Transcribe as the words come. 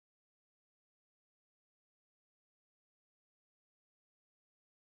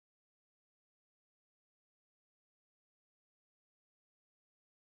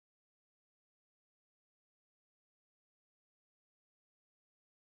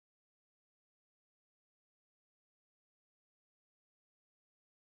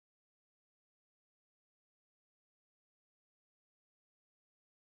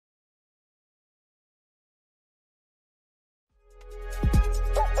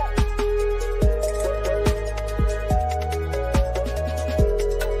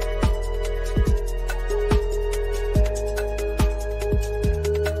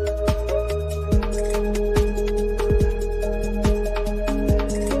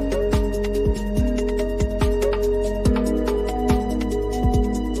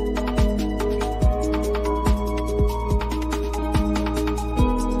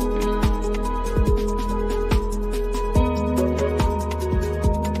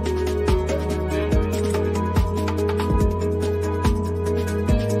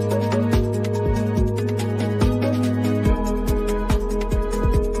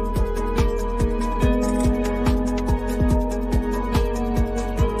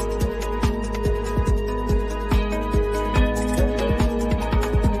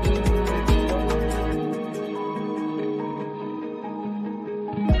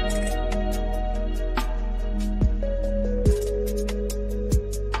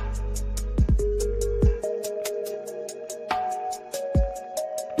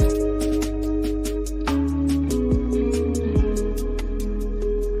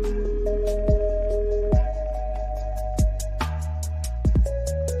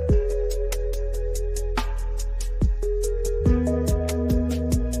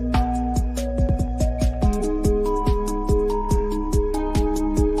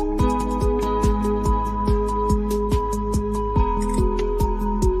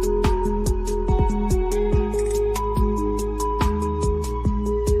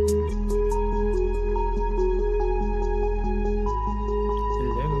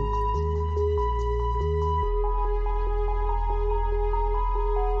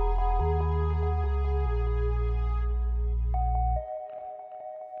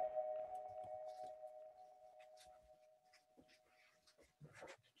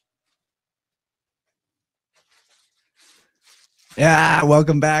Yeah,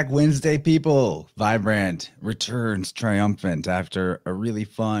 welcome back, Wednesday people. Vibrant returns triumphant after a really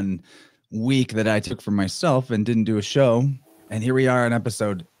fun week that I took for myself and didn't do a show. And here we are on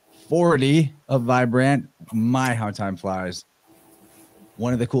episode 40 of Vibrant. My, how time flies.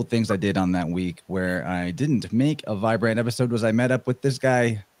 One of the cool things I did on that week where I didn't make a Vibrant episode was I met up with this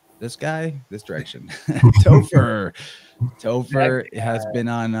direction, Topher. Topher has been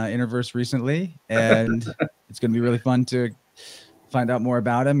on InnerVerse recently, and it's going to be really fun to find out more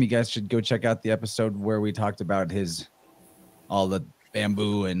about him. You guys should go check out the episode where we talked about all the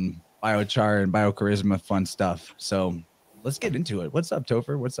bamboo and biochar and biocharisma fun stuff. So let's get into it. What's up,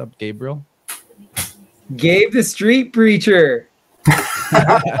 Topher? What's up, Gabriel? Gabe the street preacher.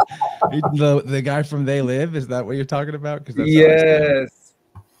 the guy from They Live, is that what you're talking about? Because that's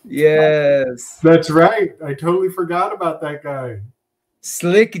yes. That's right. I totally forgot about that guy.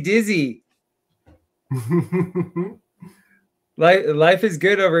 Slick Dizzy. Life is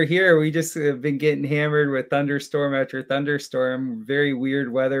good over here. We just have been getting hammered with thunderstorm after thunderstorm. Very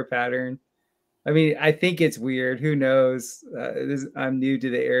weird weather pattern. I mean, I think it's weird. Who knows? I'm new to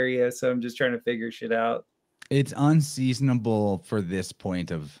the area, so I'm just trying to figure shit out. It's unseasonable for this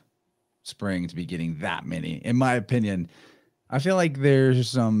point of spring to be getting that many, in my opinion. I feel like there's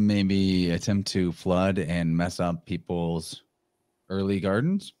some maybe attempt to flood and mess up people's early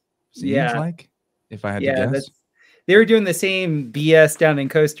gardens. Seems like, if I had to guess. They were doing the same BS down in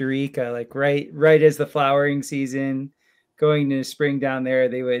Costa Rica, like right as the flowering season going into spring down there,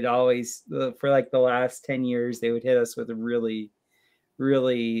 they would always, for like the last 10 years, they would hit us with a really,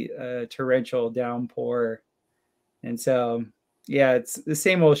 really torrential downpour. And so, yeah, it's the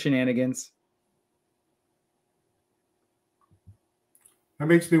same old shenanigans. That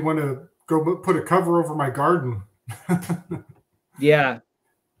makes me want to go put a cover over my garden. Yeah.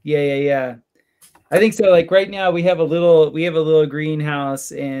 I think so. Like right now we have a little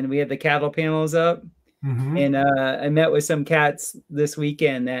greenhouse and we have the cattle panels up. Mm-hmm. And I met with some cats this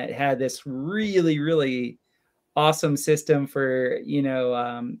weekend that had this really, really awesome system for,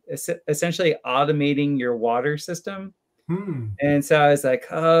 essentially automating your water system. And so I was like,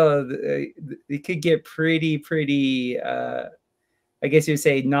 oh, it could get pretty, I guess you'd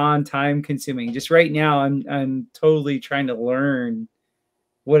say non-time consuming. Just right now, I'm totally trying to learn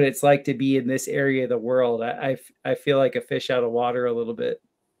what it's like to be in this area of the world. I feel like a fish out of water a little bit.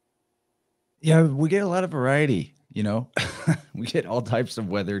 Yeah, we get a lot of variety, we get all types of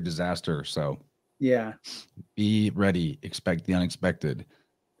weather disaster. So yeah, be ready, expect the unexpected.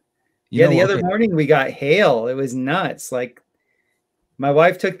 The other morning we got hail. It was nuts. Like my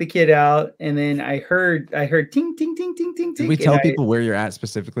wife took the kid out and then I heard ting, ting, ting, ting, ting, ting. Did we tell people where you're at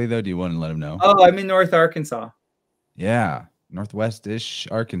specifically though? Do you want to let them know? Oh, I'm in North Arkansas. Yeah. Northwest-ish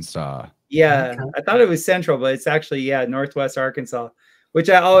Arkansas. Yeah. Okay. I thought it was central, but it's actually, Northwest Arkansas, which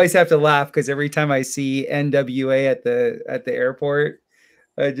I always have to laugh because every time I see NWA at the airport,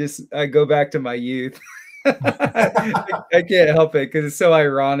 I go back to my youth. I can't help it because it's so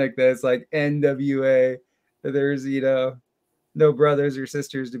ironic that it's like NWA. There's, no brothers or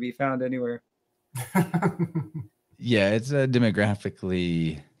sisters to be found anywhere. Yeah, it's a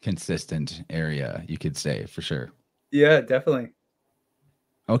demographically consistent area, you could say, for sure. Yeah, definitely.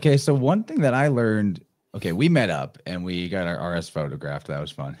 Okay, so one thing that I learned, we met up and we got our RS photographed. That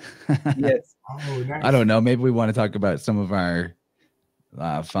was fun. Yes. Oh, nice. I don't know. Maybe we want to talk about some of our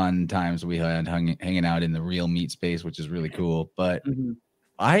fun times we had hanging out in the real meat space, which is really cool. But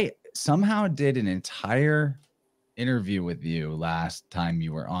I somehow did an entire interview with you last time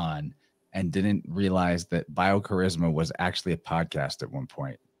you were on and didn't realize that Biocharisma was actually a podcast at one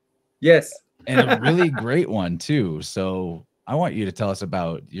point. Yes. And a really great one too. So I want you to tell us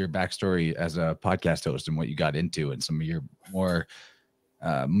about your backstory as a podcast host and what you got into and some of your more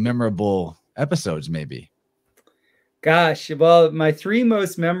memorable episodes, maybe. Gosh, well, my 3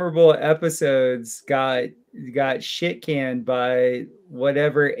 most memorable episodes got shit canned by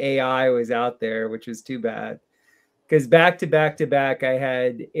whatever AI was out there, which was too bad. Because back to back, I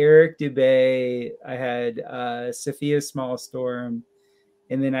had Eric Dubay, I had Sophia Smallstorm,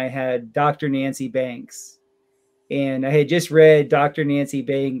 and then I had Dr. Nancy Banks. And I had just read Dr. Nancy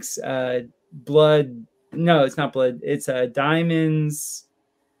Banks' Blood. No, it's not Blood. It's Diamonds.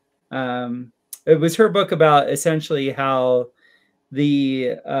 It was her book about essentially how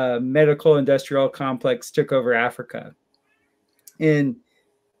the medical industrial complex took over Africa. And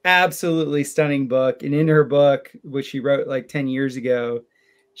absolutely stunning book. And in her book, which she wrote like 10 years ago,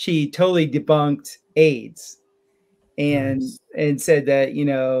 she totally debunked AIDS and said that,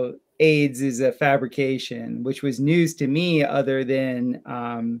 AIDS is a fabrication, which was news to me other than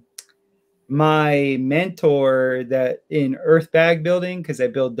my mentor that in earth bag building, because I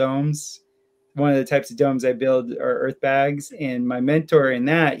build domes, one of the types of domes I build are earth bags, and my mentor in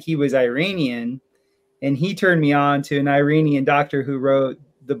that, he was Iranian, and he turned me on to an Iranian doctor who wrote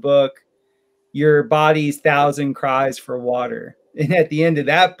the book Your Body's 1,000 Cries for Water. And at the end of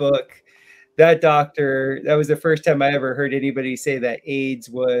that book, that doctor, that was the first time I ever heard anybody say that AIDS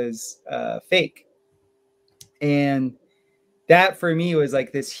was fake. And that for me was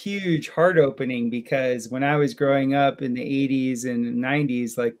like this huge heart opening, because when I was growing up in the 80s and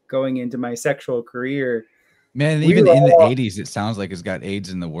 90s, like going into my sexual career, man, even in the 80s, it sounds like it's got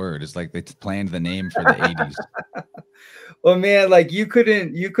AIDS in the word. It's like they planned the name for the 80s. Well, man, like you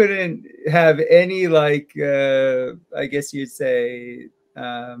couldn't have any like I guess you'd say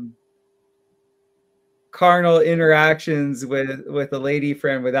carnal interactions with a lady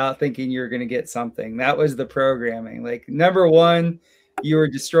friend without thinking you're going to get something. That was the programming. Like, number one, you were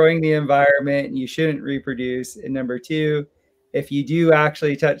destroying the environment and you shouldn't reproduce. And number two, if you do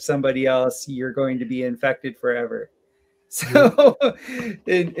actually touch somebody else, you're going to be infected forever. So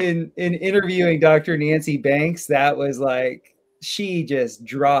in interviewing Dr. Nancy Banks, that was like, she just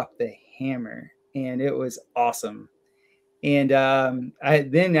dropped the hammer and it was awesome. And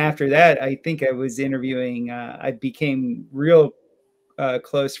then after that, I think I was interviewing, I became real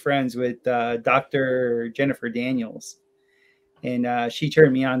close friends with Dr. Jennifer Daniels. And she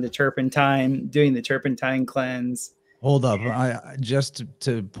turned me on to turpentine, doing the turpentine cleanse. Hold up. Just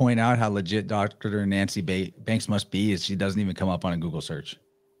to point out how legit Dr. Nancy Banks must be, is she doesn't even come up on a Google search.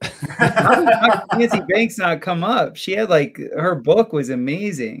 Nancy Banks not come up. She had like, her book was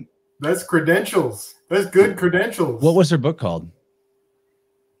amazing. That's credentials. That's good credentials. What was her book called?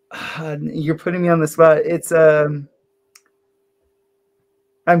 You're putting me on the spot. It's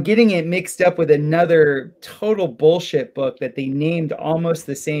I'm getting it mixed up with another total bullshit book that they named almost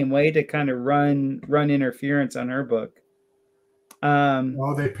the same way to kind of run interference on her book.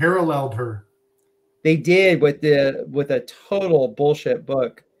 Oh, they paralleled her. They did with a total bullshit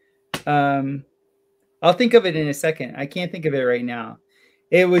book. I'll think of it in a second. I can't think of it right now.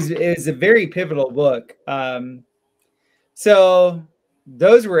 It was a very pivotal book. So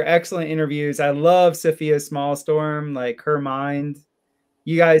those were excellent interviews. I love Sophia Smallstorm, like her mind.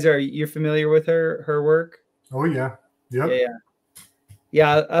 You guys you're familiar with her work? Oh yeah. Yep.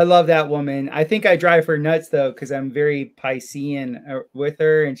 Yeah, I love that woman. I think I drive her nuts though, because I'm very Piscean with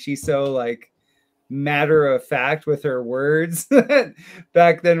her, and she's so like matter of fact with her words.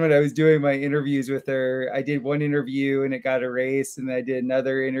 Back then when I was doing my interviews with her, I did one interview and it got erased, and I did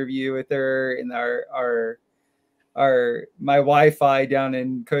another interview with her, and my Wi-Fi down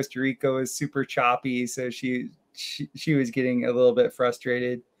in Costa Rica was super choppy, so she was getting a little bit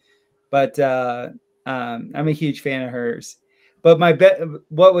frustrated. But I'm a huge fan of hers. But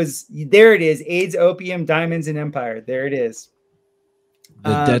there it is, AIDS, Opium, Diamonds, and Empire. There it is.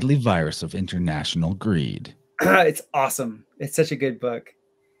 The Deadly Virus of International Greed. It's awesome. It's such a good book.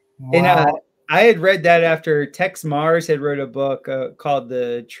 Wow. And I had read that after Tex Mars had wrote a book called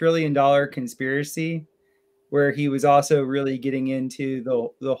The $1 Trillion Conspiracy, where he was also really getting into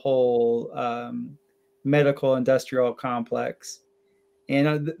the whole medical industrial complex.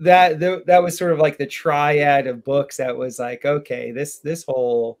 And that was sort of like the triad of books that was like, okay, this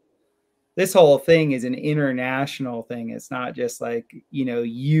whole thing is an international thing. It's not just like,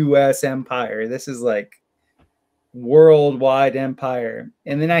 U.S. empire. This is like worldwide empire.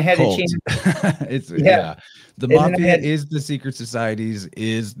 And then I had to change. The mafia is the secret societies,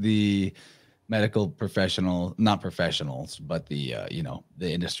 is the medical not professionals, but the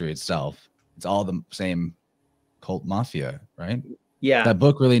the industry itself. It's all the same cult mafia, right? Yeah. That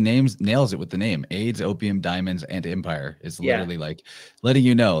book really nails it with the name. AIDS, Opium, Diamonds, and Empire. It's literally like letting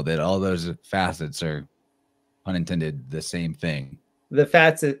you know that all those facets are, pun intended, the same thing. The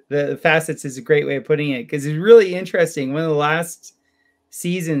facets is a great way of putting it, because it's really interesting. One of the last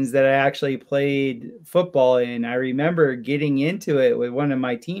seasons that I actually played football in, I remember getting into it with one of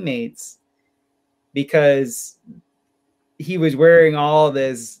my teammates because he was wearing all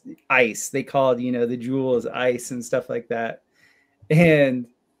this ice. They called, the jewels ice and stuff like that. And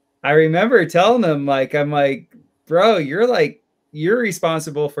I remember telling him, like, I'm like, bro, you're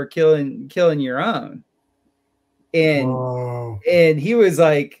responsible for killing your own. And Whoa. And he was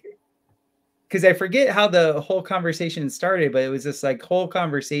like, because I forget how the whole conversation started, but it was this like whole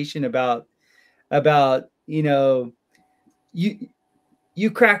conversation about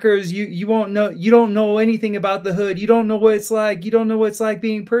you crackers, you won't know, you don't know anything about the hood, you don't know what it's like, you don't know what it's like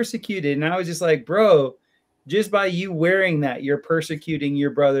being persecuted. And I was just like, bro, just by you wearing that, you're persecuting your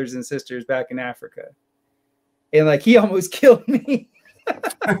brothers and sisters back in Africa. And like, he almost killed me.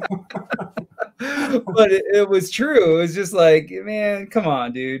 But it was true. It was just like, man, come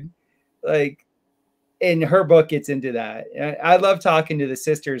on, dude. Like, and her book gets into that. And I love talking to the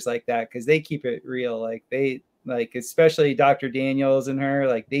sisters like that because they keep it real. Like they like, especially Dr. Daniels and her,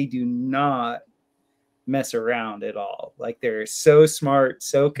 like they do not mess around at all. Like they're so smart,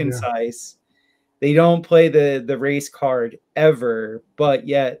 so concise. They don't play the race card ever, but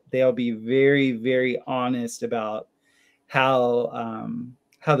yet they'll be very, very honest about how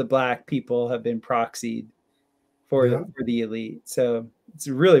the Black people have been proxied for the elite. So it's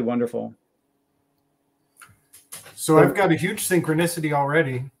really wonderful. So I've got a huge synchronicity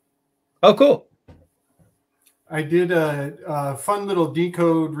already. Oh, cool. I did a fun little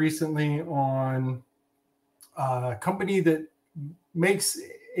decode recently on a company that makes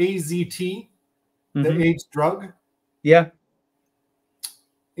AZT, the AIDS drug. Yeah.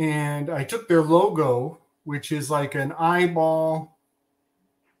 And I took their logo, which is like an eyeball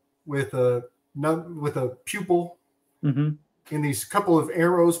with a pupil and these couple of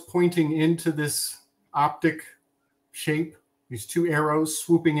arrows pointing into this optic shape, these two arrows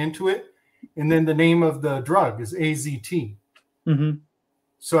swooping into it. And then the name of the drug is AZT.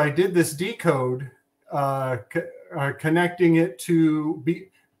 So I did this decode, connecting it to be.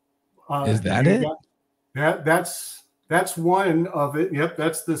 Is that it? That's one of it. Yep,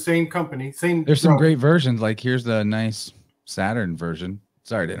 that's the same company. Same. There's some great versions. Like here's the nice Saturn version.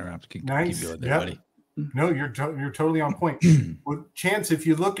 Sorry to interrupt. Keep you there, buddy. No, you're totally on point. Well, Chance, if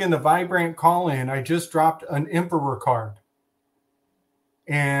you look in the Vibrant call-in, I just dropped an Emperor card,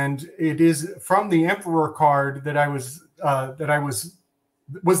 and it is from the Emperor card that I was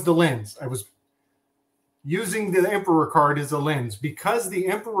the lens. I was using the Emperor card as a lens because the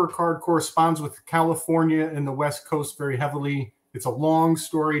Emperor card corresponds with California and the West Coast very heavily. It's a long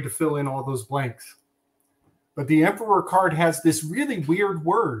story to fill in all those blanks. But the Emperor card has this really weird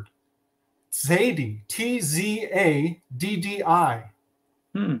word, Tzaddi, Tzaddi,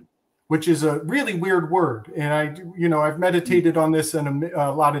 which is a really weird word. And I've meditated on this in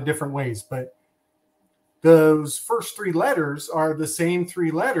a lot of different ways, but those first three letters are the same three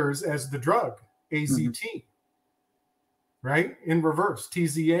letters as the drug, AZT, right? In reverse,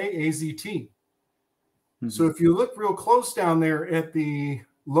 TZA, AZT. So if you look real close down there at the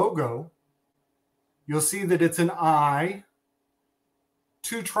logo, you'll see that it's an I,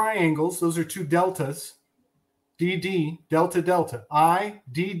 two triangles. Those are two deltas, DD, delta, delta, I,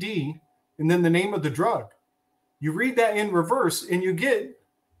 DD, and then the name of the drug. You read that in reverse and you get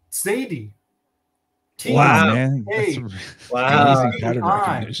Tzaddi. Wow, man. That's amazing pattern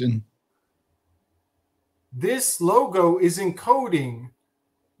recognition. This logo is encoding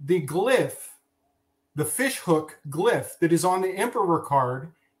the glyph, the fishhook glyph that is on the Emperor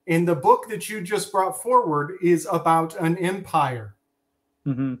card. And the book that you just brought forward is about an empire.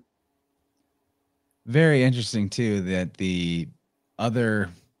 Very interesting, too, that the other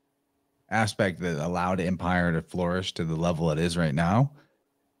aspect that allowed empire to flourish to the level it is right now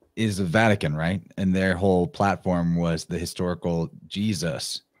is the Vatican, right? And their whole platform was the historical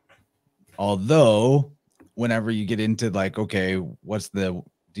Jesus. Although, whenever you get into like, okay, what's the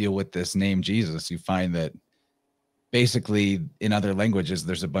deal with this name Jesus, you find that basically in other languages,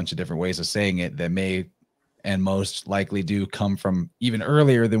 there's a bunch of different ways of saying it that may and most likely do come from even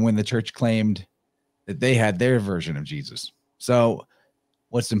earlier than when the church claimed that they had their version of Jesus. So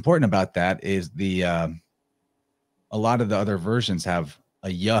what's important about that is a lot of the other versions have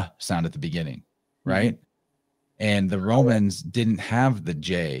a "y" sound at the beginning, right? And the Romans didn't have the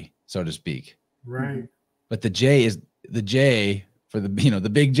J, so to speak. Right. But the J is the J for the, the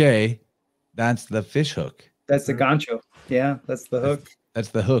big J. That's the fish hook. That's the gancho. Yeah, that's the hook. That's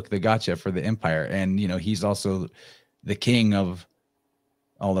the hook, the gotcha for the empire. And, he's also the king of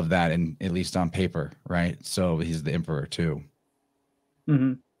all of that, and at least on paper, right? So he's the emperor too.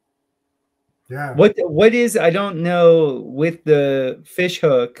 Yeah. What is, I don't know, with the fish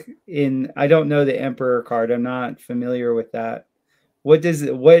hook I don't know the Emperor card. I'm not familiar with that. What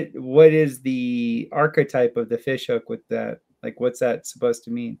is the archetype of the fish hook with that? Like, what's that supposed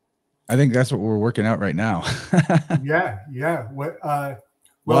to mean? I think that's what we're working out right now. Yeah.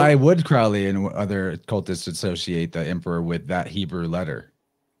 Why would Crowley and other cultists associate the emperor with that Hebrew letter?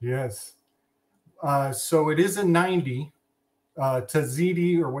 Yes. So it is a 90,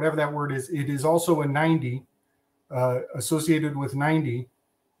 Tzaddi, or whatever that word is. It is also a 90, associated with 90.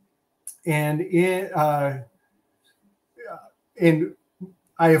 And and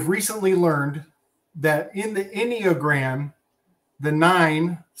I have recently learned that in the Enneagram, the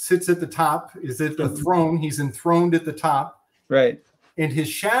 9 sits at the top, is at the throne. He's enthroned at the top. Right. And his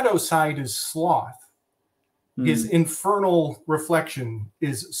shadow side is sloth. his infernal reflection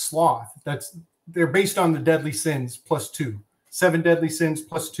is sloth. They're based on the deadly sins +2. 7 deadly sins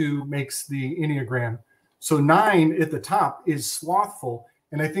 +2 makes the Enneagram. So 9 at the top is slothful.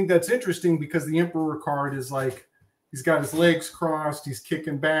 And I think that's interesting because the Emperor card is like, he's got his legs crossed, he's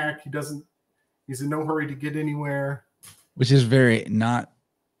kicking back, he's in no hurry to get anywhere. Which is very not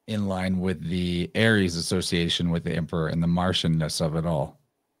in line with the Aries association with the Emperor and the Martianness of it all.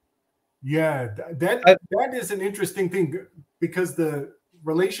 Yeah, that is an interesting thing because the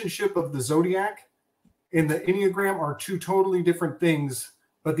relationship of the zodiac and the Enneagram are two totally different things,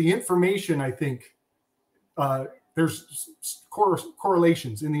 but the information, I think, there's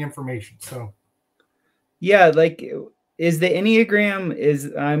correlations in the information. So yeah, like, is the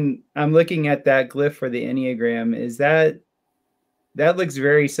Enneagram, I'm looking at that glyph for the Enneagram, is that looks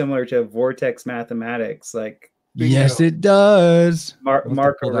very similar to vortex mathematics, like, yes, it does.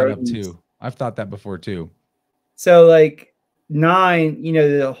 Marco pull that up too. I've thought that before too. So like 9,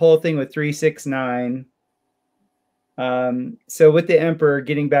 the whole thing with 3, 6, 9. So with the Emperor,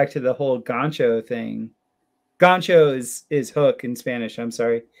 getting back to the whole gancho thing, gancho is hook in Spanish. I'm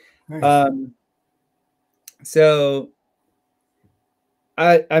sorry. Nice. So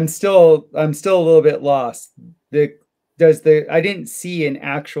I'm still a little bit lost. I didn't see an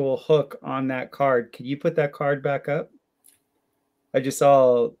actual hook on that card. Can you put that card back up? I just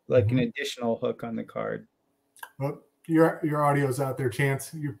saw like an additional hook on the card. Well, your audio's out there,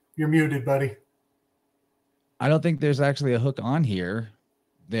 Chance. You're muted, buddy. I don't think there's actually a hook on here.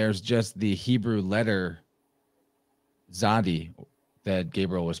 There's just the Hebrew letter Zadi that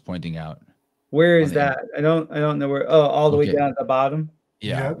Gabriel was pointing out. Where is that? I don't know where. Oh, all the way down at the bottom.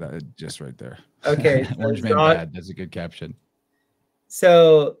 Yeah, just right there. Okay. Orange Man Bad. That's a good caption.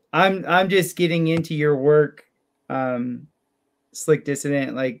 So I'm just getting into your work, Slick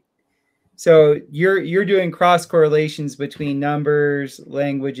Dissident. Like, so you're doing cross correlations between numbers,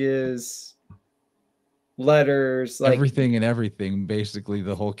 languages, letters, like everything and everything. Basically,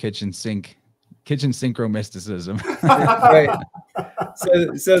 the whole kitchen synchro mysticism. Right.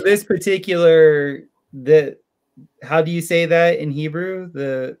 So this particular, how do you say that in Hebrew?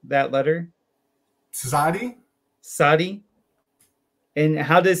 That letter? Sadi. Sadi. And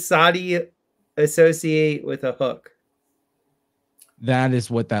how does Sadi associate with a hook? That is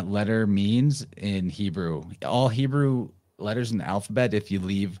what that letter means in Hebrew. All Hebrew letters in the alphabet, if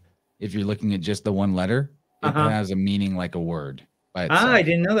you're looking at just the one letter, it has a meaning like a word by itself. I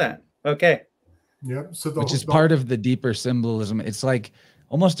didn't know that. Okay. Yep. So which is part of the deeper symbolism. It's like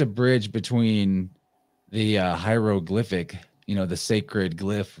almost a bridge between the hieroglyphic, the sacred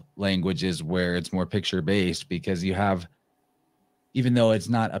glyph languages where it's more picture based, because you have, even though it's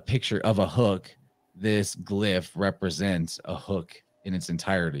not a picture of a hook, this glyph represents a hook in its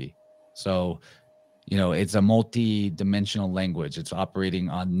entirety. So, it's a multi-dimensional language. It's operating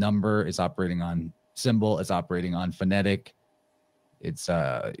on number, it's operating on symbol, it's operating on phonetic. It's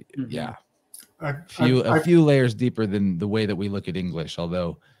yeah. A few layers deeper than the way that we look at English,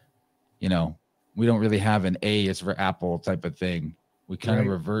 although, we don't really have an A is for apple type of thing. We kind of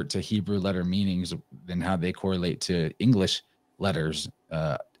revert to Hebrew letter meanings and how they correlate to English letters,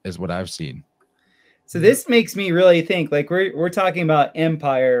 is what I've seen. So this makes me really think, like, we're talking about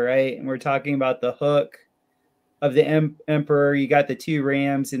empire, right? And we're talking about the hook of the emperor. You got the 2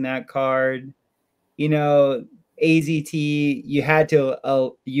 rams in that card. AZT, you had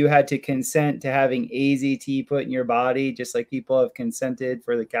to consent to having AZT put in your body, just like people have consented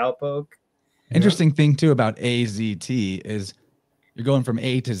for the cowpoke. Interesting thing too about AZT is you're going from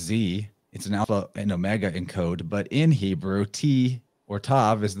A to Z. It's an alpha and omega in code, but in Hebrew, T or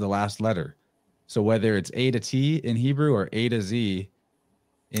Tav is the last letter. So whether it's A to T in Hebrew or A to Z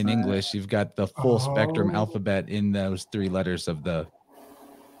in English, you've got the full spectrum alphabet in those 3 letters of of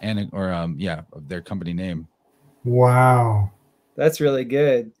their company name. Wow, that's really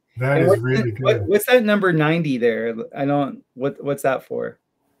good. That is really good. What's that number 90 there? I don't. What's that for?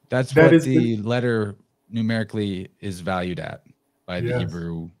 That's what the letter numerically is valued at by the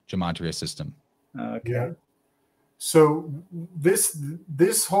Hebrew gematria system. Okay. Yeah. So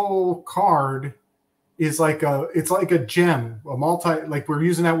this whole card is like a gem, like we're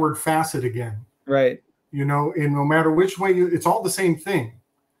using that word facet again. Right. And no matter which way it's all the same thing.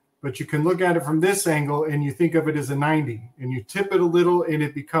 But you can look at it from this angle and you think of it as a 90, and you tip it a little and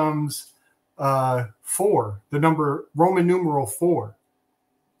it becomes 4, the number Roman numeral 4.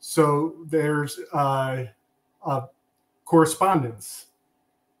 So there's correspondence,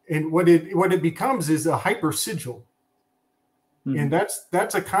 and what it becomes is a hypersigil. Mm-hmm. And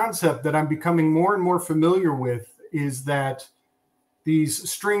that's a concept that I'm becoming more and more familiar with, is that these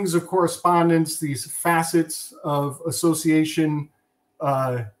strings of correspondence, these facets of association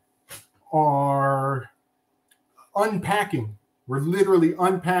are unpacking. We're literally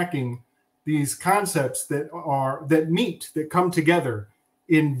unpacking these concepts that come together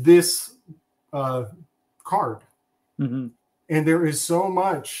in this card. Mm-hmm. And there is so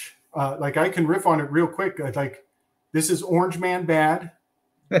much, like I can riff on it real quick. Like, this is Orange Man Bad.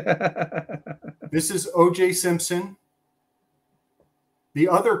 This is O.J. Simpson. The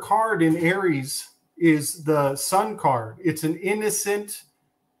other card in Aries is the Sun card. It's an innocent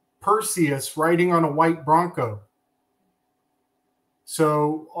Perseus riding on a white Bronco.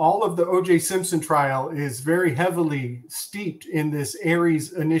 So all of the O.J. Simpson trial is very heavily steeped in this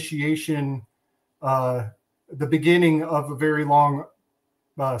Aries initiation, the beginning of a very long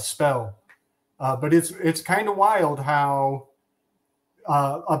spell. But it's kind of wild how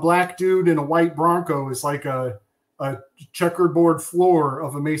a black dude in a white Bronco is like a checkerboard floor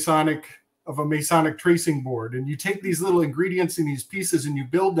of a Masonic tracing board. And you take these little ingredients in these pieces and you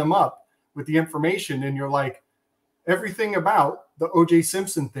build them up with the information, and you're like, everything about the O.J.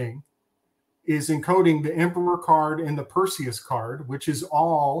 Simpson thing is encoding the Emperor card and the Perseus card, which is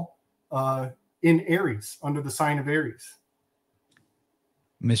all in Aries, under the sign of Aries.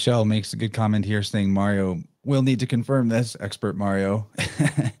 Michelle makes a good comment here saying Mario will need to confirm this, expert Mario.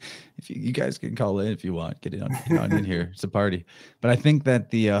 If you guys can call in if you want, get on in here. It's a party. But I think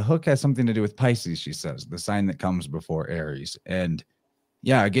that the hook has something to do with Pisces, she says, the sign that comes before Aries. And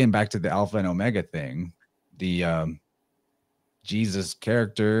yeah, again, back to the Alpha and Omega thing, the Jesus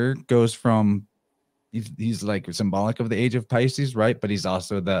character goes from, he's like symbolic of the age of Pisces, right? But he's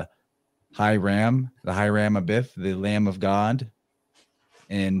also the high ram Abiff, the Lamb of God.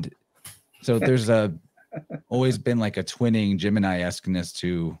 And so there's always been like a twinning Gemini-esqueness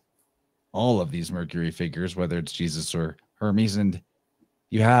to all of these Mercury figures, whether it's Jesus or Hermes. And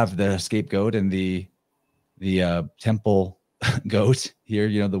you have the scapegoat and the temple goat here,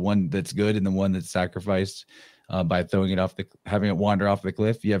 you know, the one that's good and the one that's sacrificed by throwing it off having it wander off the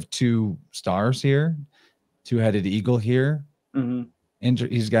cliff. You have two stars here, two-headed eagle here. Mm-hmm. And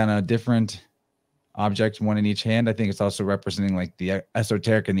he's got a different object, one in each hand. I think it's also representing like the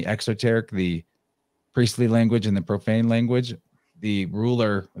esoteric and the exoteric, the priestly language and the profane language. The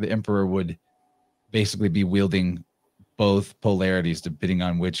ruler, the emperor, would basically be wielding both polarities depending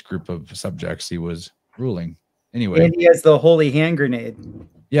on which group of subjects he was ruling. Anyway. And he has the holy hand grenade.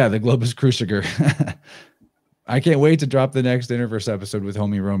 Yeah, the Globus Cruciger. I can't wait to drop the next InnerVerse episode with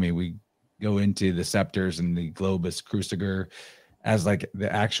Homie Romy. We go into the scepters and the Globus Cruciger as like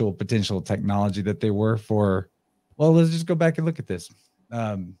the actual potential technology that they were for. Well, let's just go back and look at this.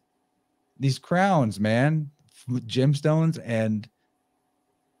 These crowns, man, gemstones and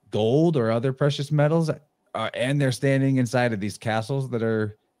gold or other precious metals, and they're standing inside of these castles that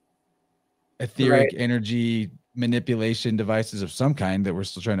are etheric energy manipulation devices of some kind that we're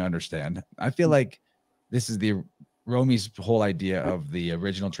still trying to understand. I feel like this is Romy's whole idea of the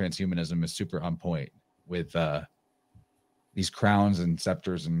original transhumanism is super on point with these crowns and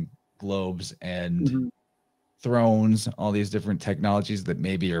scepters and globes and thrones, all these different technologies that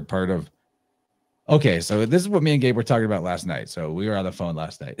maybe are part of. Okay, so this is what me and Gabe were talking about last night. So we were on the phone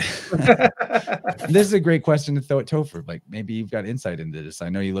last night. This is a great question to throw at Topher. Like, maybe you've got insight into this. I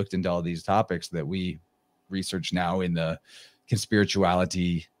know you looked into all these topics that we research now in the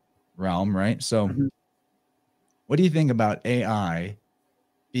conspirituality realm, right? So what do you think about AI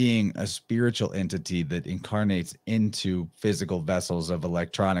being a spiritual entity that incarnates into physical vessels of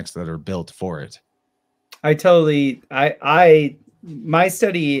electronics that are built for it? My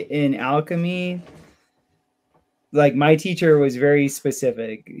study in alchemy, like my teacher was very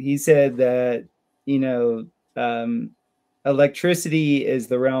specific. He said that, electricity is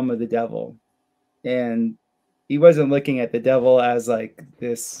the realm of the devil. And he wasn't looking at the devil as like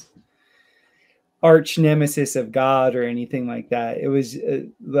this arch nemesis of God or anything like that. It was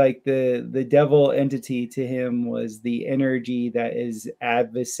like the devil entity to him was the energy that is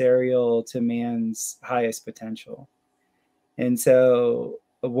adversarial to man's highest potential. And so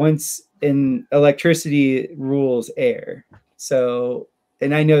once in electricity rules air. So,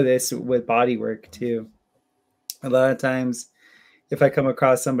 and I know this with body work too. A lot of times if I come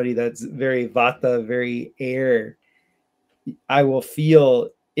across somebody that's very vata, very air, I will feel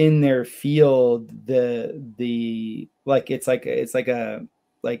in their field the like it's like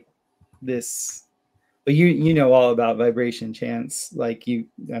this. But you know all about vibration chants, like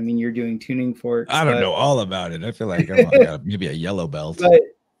you're doing tuning forks. I don't know all about it. I feel like I got maybe a yellow belt. But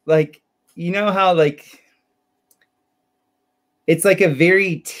like, you know how like it's like a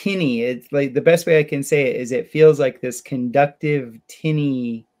very tinny, it's like the best way I can say it is it feels like this conductive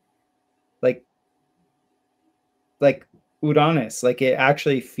tinny, like Uranus, like it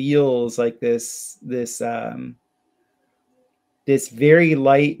actually feels like this very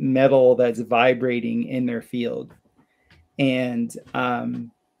light metal that's vibrating in their field. And a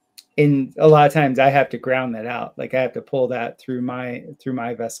lot of times I have to ground that out. Like I have to pull that through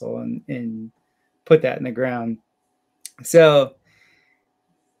my vessel and put that in the ground. So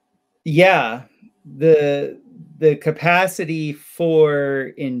yeah, the capacity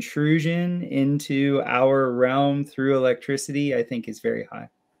for intrusion into our realm through electricity, I think, is very high.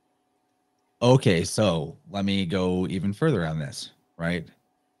 Okay, so let me go even further on this, right?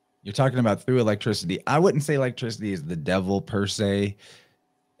 You're talking about through electricity. I wouldn't say electricity is the devil per se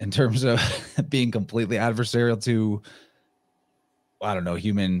in terms of being completely adversarial to, I don't know,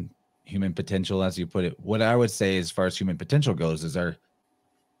 human potential, as you put it. What I would say as far as human potential goes is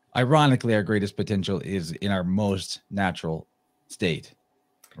ironically, our greatest potential is in our most natural state,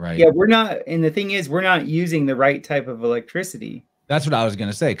 right? Yeah, we're not, and the thing is, we're not using the right type of electricity. That's what I was going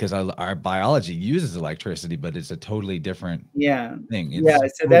to say, because our biology uses electricity, but it's a totally different thing.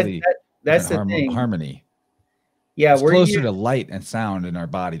 It's so totally that's the thing. Harmony. Yeah, it's closer to light and sound in our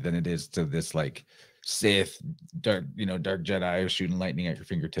body than it is to this like Sith, dark Jedi shooting lightning at your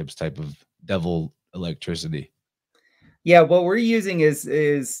fingertips type of devil electricity. Yeah, what we're using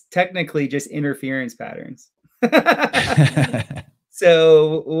is technically just interference patterns.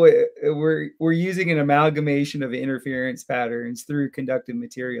 So we're using an amalgamation of interference patterns through conductive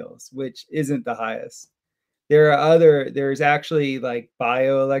materials, which isn't the highest. There's actually like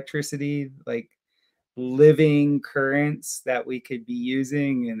bioelectricity, like living currents that we could be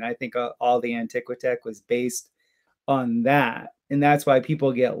using, and I think all the Antiquitech was based on that, and that's why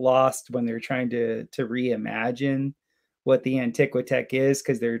people get lost when they're trying to reimagine what the Antiquitech is,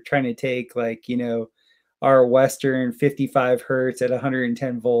 because they're trying to take, like, our Western 55 hertz at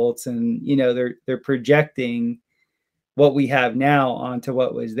 110 volts, and they're projecting what we have now onto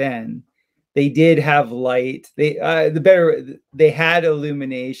what was then. They did have light. They had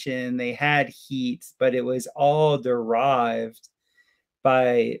illumination, they had heat, but it was all derived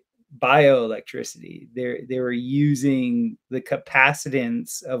by bioelectricity. They were using the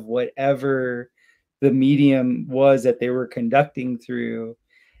capacitance of whatever the medium was that they were conducting through,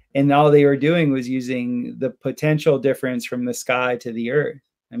 and all they were doing was using the potential difference from the sky to the earth.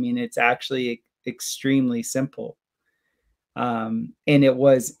 I mean, it's actually extremely simple. And it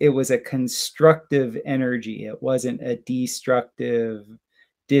was a constructive energy. It wasn't a destructive,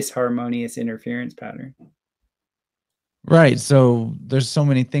 disharmonious interference pattern. Right. So there's so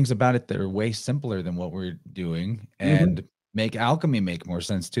many things about it that are way simpler than what we're doing, and make alchemy make more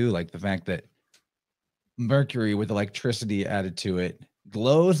sense too. Like the fact that mercury with electricity added to it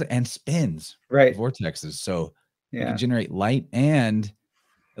glows and spins vortexes. So you can generate light and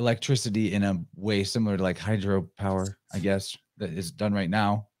electricity in a way similar to like hydropower, I guess, that is done right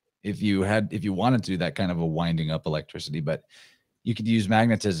now. If you wanted to do that kind of a winding up electricity, but you could use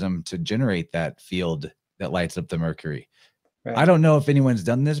magnetism to generate that field that lights up the mercury. I don't know if anyone's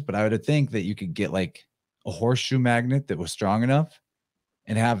done this, but I would think that you could get like a horseshoe magnet that was strong enough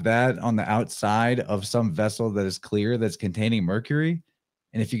and have that on the outside of some vessel that is clear that's containing mercury.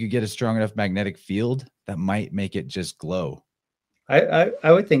 And if you could get a strong enough magnetic field, that might make it just glow. I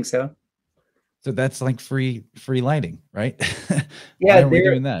would think so. So that's like free lighting, right? Yeah, why are we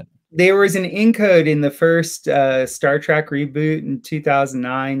doing that? There was an encode in the first Star Trek reboot in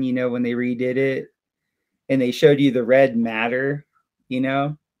 2009, when they redid it, and they showed you the red matter,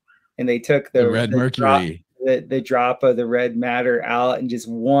 and they took the red mercury, the drop of the red matter out, and just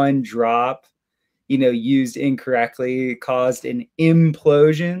one drop, used incorrectly caused an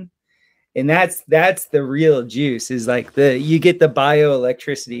implosion. And that's the real juice, is like you get the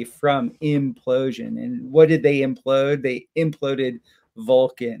bioelectricity from implosion. And what did they implode? They imploded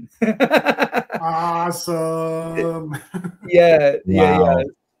Vulcan. Awesome. Yeah. Wow. Yeah.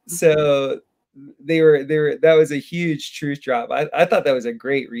 So that was a huge truth drop. I thought that was a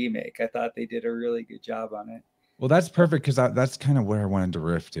great remake. I thought they did a really good job on it. Well, that's perfect, because that's kind of where I wanted to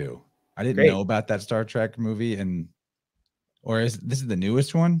riff to. I didn't know about that Star Trek movie, this is the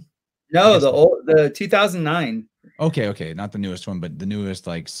newest one? No, the 2009. Okay, not the newest one, but the newest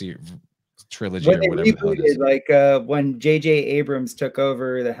like trilogy or whatever. Rebooted, like when J.J. Abrams took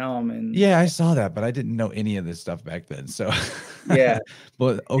over the helm, and yeah, I saw that, but I didn't know any of this stuff back then. So yeah,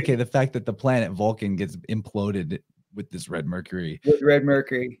 but okay, the fact that the planet Vulcan gets imploded with this red mercury,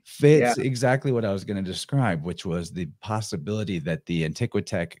 fits exactly what I was going to describe, which was the possibility that the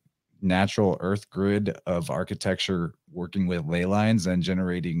Antiquitech natural earth grid of architecture working with ley lines and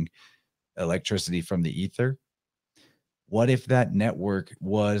generating electricity from the ether? What if that network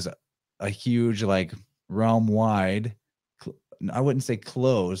was a huge, like, realm wide, I wouldn't say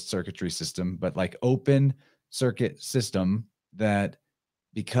closed circuitry system, but like open circuit system that,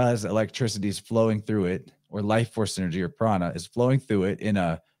 because electricity is flowing through it, or life force energy or prana is flowing through it in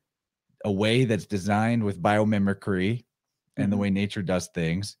a way that's designed with biomimicry and the way nature does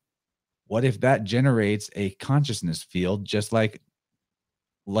things. What if that generates a consciousness field, just like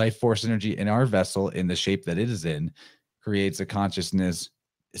life force energy in our vessel in the shape that it is in creates a consciousness?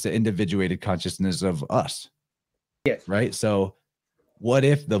 It's an individuated consciousness of us. Yes. Right. So what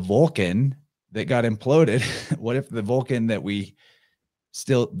if the Vulcan that got imploded, what if the Vulcan that we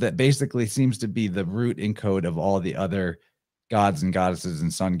still, that basically seems to be the root and code of all the other gods and goddesses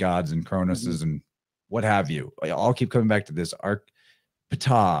and sun gods and Cronus's and what have you. I'll keep coming back to this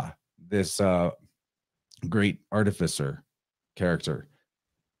Ptah, this great artificer character.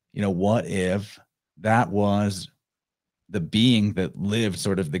 You know, what if that was the being that lived,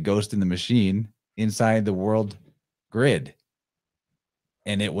 sort of the ghost in the machine inside the world grid?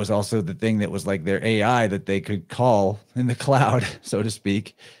 And it was also the thing that was like their AI that they could call in the cloud, so to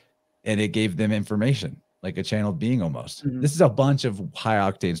speak. And it gave them information, like a channeled being almost. This is a bunch of high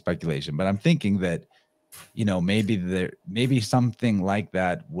octane speculation, but I'm thinking that, you know, maybe something like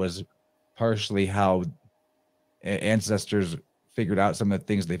that was partially how ancestors figured out some of the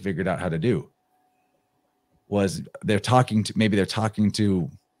things they figured out how to do. Was they're talking to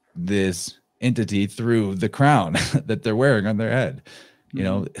this entity through the crown that they're wearing on their head, you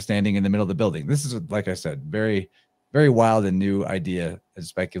know, standing in the middle of the building. This is, like I said, very, very wild and new idea, a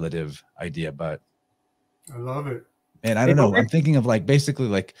speculative idea, but I love it. And I don't know. I'm thinking of, like, basically,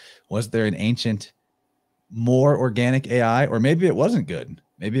 like, was there an ancient, more organic AI, or maybe it wasn't good?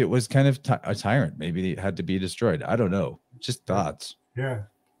 Maybe it was kind of a tyrant. Maybe it had to be destroyed. I don't know. Just thoughts. Yeah.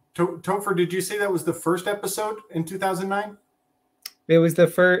 Topher, did you say that was the first episode in 2009? It was the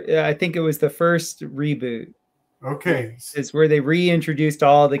first. I think it was the first reboot. Okay. It's where they reintroduced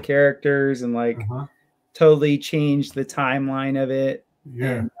all the characters and like totally changed the timeline of it.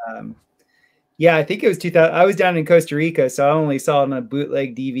 Yeah. And, yeah, I think it was 2000. I was down in Costa Rica, so I only saw it on a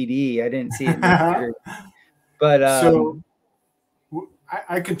bootleg DVD. I didn't see it in the theater. But so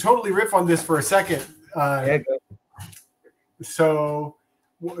I could totally riff on this for a second. Yeah, go. So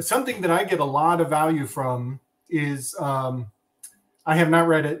something that I get a lot of value from is I have not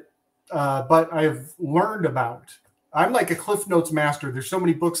read it, but I've learned about. I'm like a Cliff Notes master. There's so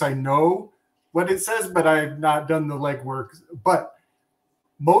many books I know what it says, but I've not done the legwork. But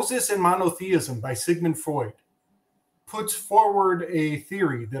Moses and Monotheism by Sigmund Freud puts forward a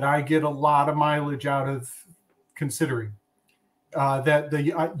theory that I get a lot of mileage out of considering, that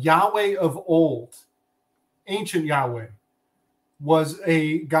the Yahweh of old, ancient Yahweh, was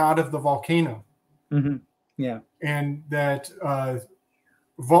a god of the volcano. Yeah. And that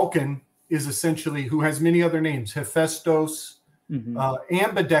Vulcan is essentially, who has many other names, Hephaestus,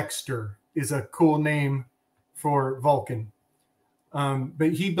 Ambidexter is a cool name for Vulcan.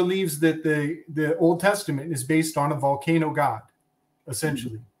 But he believes that the Old Testament is based on a volcano god,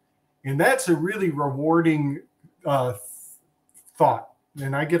 essentially. And that's a really rewarding thought.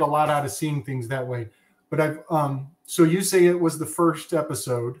 And I get a lot out of seeing things that way. But so you say it was the first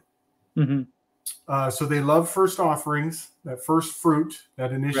episode. So they love first offerings, that first fruit,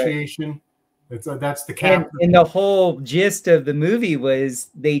 that initiation. Right. That's the cap. And the whole gist of the movie was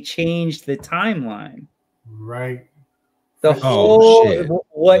they changed the timeline. Right. The whole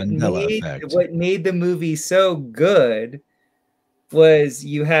what made the movie so good was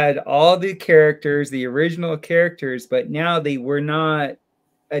you had all the characters, the original characters, but now they were not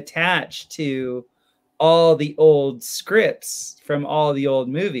attached to all the old scripts from all the old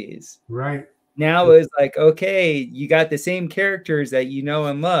movies. Right. Now it's like, okay, you got the same characters that you know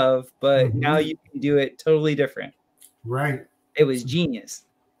and love, but now you can do it totally different. Right. It was genius.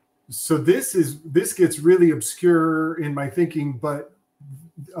 So this gets really obscure in my thinking, but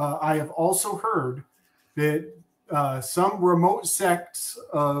I have also heard that some remote sects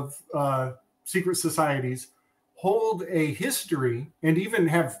of secret societies hold a history and even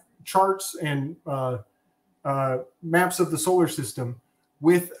have charts and maps of the solar system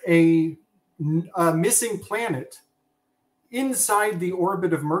with a missing planet inside the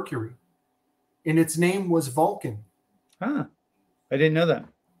orbit of Mercury, and its name was Vulcan. Huh. I didn't know that.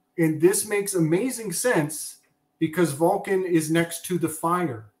 And this makes amazing sense because Vulcan is next to the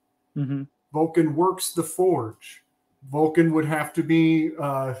fire. Vulcan works the forge. Vulcan would have to be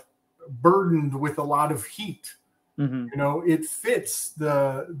burdened with a lot of heat Mm-hmm. You know, it fits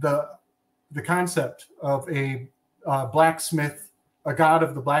the concept of a blacksmith, a god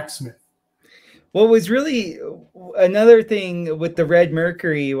of the blacksmith. What was really another thing with the red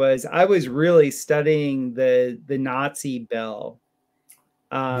mercury was I was really studying the Nazi bell,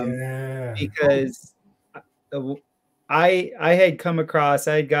 Yeah. because I had come across,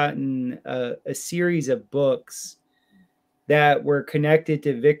 I had gotten a series of books that were connected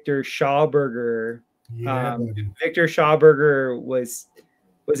to Victor Schauberger. Yeah, buddy. Victor Schauberger was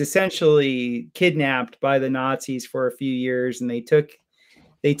essentially kidnapped by the Nazis for a few years, and they took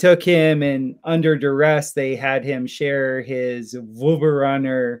him, and under duress they had him share his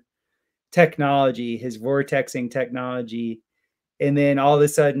Wurberunner technology, his vortexing technology. And then all of a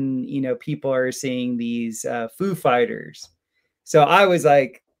sudden, you know, people are seeing these Foo Fighters. So I was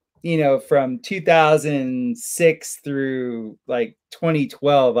like, you know, from 2006 through like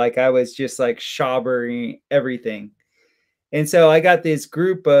 2012, like I was just like shobbering everything. And so I got this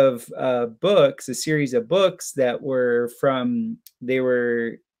group of books, a series of books that were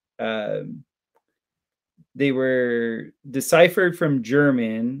they were deciphered from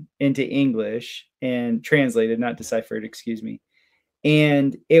German into English and translated, not deciphered, excuse me.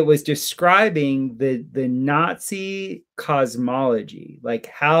 And it was describing the Nazi cosmology, like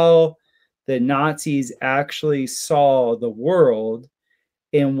how the Nazis actually saw the world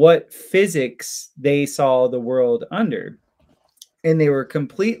and what physics they saw the world under. And they were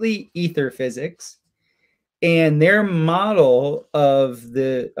completely ether physics. And their model of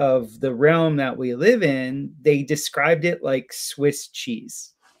the realm that we live in, they described it like Swiss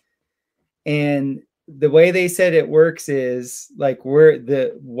cheese. And the way they said it works is like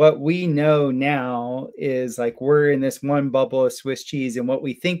what we know now is like we're in this one bubble of Swiss cheese, and what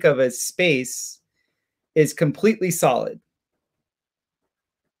we think of as space is completely solid.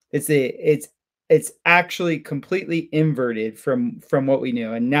 It's actually completely inverted from what we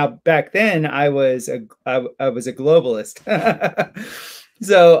knew. And now back then I was a globalist.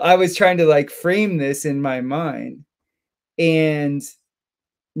 So I was trying to like frame this in my mind. And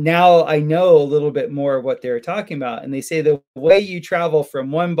now I know a little bit more of what they're talking about. And they say the way you travel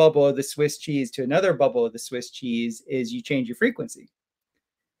from one bubble of the Swiss cheese to another bubble of the Swiss cheese is you change your frequency.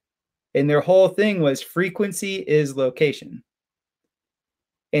 And their whole thing was frequency is location.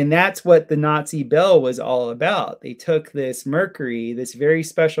 And that's what the Nazi bell was all about. They took this mercury, this very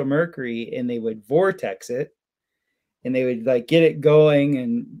special mercury, and they would vortex it, and they would like get it going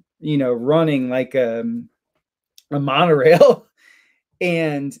and, you know, running like a monorail.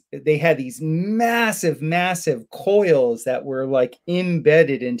 And they had these massive, massive coils that were like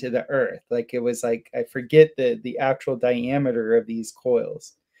embedded into the earth. Like it was like, I forget the actual diameter of these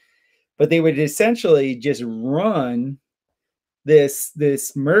coils, but they would essentially just run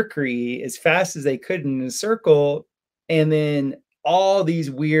this mercury as fast as they could in a circle. And then all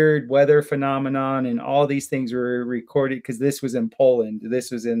these weird weather phenomenon and all these things were recorded, because this was in Poland. This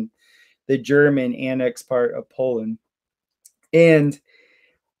was in the German annex part of Poland. And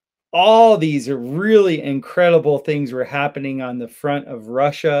all these really incredible things were happening on the front of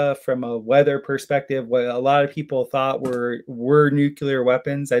Russia from a weather perspective. What a lot of people thought were nuclear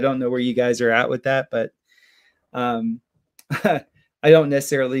weapons. I don't know where you guys are at with that, but I don't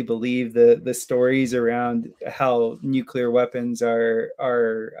necessarily believe the stories around how nuclear weapons are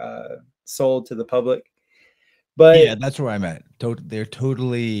sold to the public. But yeah, that's where I'm at. They're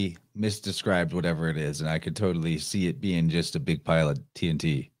totally misdescribed, whatever it is, and I could totally see it being just a big pile of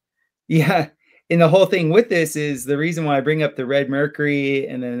TNT. Yeah. And the whole thing with this is the reason why I bring up the red mercury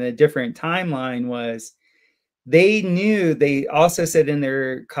and then a different timeline was they knew, they also said in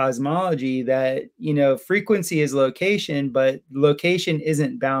their cosmology that, you know, frequency is location, but location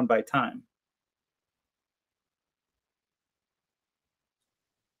isn't bound by time.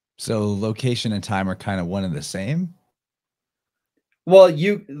 So location and time are kind of one and the same? Well,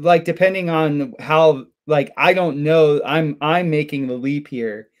 you like, depending on how, like, I don't know, I'm making the leap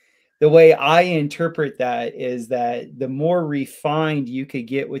here. The way I interpret that is that the more refined you could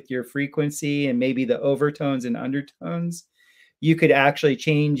get with your frequency and maybe the overtones and undertones, you could actually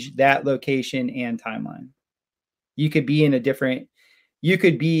change that location and timeline. You could be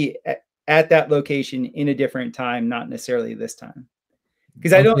at that location in a different time, not necessarily this time.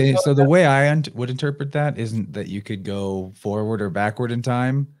 Because I don't know. So the way I would interpret that isn't that you could go forward or backward in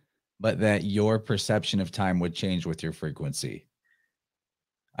time, but that your perception of time would change with your frequency.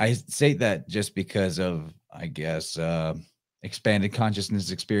 I say that just because of, I guess, expanded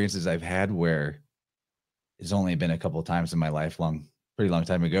consciousness experiences I've had where it's only been a couple of times in my life, pretty long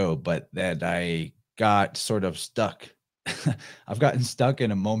time ago, but that I got sort of stuck I've gotten stuck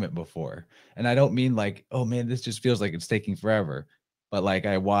in a moment before. And I don't mean like, oh man, this just feels like it's taking forever. But like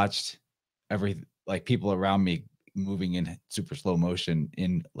I watched like people around me moving in super slow motion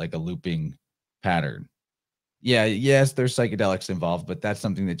in like a looping pattern. Yeah, yes, there's psychedelics involved, but that's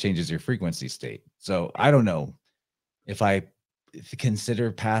something that changes your frequency state. So I don't know if I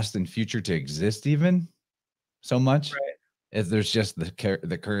consider past and future to exist even so much, Right. as there's just the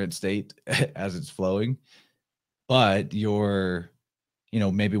current state as it's flowing. But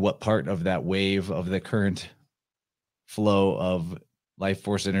maybe what part of that wave of the current flow of life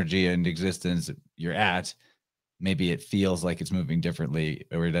force energy and existence you're at, maybe it feels like it's moving differently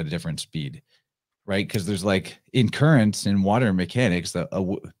or at a different speed, right? Because there's like in currents in water mechanics,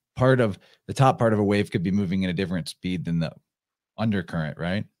 part of the top part of a wave could be moving at a different speed than the undercurrent,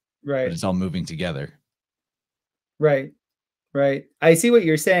 right? Right. But it's all moving together. Right. Right. I see what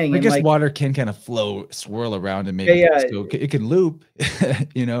you're saying. I and guess like, water can kind of swirl around and maybe yeah. so it can loop,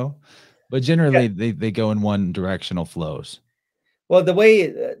 but generally they go in one directional flows. Well, the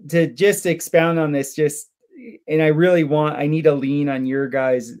way to just expound on this, and I need to lean on your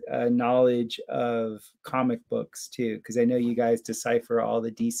guys' knowledge of comic books too, because I know you guys decipher all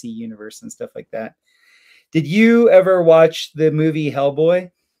the DC universe and stuff like that. Did you ever watch the movie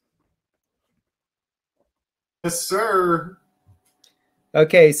Hellboy? Yes, sir.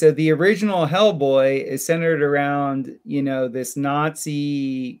 Okay, so the original Hellboy is centered around, this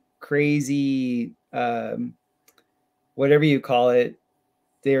Nazi crazy, whatever you call it.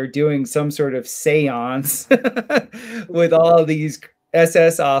 They're doing some sort of seance with all these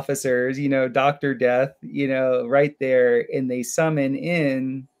SS officers, Dr. Death, right there. And they summon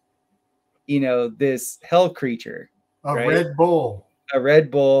in, this hell creature. A right? Red Bull. A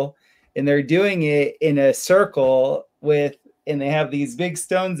Red Bull. And they're doing it in a circle and they have these big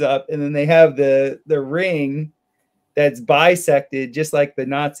stones up, and then they have the ring that's bisected just like the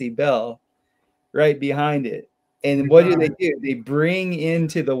Nazi bell right behind it. And what do? They bring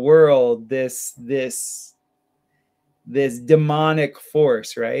into the world this demonic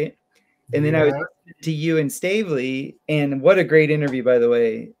force, right? And then I was listening to you and Stavely, and what a great interview, by the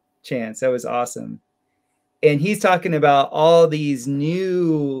way, Chance. That was awesome. And he's talking about all these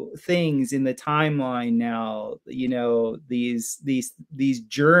new things in the timeline now, these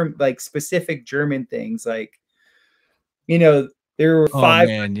specific German things, like, there were five.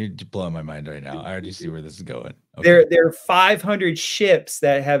 Oh man, you're blowing my mind right now. I already see where this is going. Okay. There are 500 ships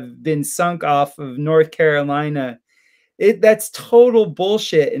that have been sunk off of North Carolina. That's total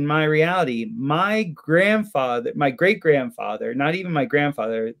bullshit in my reality. My great-grandfather, not even my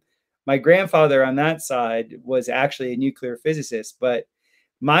grandfather, my grandfather on that side was actually a nuclear physicist, but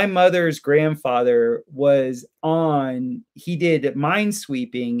my mother's grandfather he did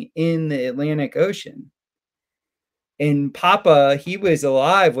minesweeping in the Atlantic Ocean. And Papa, he was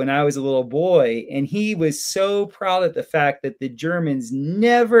alive when I was a little boy, and he was so proud of the fact that the Germans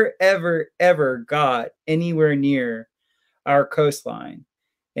never, ever, ever got anywhere near our coastline,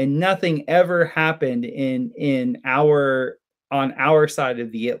 and nothing ever happened on our side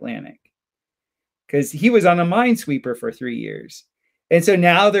of the Atlantic, because he was on a minesweeper for 3 years. And so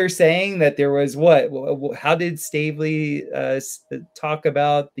now they're saying that there was how did Stavely talk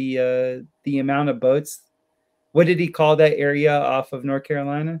about the amount of boats? What did he call that area off of North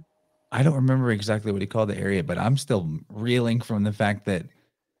Carolina? I don't remember exactly what he called the area, but I'm still reeling from the fact that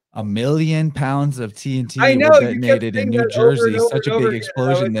 1 million pounds of TNT were detonated in New Jersey, such a big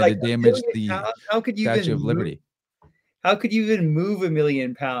explosion that it damaged the Statue of Liberty. How could you even move 1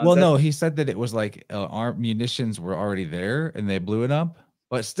 million pounds? Well, no, he said that it was like our munitions were already there and they blew it up.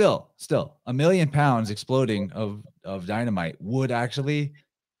 But still, 1 million pounds exploding of dynamite would actually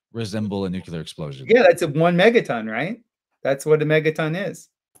resemble a nuclear explosion. Yeah, that's 1 megaton, right? That's what a megaton is.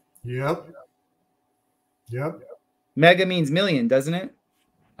 Yep. Mega means million, doesn't it?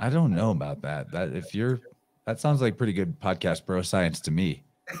 I don't know about that. That sounds like pretty good podcast bro science to me.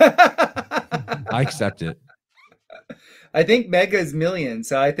 I accept it. I think mega is million.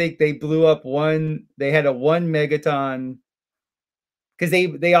 So I think they blew up they had a 1 megaton, because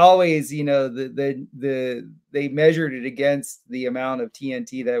they always, they measured it against the amount of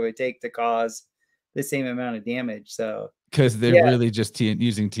TNT that it would take to cause the same amount of damage. So because they're really just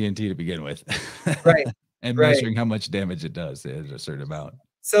using TNT to begin with, right? And measuring how much damage it does at a certain amount.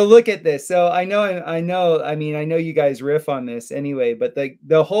 So look at this. So I know you guys riff on this anyway, but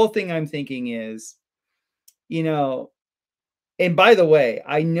the whole thing I'm thinking is, and by the way,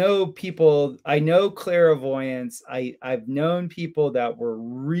 I know clairvoyance. I've known people that were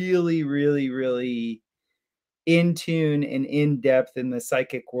really, really, really in tune and in depth in the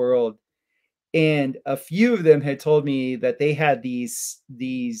psychic world. And a few of them had told me that they had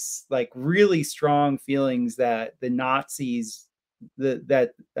these like really strong feelings that the Nazis,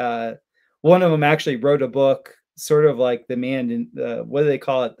 one of them actually wrote a book, sort of like the man in what do they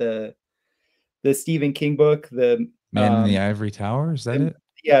call it, the Stephen King book, the Man in the Ivory Tower, is that it?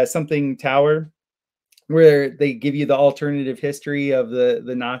 Yeah, something Tower, where they give you the alternative history of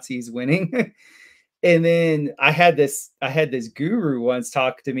the Nazis winning. And then I had this guru once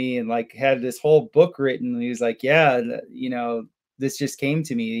talk to me and like had this whole book written. And he was like, yeah, you know, this just came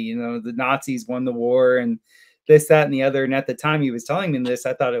to me, you know, the Nazis won the war and this, that, and the other. And at the time he was telling me this,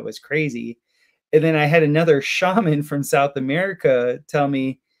 I thought it was crazy. And then I had another shaman from South America tell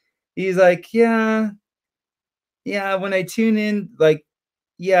me, he's like, yeah, when I tune in, like,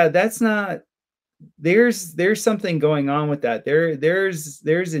 yeah, that's not, there's something going on with that.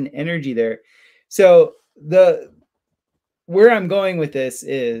 There's an energy there. So where I'm going with this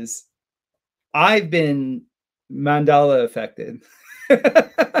is I've been mandala affected.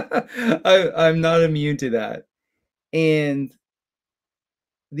 I'm not immune to that. And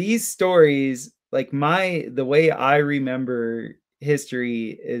these stories, like the way I remember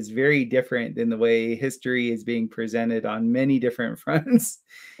history is very different than the way history is being presented on many different fronts.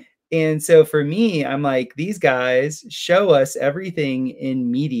 And so for me, I'm like, these guys show us everything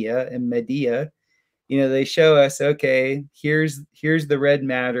in media and media. You know, they show us, okay, here's the red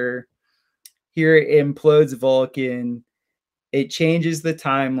matter. Here it implodes Vulcan. It changes the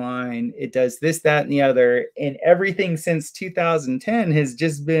timeline. It does this, that, and the other. And everything since 2010 has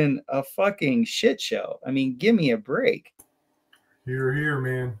just been a fucking shit show. I mean, give me a break. Here,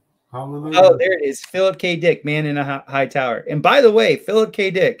 man. Hallelujah. Oh, there it is. Philip K. Dick, Man in a High Tower. And by the way, Philip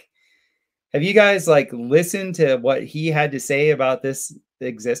K. Dick, have you guys like listened to what he had to say about this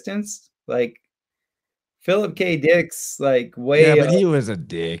existence? Like Philip K. Dick's like way. Yeah, but he was a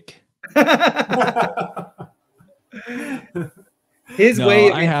dick. His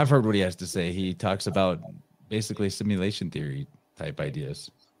way. I have heard what he has to say. He talks about basically simulation theory type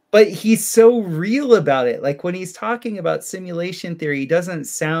ideas. But he's so real about it. Like when he's talking about simulation theory, he doesn't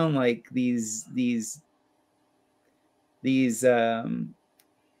sound like these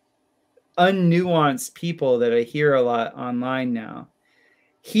unnuanced people that I hear a lot online now.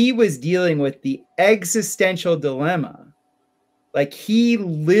 He was dealing with the existential dilemma. Like he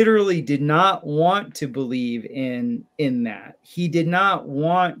literally did not want to believe in that. He did not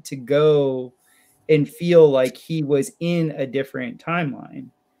want to go and feel like he was in a different timeline.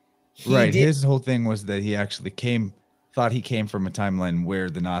 Right. His whole thing was that he actually thought he came from a timeline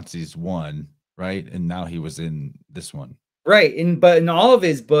where the Nazis won, right? And now he was in this one. Right. But in all of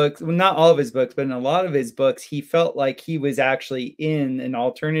his books, well, not all of his books, but in a lot of his books, he felt like he was actually in an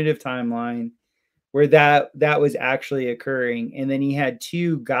alternative timeline where that was actually occurring. And then he had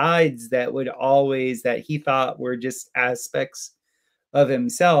two guides that he thought were just aspects of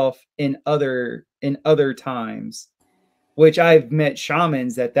himself in other times, which I've met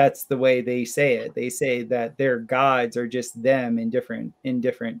shamans that's the way they say it. They say that their guides are just them in different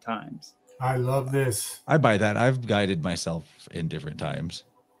times. I love this. I buy that. I've guided myself in different times.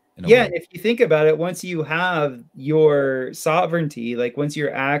 Yeah, and if you think about it, once you have your sovereignty, like once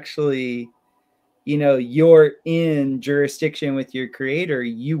you're actually, you know, you're in jurisdiction with your creator,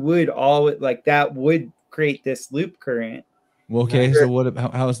 you would always like that would create this loop current. Well, okay, so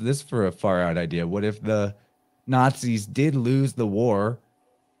how is this for a far out idea? What if the Nazis did lose the war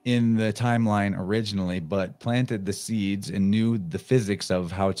in the timeline originally, but planted the seeds and knew the physics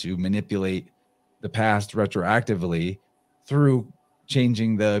of how to manipulate the past retroactively through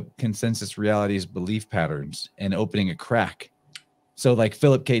changing the consensus reality's belief patterns and opening a crack? So like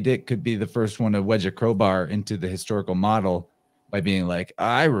Philip K. Dick could be the first one to wedge a crowbar into the historical model by being like,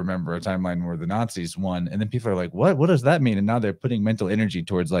 I remember a timeline where the Nazis won. And then people are like, what does that mean? And now they're putting mental energy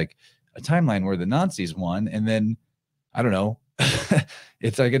towards like a timeline where the Nazis won. And then, I don't know,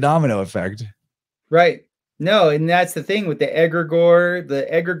 it's like a domino effect. Right. No, and that's the thing with the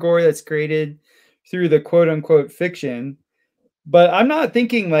egregore that's created through the quote unquote fiction. But I'm not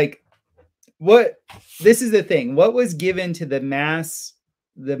thinking like, this is the thing. What was given to the masses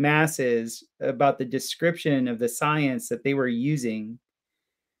about the description of the science that they were using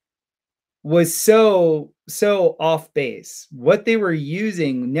was so off base. What they were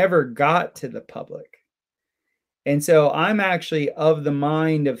using never got to the public. And so I'm actually of the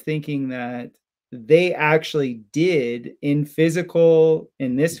mind of thinking that they actually did in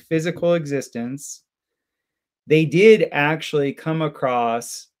this physical existence, they did actually come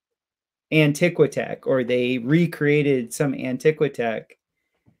across Antiquitech, or they recreated some Antiquitech,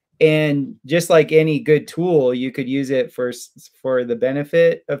 And just like any good tool, you could use it for the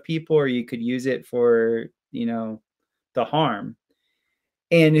benefit of people, or you could use it for, you know, the harm.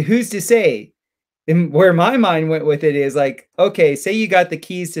 And who's to say? And where my mind went with it is like, okay, say you got the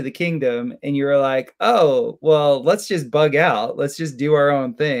keys to the kingdom and you're like, oh, well, let's just bug out. Let's just do our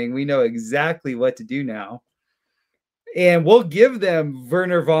own thing. We know exactly what to do now. And we'll give them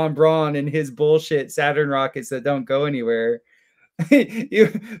Werner von Braun and his bullshit Saturn rockets that don't go anywhere.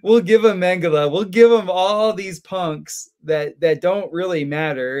 We'll give them Mengele. We'll give them all these punks that don't really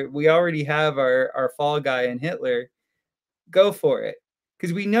matter. We already have our fall guy in Hitler. Go for it.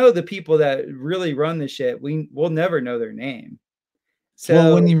 Because we know the people that really run the shit, we'll never know their name. So,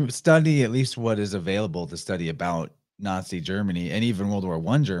 well, when you study at least what is available to study about Nazi Germany and even World War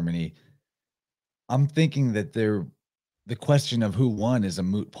I Germany, I'm thinking that the question of who won is a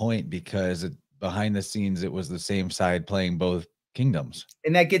moot point, because behind the scenes, it was the same side playing both kingdoms.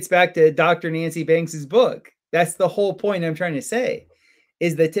 And that gets back to Dr. Nancy Banks's book. That's the whole point I'm trying to say.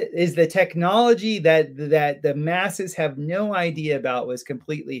 Is the technology that the masses have no idea about was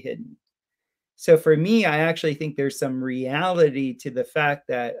completely hidden. So for me, I actually think there's some reality to the fact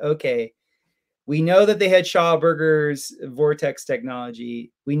that, okay, we know that they had Schauberger's vortex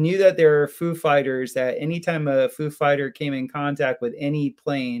technology. We knew that there were Foo Fighters, that anytime a Foo Fighter came in contact with any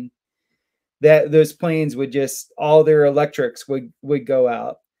plane, that those planes would just, all their electrics would go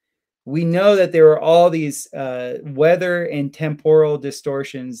out. We know that there were all these weather and temporal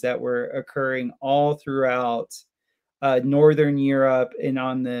distortions that were occurring all throughout Northern Europe and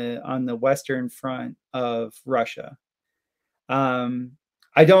on the Western front of Russia.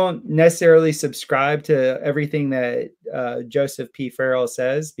 I don't necessarily subscribe to everything that Joseph P. Farrell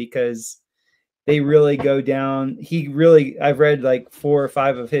says, because they really go down. I've read like 4 or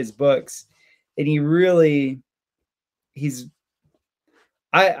 5 of his books, and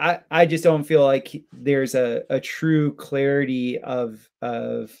I just don't feel like there's a true clarity of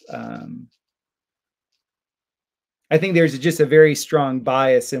I think there's just a very strong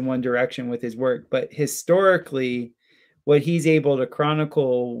bias in one direction with his work. But historically, what he's able to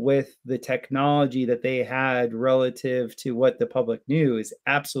chronicle with the technology that they had relative to what the public knew is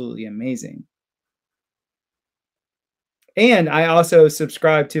absolutely amazing. And I also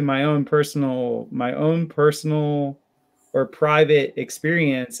subscribe to my own personal or private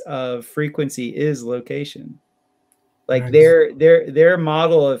experience of frequency is location. Like Nice. their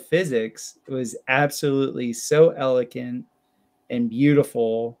model of physics was absolutely so elegant and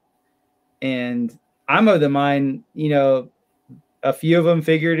beautiful. And I'm of the mind, you know, a few of them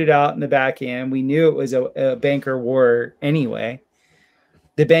figured it out in the back end. We knew it was a banker war anyway.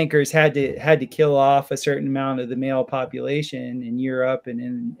 The bankers had to kill off a certain amount of the male population in Europe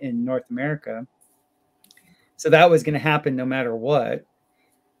and in North America. So that was going to happen no matter what.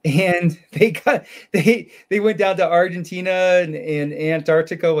 And they went down to Argentina and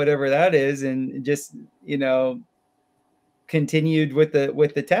Antarctica, whatever that is, and just, you know, continued with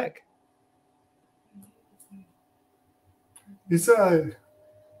the tech. Is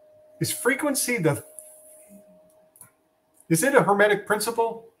frequency is it a Hermetic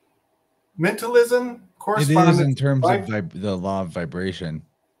principle? Mentalism corresponds. It is in terms of the law of vibration.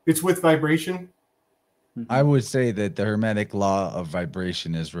 It's with vibration. I would say that the Hermetic law of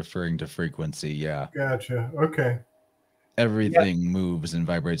vibration is referring to frequency. Yeah. Gotcha. Okay. Everything moves and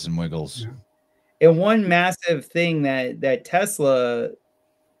vibrates and wiggles. Yeah. And one massive thing that Tesla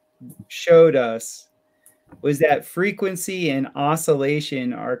showed us was that frequency and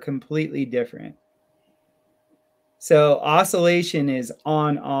oscillation are completely different. So oscillation is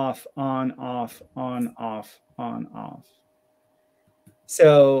on, off, on, off, on, off, on, off.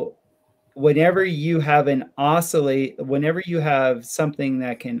 So whenever you have whenever you have something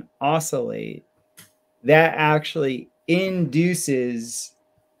that can oscillate, that actually induces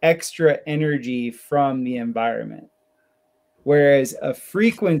extra energy from the environment. Whereas a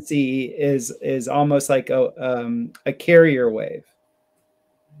frequency is almost like a carrier wave.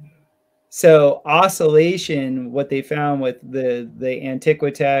 So oscillation, what they found with the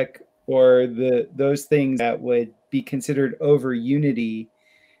Antiquitech or those things that would be considered over unity,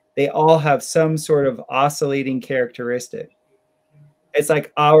 they all have some sort of oscillating characteristic. It's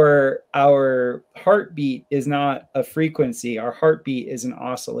like our heartbeat is not a frequency. Our heartbeat is an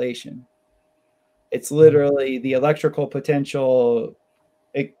oscillation. It's literally the electrical potential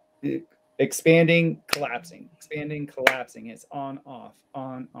expanding, collapsing, expanding, collapsing. It's on, off,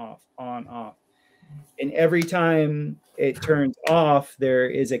 on, off, on, off. And every time it turns off, there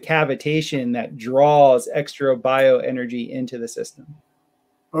is a cavitation that draws extra bioenergy into the system.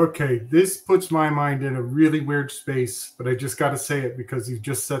 Okay, this puts my mind in a really weird space, but I just got to say it because you've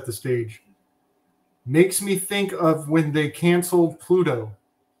just set the stage. Makes me think of when they canceled Pluto.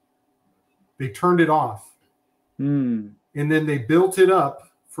 They turned it off. And then they built it up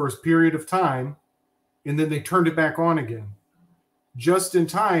for a period of time, and then they turned it back on again, just in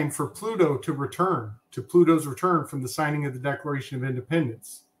time for Pluto's return from the signing of the Declaration of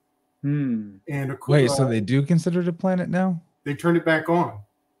Independence. And wait, so they do consider it a planet now? They turned it back on,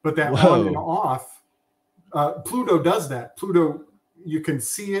 but that on and off, Pluto does that. Pluto, you can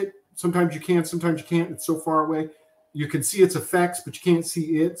see it. Sometimes you can, sometimes you can't. It's so far away. You can see its effects, but you can't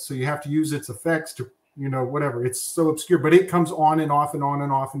see it. So you have to use its effects to, whatever. It's so obscure, but it comes on and off and on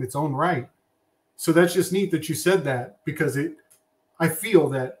and off in its own right. So that's just neat that you said that, because I feel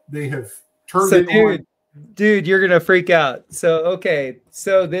that they have turned it on. Dude, you're going to freak out. So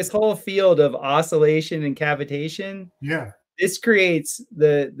this whole field of oscillation and cavitation, this creates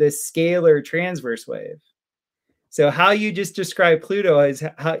the scalar transverse wave. So how you just described Pluto is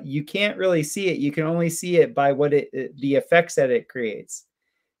how you can't really see it. You can only see it by the effects that it creates.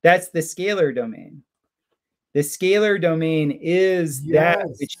 That's the scalar domain. The scalar domain is that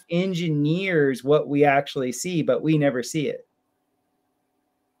which engineers what we actually see, but we never see it.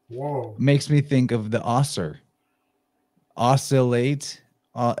 Whoa. Makes me think of the oscillate.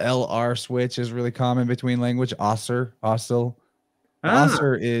 LR switch is really common between language. Oscil.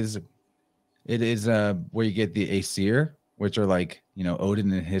 Oscil is where you get the Aesir, which are like,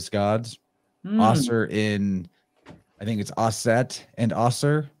 Odin and his gods. Osir in, I think it's Osset and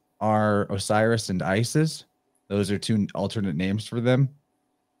Osir are Osiris and Isis. Those are two alternate names for them.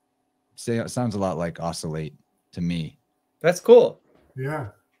 It sounds a lot like oscillate to me. That's cool. Yeah.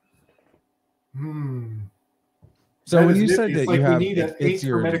 So when you said that you have, we need an eighth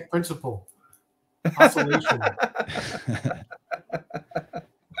hermetic principle. Oscillation.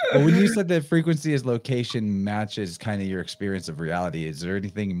 Well, when you said that frequency as location matches kind of your experience of reality, is there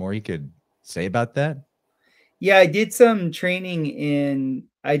anything more you could say about that? Yeah, I did some training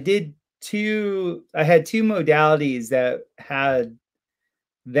I had two modalities that had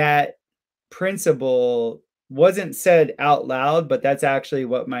that principle. Wasn't said out loud, but that's actually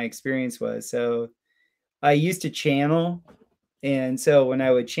what my experience was. So I used to channel. And so when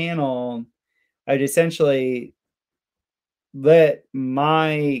I would channel, I'd essentially let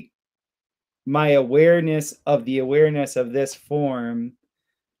my awareness of this form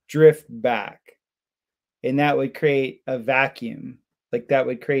drift back. And that would create a vacuum. Like that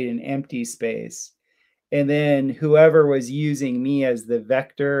would create an empty space. And then whoever was using me as the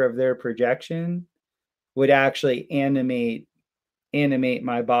vector of their projection would actually animate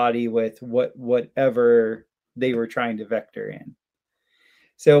my body with whatever they were trying to vector in.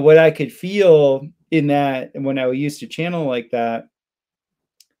 So what I could feel in that, and when I used to channel like that,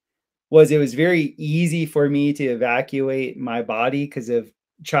 was it was very easy for me to evacuate my body because of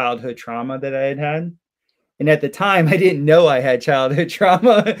childhood trauma that I had had. And at the time, I didn't know I had childhood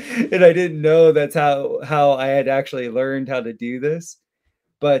trauma, and I didn't know that's how I had actually learned how to do this.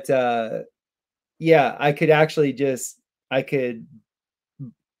 But yeah, I could actually I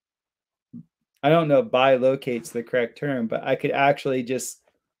don't know if bilocate's the correct term, but I could actually just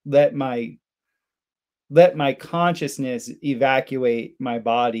let my consciousness evacuate my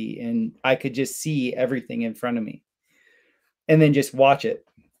body, and I could just see everything in front of me. And then just watch it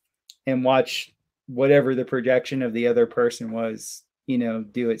and watch whatever the projection of the other person was,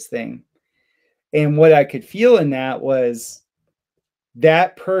 do its thing. And what I could feel in that was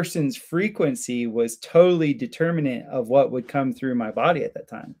that person's frequency was totally determinant of what would come through my body at that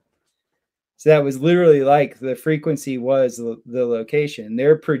time. So that was literally like the frequency was the location,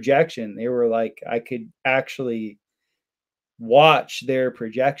 their projection. They were like, I could actually watch their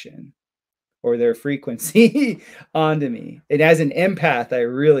projection or their frequency onto me. And as an empath, I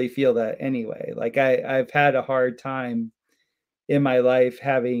really feel that anyway. Like I've had a hard time in my life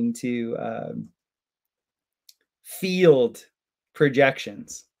having to field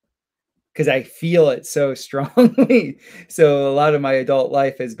projections because I feel it so strongly. So a lot of my adult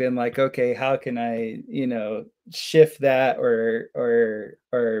life has been like, okay, how can I, shift that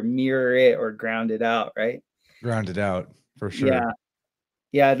or mirror it or ground it out, right? Ground it out for sure.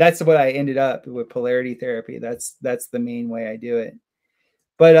 Yeah, that's what I ended up with polarity therapy. That's the main way I do it.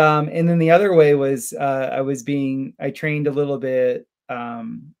 But and then the other way was I trained a little bit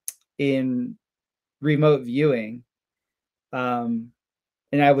in remote viewing.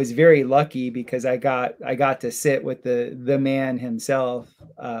 And I was very lucky because I got to sit with the man himself,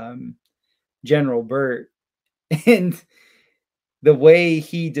 General Burt, and the way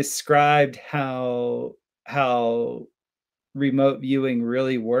he described how remote viewing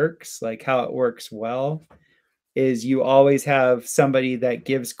really works, like how it works well, is you always have somebody that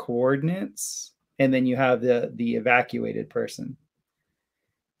gives coordinates, and then you have the evacuated person.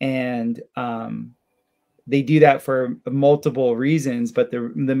 And they do that for multiple reasons, but the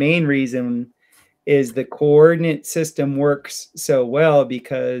main reason is the coordinate system works so well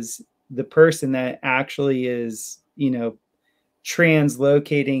because the person that actually is,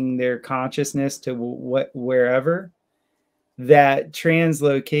 translocating their consciousness to wherever, that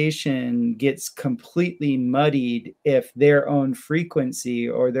translocation gets completely muddied if their own frequency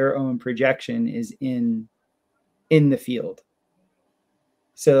or their own projection is in the field.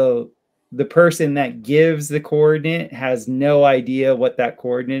 So the person that gives the coordinate has no idea what that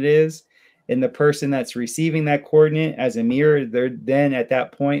coordinate is. And the person that's receiving that coordinate as a mirror, they're then at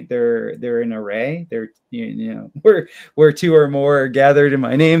that point, they're an array. They're, where two or more are gathered in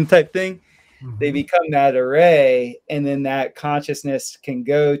my name type thing. Mm-hmm. They become that array, and then that consciousness can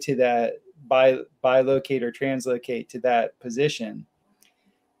go to that bilocate or translocate to that position.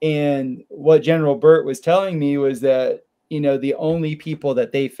 And what General Burt was telling me was that, the only people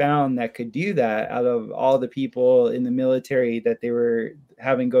that they found that could do that out of all the people in the military that they were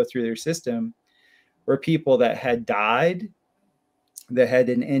having go through their system were people that had died, that had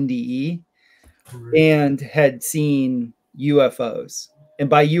an NDE, and had seen UFOs. And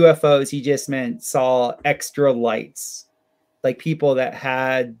by UFOs, he just saw extra lights, like people that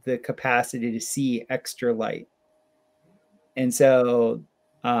had the capacity to see extra light. And so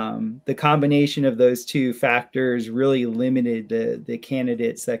the combination of those two factors really limited the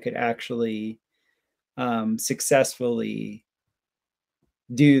candidates that could actually successfully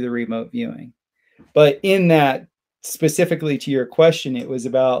do the remote viewing. But in that, specifically to your question, it was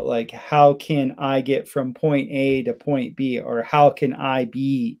about like, how can I get from point A to point B, or how can I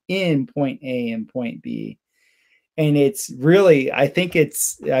be in point A and point B? And it's really,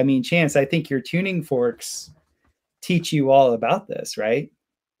 Chance, I think your tuning forks teach you all about this, right?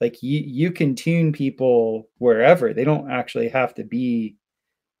 Like you can tune people wherever. They don't actually have to be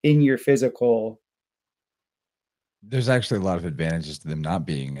in your physical. There's actually a lot of advantages to them not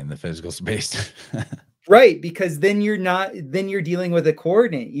being in the physical space. Right, because then you're dealing with a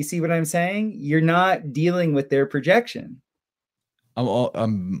coordinate. You see what I'm saying? You're not dealing with their projection.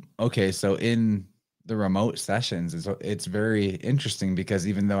 Okay, so in the remote sessions, it's very interesting because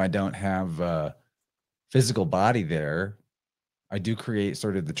even though I don't have a physical body there, I do create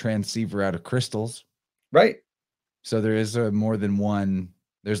sort of the transceiver out of crystals. Right. So there is more than one.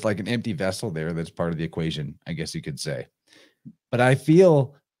 There's like an empty vessel there that's part of the equation, I guess you could say. But I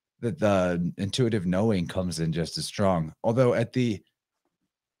feel that the intuitive knowing comes in just as strong. Although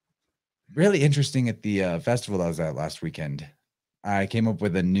really interesting at the festival I was at last weekend, I came up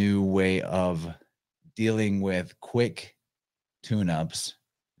with a new way of dealing with quick tune-ups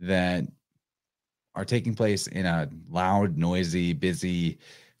that are taking place in a loud, noisy, busy,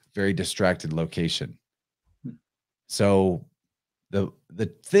 very distracted location. So the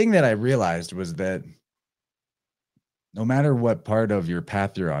thing that I realized was that no matter what part of your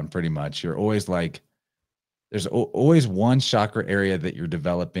path you're on, pretty much, you're always like, there's always one chakra area that you're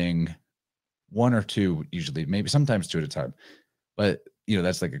developing, one or two, usually, maybe sometimes two at a time. But,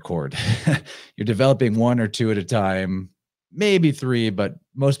 that's like a chord. You're developing one or two at a time, maybe three, but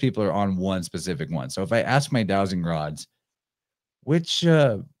most people are on one specific one. So if I ask my dowsing rods, which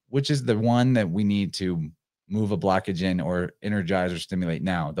is the one that we need to move a blockage in or energize or stimulate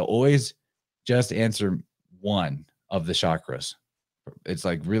now, they'll always just answer one of the chakras. It's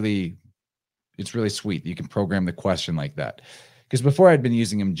like it's really sweet. You can program the question like that. Because before I'd been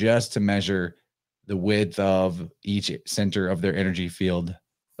using them just to measure the width of each center of their energy field.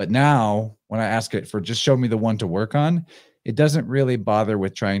 But now when I ask it for just show me the one to work on, it doesn't really bother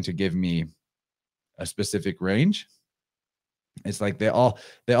with trying to give me a specific range. It's like they all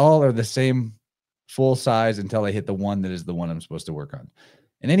are the same full size until I hit the one that is the one I'm supposed to work on.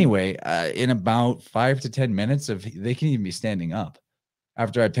 And anyway, in about 5 to 10 minutes they can even be standing up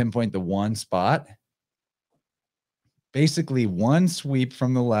after I pinpoint the one spot. Basically one sweep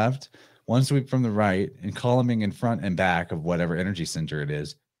from the left, one sweep from the right, and columning in front and back of whatever energy center it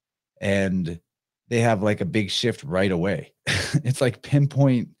is. And they have like a big shift right away. It's like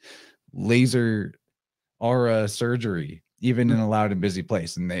pinpoint laser aura surgery, even in a loud and busy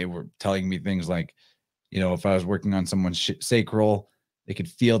place. And they were telling me things like, if I was working on someone's sacral, they could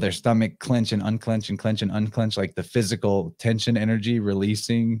feel their stomach clench and unclench and clench and unclench, like the physical tension energy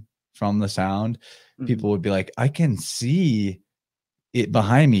releasing from the sound. Mm-hmm. People would be like, I can see it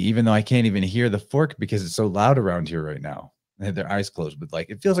behind me, even though I can't even hear the fork because it's so loud around here right now. They had their eyes closed, but like,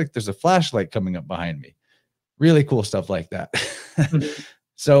 it feels like there's a flashlight coming up behind me. really cool stuff like that.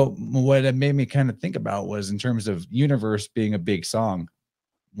 So what it made me kind of think about was in terms of universe being a big song,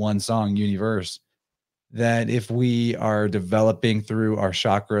 one song, universe, that if we are developing through our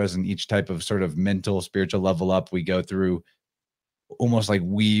chakras and each type of sort of mental, spiritual level up, we go through almost like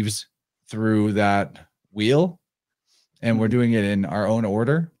weaves through that wheel, and we're doing it in our own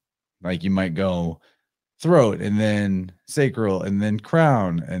order. Like you might go throat and then sacral and then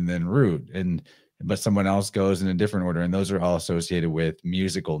crown and then root, but someone else goes in a different order, and those are all associated with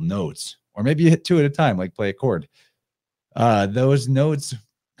musical notes, or maybe you hit two at a time, like play a chord. Those notes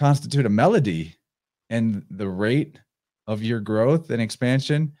constitute a melody, and the rate of your growth and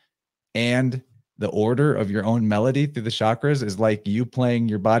expansion and the order of your own melody through the chakras is like you playing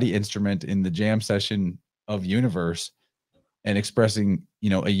your body instrument in the jam session of universe and expressing,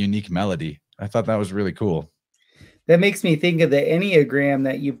 a unique melody. I thought that was really cool. That makes me think of the Enneagram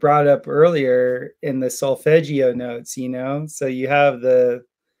that you brought up earlier in the solfeggio notes, So you have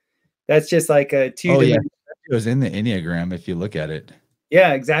that's just like a two-dimensional. It was in the Enneagram if you look at it.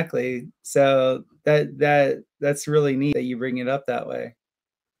 Yeah, exactly. So that's really neat that you bring it up that way.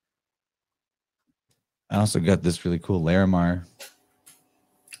 I also got this really cool Larimar.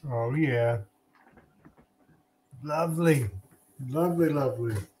 Oh yeah. Lovely. Lovely,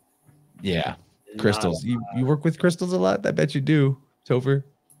 lovely. Yeah. Crystals. You work with crystals a lot? I bet you do, Topher.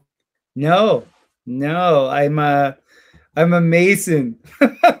 No, I'm a Mason.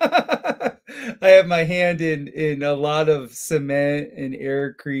 I have my hand in a lot of cement and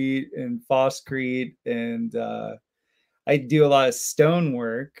aircrete and phoscrete, and I do a lot of stone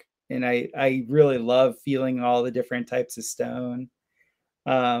work, and I really love feeling all the different types of stone.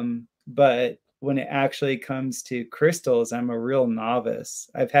 But when it actually comes to crystals, I'm a real novice.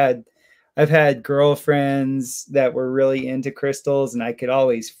 I've had girlfriends that were really into crystals, and I could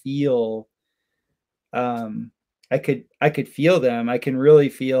always feel I could feel them. I can really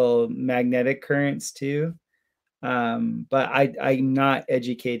feel magnetic currents too. But I'm not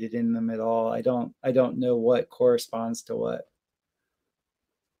educated in them at all. I don't know what corresponds to what.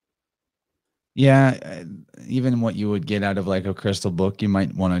 Yeah, even what you would get out of like a crystal book, you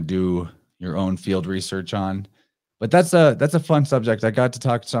might want to do your own field research on. But that's a fun subject. I got to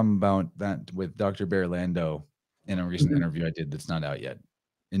talk some about that with Dr. Bear Lando in a recent interview I did that's not out yet.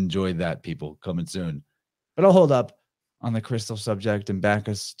 Enjoy that, people. Coming soon. But I'll hold up on the crystal subject and back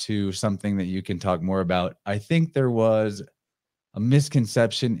us to something that you can talk more about. I think there was a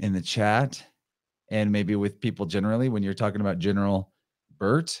misconception in the chat and maybe with people generally when you're talking about General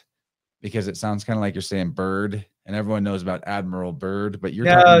Burt, because it sounds kind of like you're saying Bird, and everyone knows about Admiral Byrd, but you're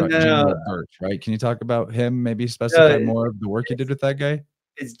talking about General Burt, right? Can you talk about him, maybe specify more of the work you did with that guy?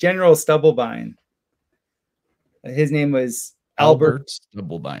 It's General Stubblebine. His name was Albert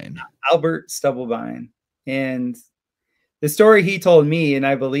Stubblebine. Albert Stubblebine. And the story he told me, and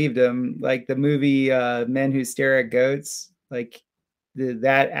I believed him, like the movie Men Who Stare at Goats, like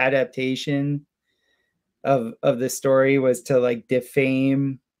that adaptation of the story was to like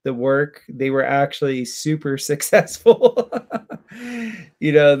defame the work. They were actually super successful.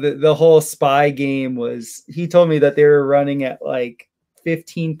 The whole spy game was, he told me that they were running at like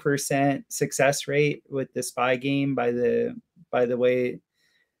 15% success rate with the spy game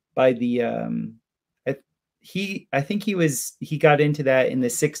I think he got into that in the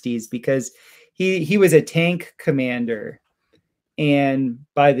 60s because he was a tank commander, and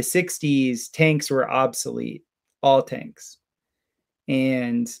by the 60s tanks were obsolete, all tanks.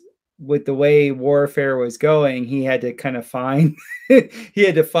 And with the way warfare was going, he had to kind of find he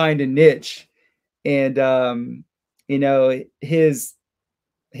had to find a niche. And his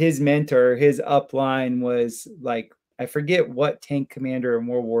mentor, his upline was like, I forget what tank commander in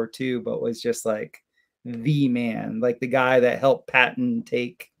World War II, but was just like the man, like the guy that helped Patton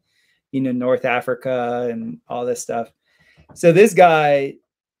take, North Africa and all this stuff. So this guy,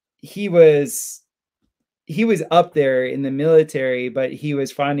 he was up there in the military, but he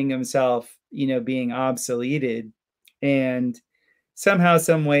was finding himself, being obsoleted. And somehow,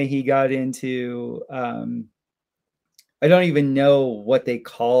 some way he got into, I don't even know what they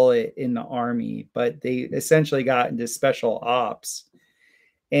call it in the Army, but they essentially got into special ops,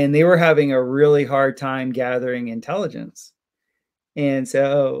 and they were having a really hard time gathering intelligence. And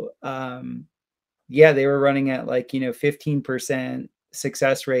so, they were running at like, 15%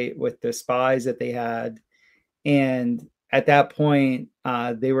 success rate with the spies that they had. And at that point,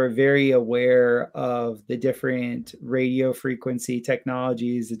 they were very aware of the different radio frequency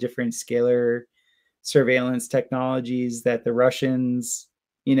technologies, the different scalar surveillance technologies that the Russians,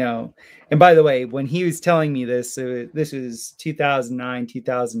 and by the way, when he was telling me this, so this was 2009,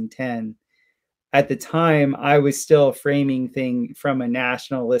 2010, at the time, I was still framing things from a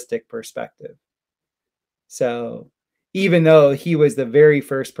nationalistic perspective. So even though he was the very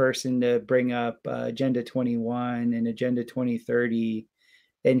first person to bring up Agenda 21 and Agenda 2030,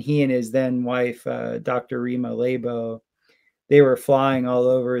 and he and his then wife, Dr. Rima Lebo, they were flying all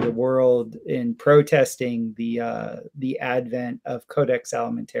over the world in protesting the advent of Codex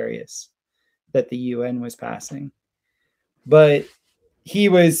Alimentarius that the UN was passing. But he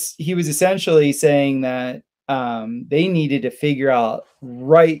was essentially saying that they needed to figure out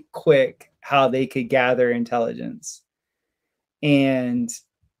right quick how they could gather intelligence. And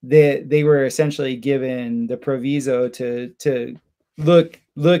they were essentially given the proviso to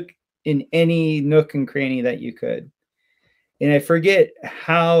look in any nook and cranny that you could. And I forget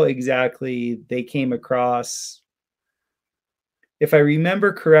how exactly they came across. If I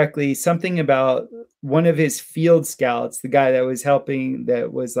remember correctly, something about one of his field scouts, the guy that was helping,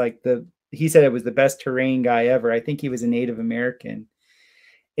 that was like he said it was the best terrain guy ever. I think he was a Native American.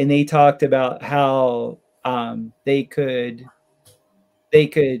 And they talked about how they could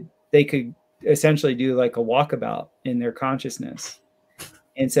essentially do like a walkabout in their consciousness.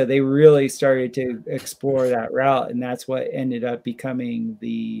 And so they really started to explore that route, and that's what ended up becoming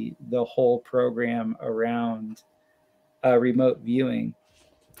the whole program around remote viewing.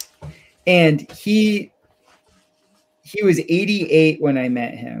 And he was 88 when I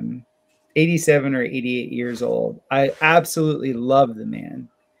met him, 87 or 88 years old. I absolutely love the man.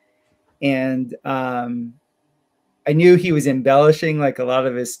 And I knew he was embellishing like a lot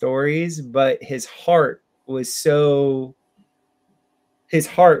of his stories, but his heart was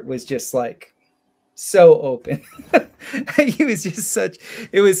just like so open. He was just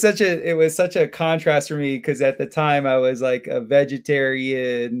it was such a contrast for me, because at the time I was like a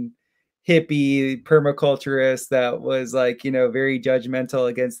vegetarian hippie permaculturist that was like, very judgmental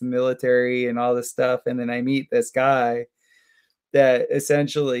against the military and all this stuff. And then I meet this guy that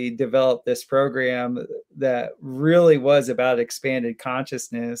essentially developed this program that really was about expanded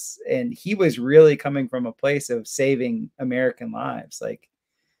consciousness. And he was really coming from a place of saving American lives. Like,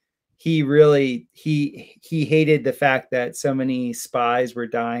 he really, he hated the fact that so many spies were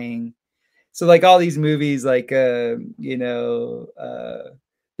dying. So like all these movies, like,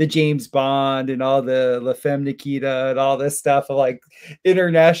 the James Bond and all the La Femme Nikita and all this stuff of like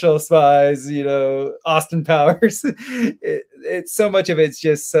international spies, Austin Powers. It's so much of it's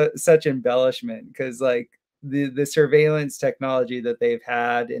just such embellishment, because like the surveillance technology that they've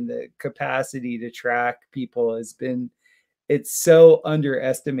had and the capacity to track people it's so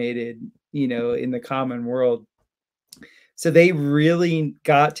underestimated, in the common world. So they really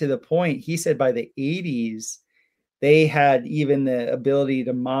got to the point, he said by the 80s, they had even the ability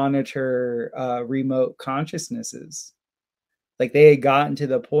to monitor remote consciousnesses. Like they had gotten to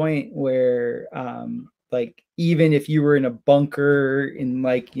the point where like even if you were in a bunker in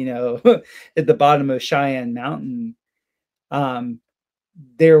like, at the bottom of Cheyenne Mountain,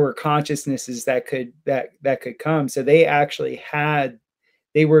 there were consciousnesses that could come. So they actually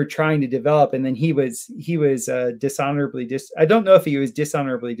they were trying to develop, and then he was dishonorably I don't know if he was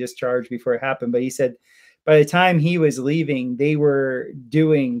dishonorably discharged before it happened, but he said by the time he was leaving, they were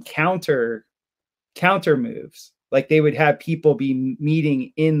doing counter moves. Like they would have people be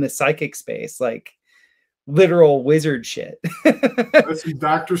meeting in the psychic space, like literal wizard shit. That's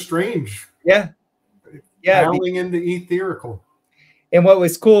Dr. Strange. Yeah. Howling in the etherical. And what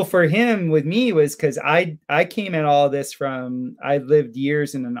was cool for him with me was because I came at all this from, I lived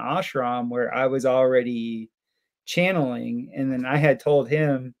years in an ashram where I was already channeling. And then I had told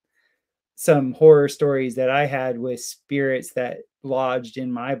him some horror stories that I had with spirits that lodged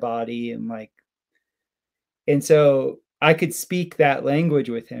in my body. And so I could speak that language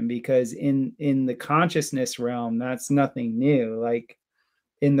with him, because in the consciousness realm, that's nothing new. Like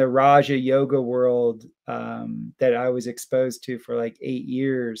in the Raja yoga world that I was exposed to for like 8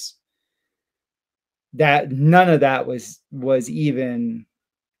 years, that none of that was even,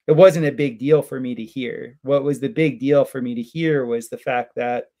 it wasn't a big deal for me to hear. What was the big deal for me to hear was the fact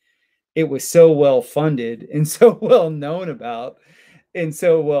that it was so well funded and so well known about and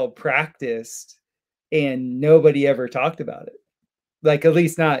so well practiced, and nobody ever talked about it. Like, at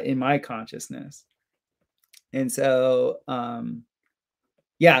least not in my consciousness. And so,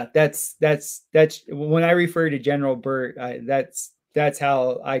 yeah, that's when I refer to General Burt, that's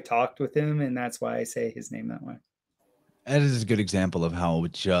how I talked with him, and that's why I say his name that way. That is a good example of how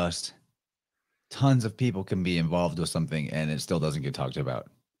just tons of people can be involved with something and it still doesn't get talked about.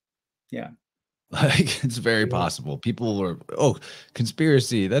 Yeah. Like it's very possible. People were,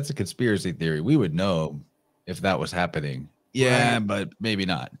 conspiracy, that's a conspiracy theory. We would know if that was happening. Yeah, Right. but maybe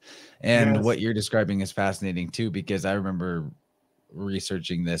not. And Yes. what you're describing is fascinating too, because I remember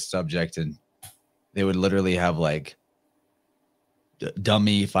researching this subject, and they would literally have like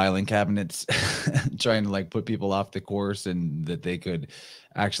dummy filing cabinets trying to like put people off the course, and that they could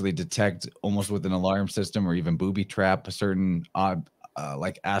actually detect almost with an alarm system or even booby trap certain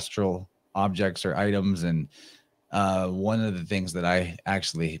like astral objects or items. And one of the things that I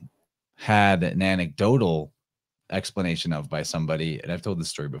actually had an anecdotal explanation of by somebody, and I've told this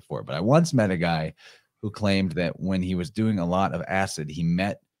story before, but I once met a guy who claimed that when he was doing a lot of acid, he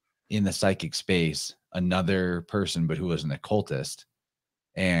met in the psychic space another person, but who was an occultist,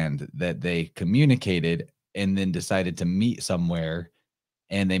 and that they communicated and then decided to meet somewhere,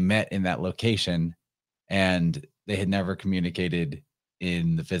 and they met in that location, and they had never communicated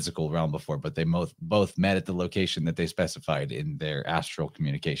in the physical realm before, but they both met at the location that they specified in their astral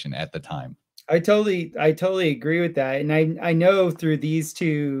communication at the time. I totally agree with that. And I know through these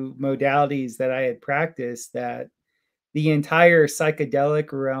two modalities that I had practiced that the entire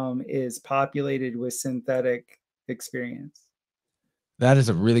psychedelic realm is populated with synthetic experience. That is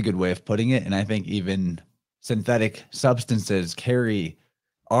a really good way of putting it. And I think even synthetic substances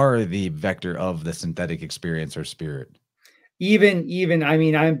are the vector of the synthetic experience or spirit. Even I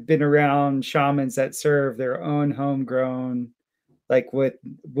mean, I've been around shamans that serve their own homegrown, like with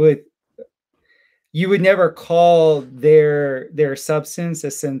you would never call their substance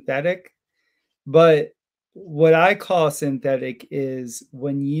a synthetic, but what I call synthetic is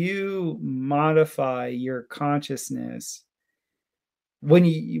when you modify your consciousness, when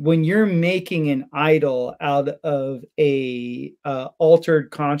you're making an idol out of a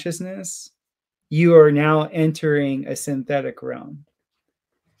altered consciousness, you are now entering a synthetic realm.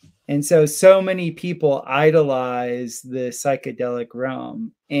 And so many people idolize the psychedelic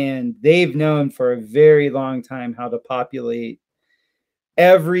realm, and they've known for a very long time how to populate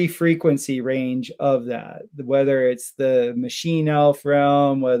every frequency range of that, whether it's the machine elf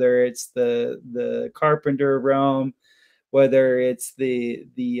realm, whether it's the carpenter realm, whether it's the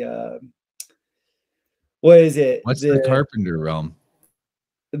what is it, What's the carpenter realm?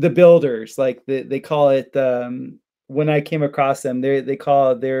 the builders, like they call it, when I came across them, they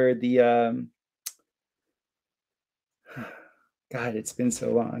call it, they're the God, it's been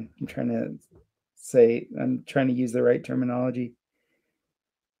so long. I'm trying to use the right terminology.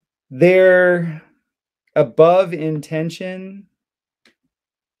 They're above intention.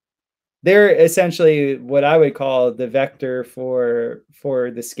 They're essentially what I would call the vector for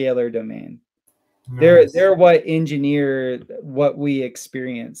the scalar domain. Nice. They're what engineer what we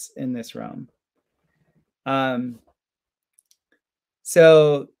experience in this realm.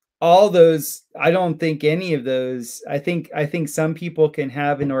 So all those, I don't think any of those, I think some people can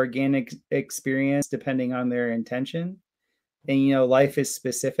have an organic experience depending on their intention. And life is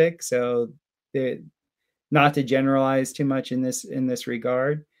specific, so not to generalize too much in this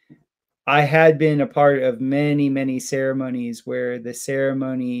regard. I had been a part of many ceremonies where the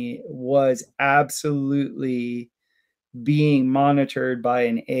ceremony was absolutely being monitored by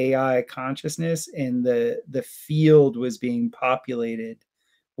an AI consciousness, and the field was being populated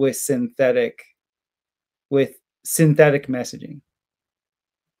with synthetic messaging.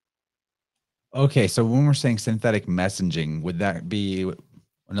 Okay, so when we're saying synthetic messaging, would that be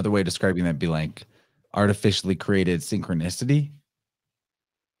another way of describing that? Be like artificially created synchronicity?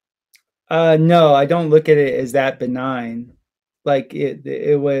 No, I don't look at it as that benign. Like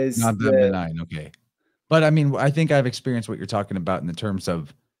it was Not that benign, okay. But I mean, I think I've experienced what you're talking about in the terms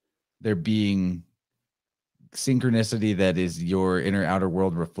of there being synchronicity that is your inner outer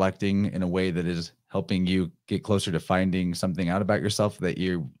world reflecting in a way that is helping you get closer to finding something out about yourself that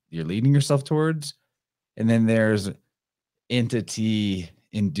you're leading yourself towards. And then there's entity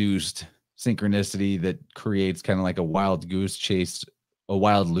induced synchronicity that creates kind of like a wild goose chase, a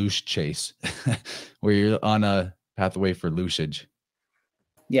wild loose chase, where you're on a pathway for loosage.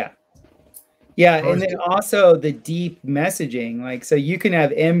 Yeah. And then also the deep messaging, like, so you can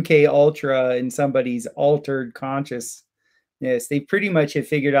have MK Ultra in somebody's altered consciousness. They pretty much have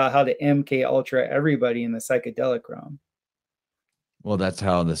figured out how to MK Ultra everybody in the psychedelic realm. Well, that's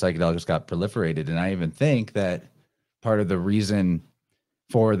how the psychedelics got proliferated. And I even think that part of the reason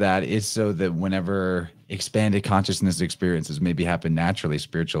for that is so that whenever expanded consciousness experiences maybe happen naturally,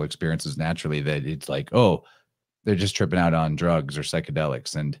 spiritual experiences naturally, that it's like, oh, they're just tripping out on drugs or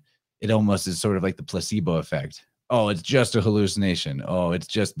psychedelics. And it almost is sort of like the placebo effect. Oh, it's just a hallucination. Oh, it's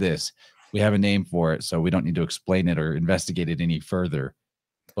just this. We have a name for it, so we don't need to explain it or investigate it any further.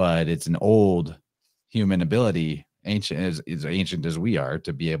 But it's an old human ability, ancient as we are,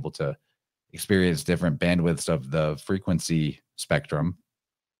 to be able to experience different bandwidths of the frequency spectrum.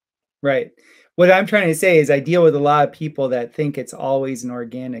 Right. What I'm trying to say is I deal with a lot of people that think it's always an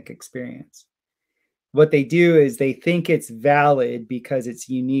organic experience. What they do is they think it's valid because it's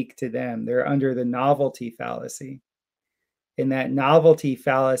unique to them. They're under the novelty fallacy. And that novelty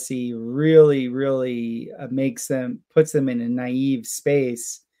fallacy really, really puts them in a naive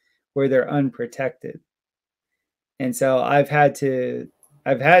space where they're unprotected. And so I've had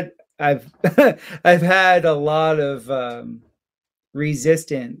I've had a lot of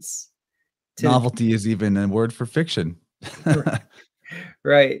resistance to novelty is even a word for fiction.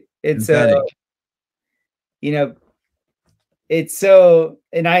 Right. It's you know, it's so,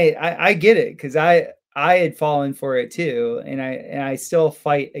 and I get it, because I had fallen for it too, and I still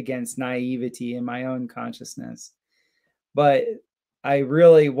fight against naivety in my own consciousness. But I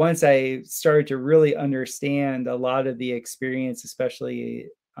really, once I started to really understand a lot of the experience, especially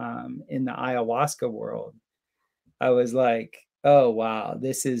in the ayahuasca world, I was like, oh wow,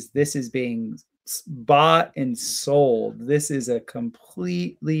 this is being bought and sold. This is a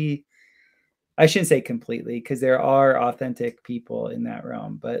completely, I shouldn't say completely, because there are authentic people in that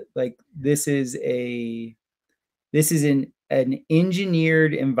realm, but like this is an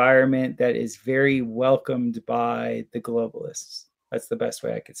engineered environment that is very welcomed by the globalists. That's the best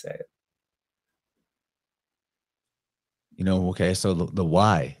way I could say it. Okay, so the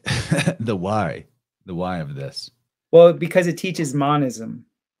why, the why of this. Well, because it teaches monism.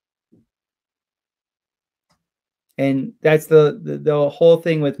 And that's the whole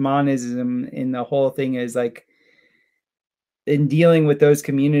thing with monism, and the whole thing is like in dealing with those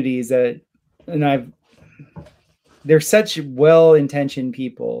communities they're such well-intentioned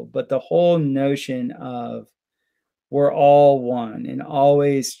people, but the whole notion of we're all one and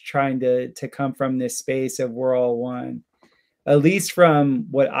always trying to come from this space of we're all one, at least from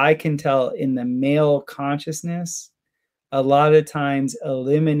what I can tell in the male consciousness, a lot of times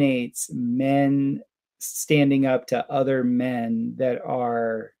eliminates men standing up to other men that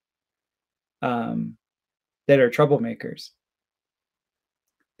are troublemakers.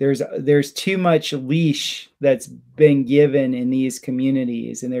 There's too much leash that's been given in these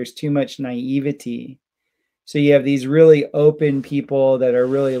communities, and there's too much naivety. So you have these really open people that are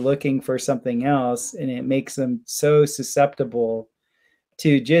really looking for something else, and it makes them so susceptible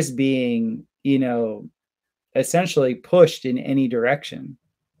to just being, essentially pushed in any direction.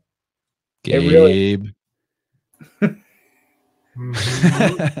 Gabe.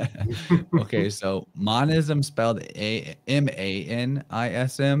 Okay, so monism, spelled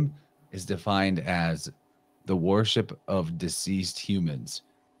MANISM, is defined as the worship of deceased humans,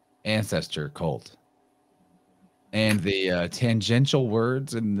 ancestor cult. And the tangential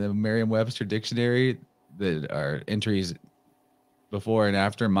words in the Merriam-Webster dictionary that are entries before and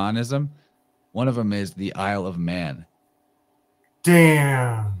after monism, one of them is the Isle of Man.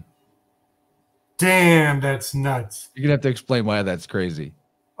 Damn, that's nuts. You're gonna have to explain why that's crazy.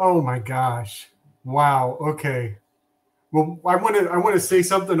 Oh my gosh. Wow. Okay. Well, I want to say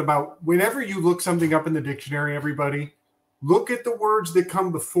something about whenever you look something up in the dictionary, everybody, look at the words that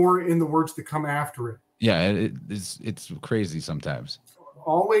come before it and the words that come after it. Yeah, it's crazy sometimes.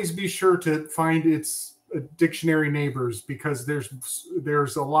 Always be sure to find its dictionary neighbors, because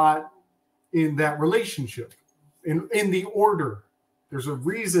there's a lot in that relationship, in the order. There's a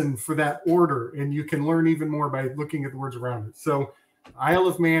reason for that order, and you can learn even more by looking at the words around it. So Isle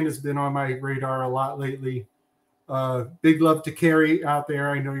of Man has been on my radar a lot lately. Big love to Carrie out there.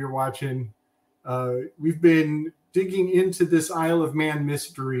 I know you're watching. We've been digging into this Isle of Man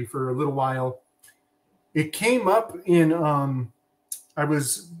mystery for a little while. It came up in, I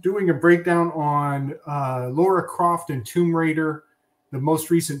was doing a breakdown on Lara Croft and Tomb Raider. The most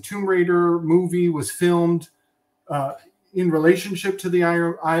recent Tomb Raider movie was filmed in relationship to the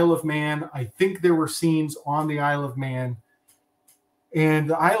Isle of Man. I think there were scenes on the Isle of Man. And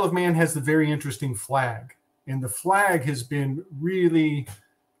the Isle of Man has the very interesting flag. And the flag has been really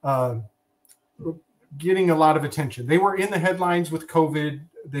getting a lot of attention. They were in the headlines with COVID.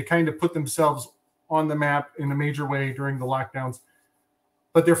 They kind of put themselves on the map in a major way during the lockdowns.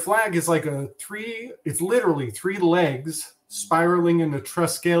 But their flag is like it's literally 3 legs spiraling in a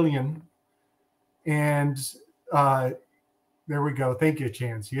Triskelion. And there we go. Thank you,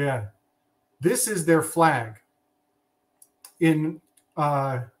 Chance. Yeah. This is their flag. There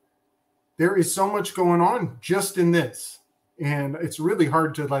is so much going on just in this. And it's really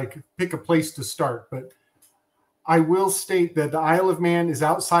hard to pick a place to start. But I will state that the Isle of Man is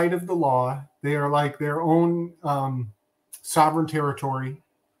outside of the law. They are like their own sovereign territory.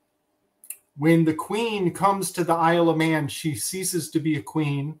 When the queen comes to the Isle of Man, she ceases to be a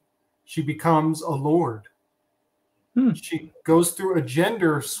queen. she becomes a lord. She goes through a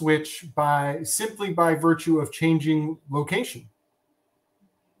gender switch simply by virtue of changing location,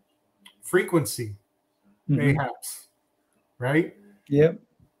 frequency, mayhaps, right? Yep.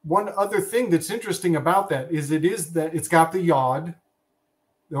 One other thing that's interesting about that is that it's got the yod,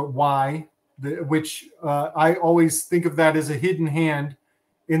 the Y, which I always think of that as a hidden hand,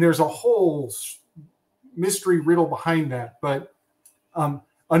 and there's a whole mystery riddle behind that. But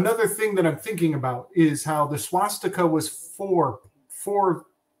another thing that I'm thinking about is how the swastika was four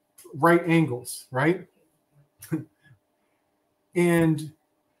right angles, right? And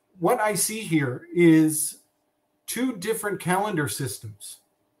what I see here is two different calendar systems.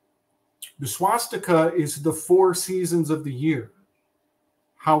 The swastika is the 4 seasons of the year.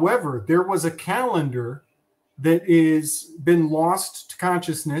 However, there was a calendar that is been lost to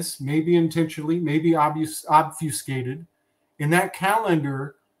consciousness, maybe intentionally, maybe obfuscated. And that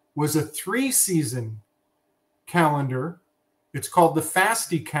calendar was a 3-season calendar. It's called the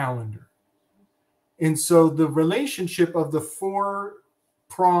Fasti calendar. And so the relationship of the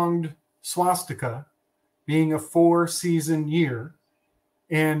 4-pronged swastika being a 4-season year,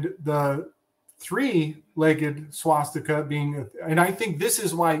 and the 3-legged swastika being, and I think this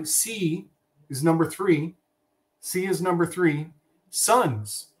is why C is number 3. C is number 3.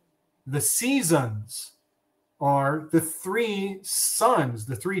 Suns, the seasons are the 3 suns,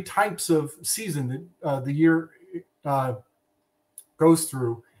 the 3 types of season that the year goes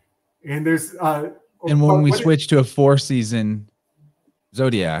through. And there's and when we switch to a 4-season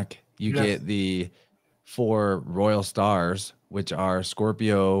zodiac, you get the 4 royal stars, which are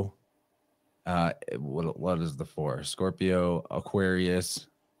Scorpio. What is the 4? Scorpio, Aquarius,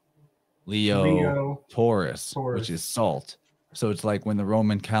 Leo, Taurus, which is salt. So it's like when the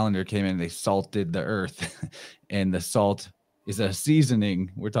Roman calendar came in, they salted the earth, and the salt is a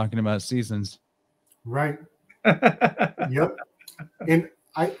seasoning. We're talking about seasons, right? Yep. And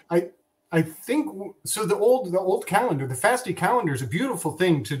I think so. The old calendar, the Fasti calendar, is a beautiful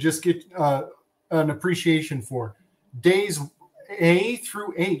thing to just get an appreciation for. Days A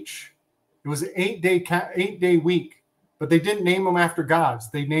through H. It was an 8-day week, but they didn't name them after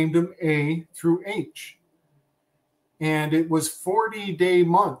gods. They named them A through H. And it was 40-day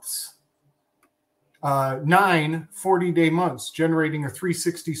months, 9 40-day months, generating a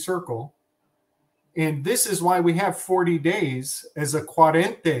 360 circle. And this is why we have 40 days as a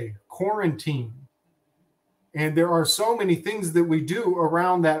quarantine. And there are so many things that we do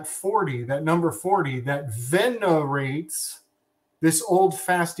around that 40, that number 40, that venerates this old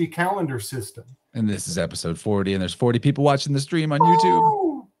Fasti calendar system. And this is episode 40, and there's 40 people watching the stream on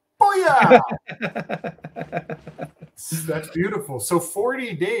YouTube. Booyah! That's beautiful. So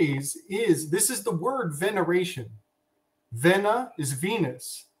 40 days this is the word veneration. Vena is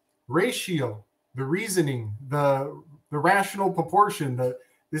Venus. Ratio, the reasoning, the rational proportion.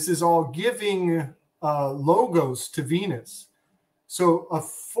 This is all giving logos to Venus. So a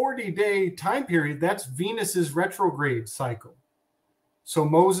 40-day time period, that's Venus's retrograde cycle. So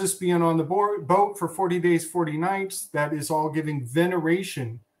Moses being on the boat for 40 days, 40 nights, that is all giving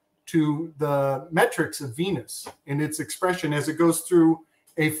veneration to the metrics of Venus and its expression as it goes through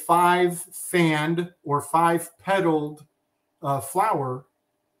a 5-fanned or 5-petaled flower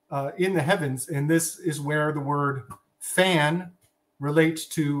in the heavens. And this is where the word fan relates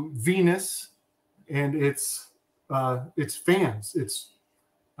to Venus and its fans.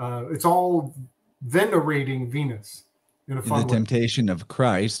 It's all venerating Venus. In the temptation of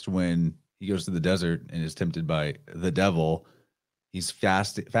Christ, when he goes to the desert and is tempted by the devil, he's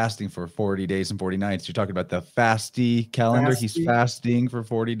fasting for 40 days and 40 nights. You're talking about the Fasti calendar. He's fasting for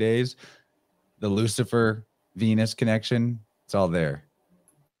 40 days. The Lucifer Venus connection, it's all there.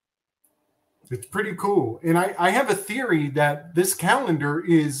 It's pretty cool. And I have a theory that this calendar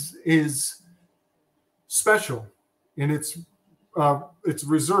is special, and it's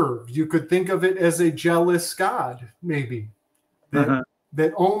reserved. You could think of it as a jealous God, maybe,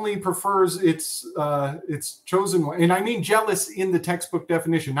 that only prefers its chosen one. And I mean jealous in the textbook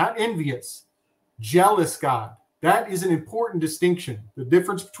definition, not envious. Jealous God. That is an important distinction. The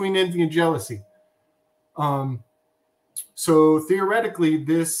difference between envy and jealousy. So theoretically,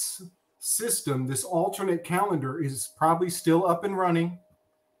 this system, this alternate calendar, is probably still up and running.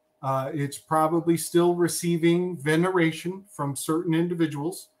 It's probably still receiving veneration from certain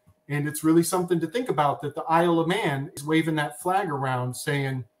individuals. And it's really something to think about that the Isle of Man is waving that flag around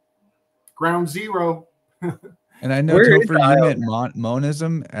saying, ground zero. And I know, Topher, you meant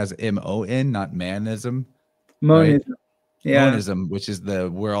monism as M-O-N, not manism. Monism. Right? Yeah. Monism, which is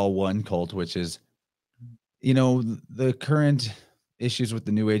the we're all one cult, which is, the current issues with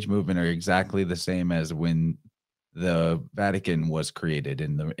the New Age movement are exactly the same as when the Vatican was created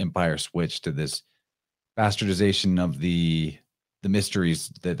and the empire switched to this bastardization of the mysteries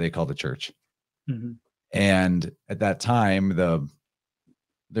that they call the church. Mm-hmm. And at that time,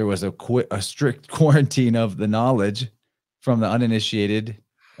 there was a strict quarantine of the knowledge from the uninitiated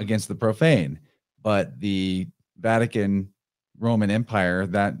against the profane. But the Vatican Roman Empire,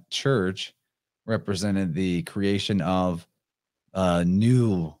 that church, represented the creation of a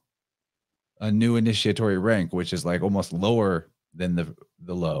new initiatory rank, which is like almost lower than the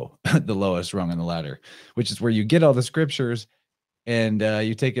low, the lowest rung on the ladder, which is where you get all the scriptures and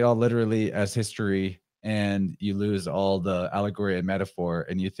you take it all literally as history, and you lose all the allegory and metaphor,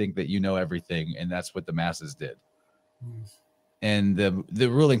 and you think that you know everything, and that's what the masses did. And the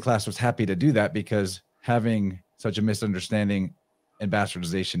ruling class was happy to do that, because having such a misunderstanding and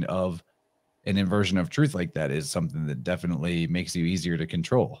bastardization of an inversion of truth like that is something that definitely makes you easier to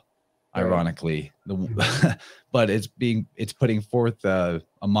control. Right. Ironically, but it's putting forth a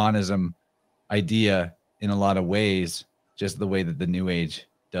monism idea in a lot of ways, just the way that the New Age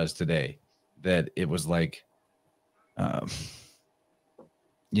does today. That it was like,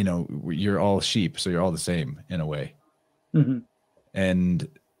 you're all sheep, so you're all the same in a way. Mm-hmm. And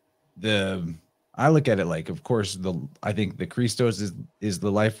I look at it like, of course, I think the Christos is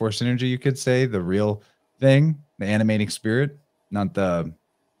the life force energy, you could say, the real thing, the animating spirit, not the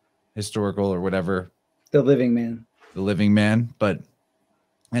historical or whatever. The living man. The living man,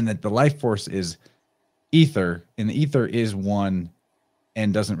 and that the life force is ether, and the ether is one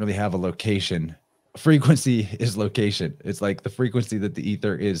and doesn't really have a location. Frequency is location. It's like the frequency that the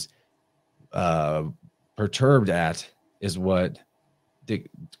ether is perturbed at is what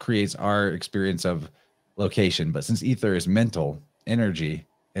creates our experience of location. But since ether is mental energy,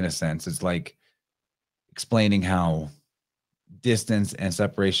 in a sense, it's like explaining how distance and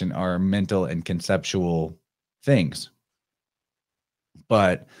separation are mental and conceptual things.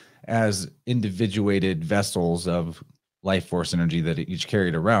 But as individuated vessels of life force energy that each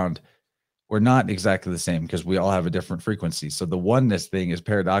carried around, we're not exactly the same, because we all have a different frequency. So the oneness thing is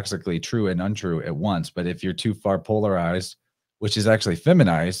paradoxically true and untrue at once. But if you're too far polarized, which is actually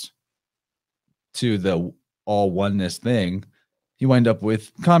feminized to the all oneness thing, you wind up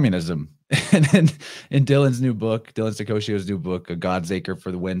with communism. And then in Dylan Sakoshio's new book, A God's Acre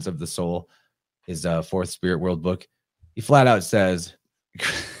for the Winds of the Soul, his fourth Spirit World book, he flat out says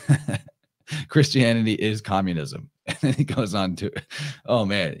Christianity is communism. And then he goes on to, oh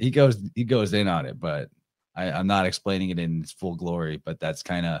man, he goes in on it, but I'm not explaining it in its full glory, but that's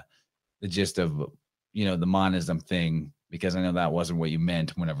kind of the gist of, the monism thing, because I know that wasn't what you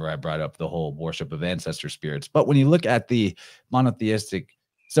meant whenever I brought up the whole worship of ancestor spirits. But when you look at the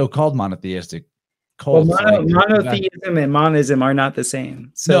so-called monotheistic cults, monotheism and monism are not the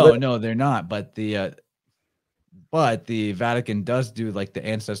same. So no, they're not. But the Vatican does do like the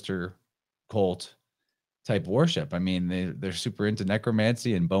ancestor cult type worship. I mean, they're super into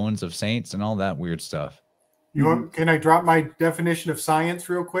necromancy and bones of saints and all that weird stuff. Can I drop my definition of science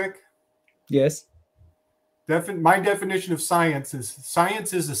real quick? Yes. My definition of science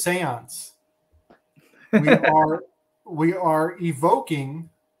is a seance. We are evoking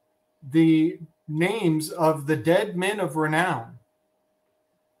the names of the dead men of renown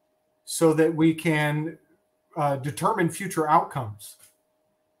so that we can determine future outcomes.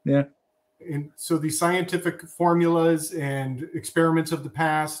 Yeah. And so these scientific formulas and experiments of the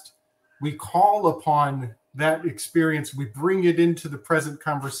past, we call upon that experience, we bring it into the present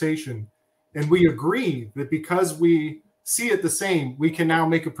conversation, and we agree that because we see it the same, we can now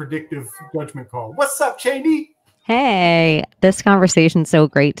make a predictive judgment call. What's up, Cheney? Hey, this conversation's so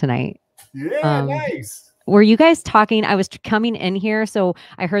great tonight. Yeah, nice. Were you guys talking? I was coming in here, so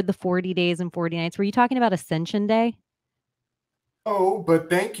I heard the 40 days and 40 nights. Were you talking about Ascension Day? Oh, but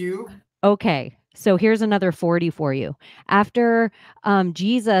thank you. Okay. So here's another 40 for you. After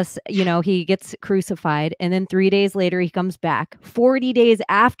Jesus, he gets crucified, and then 3 days later he comes back. 40 days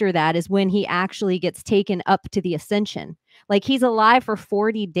after that is when he actually gets taken up to the ascension. Like, he's alive for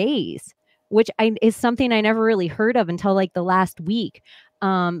 40 days, which is something I never really heard of until like the last week.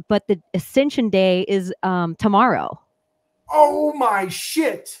 But the ascension day is tomorrow. Oh my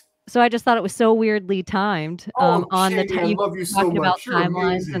shit. So I just thought it was so weirdly timed on Shady, the time. I love you so much. About You're timelines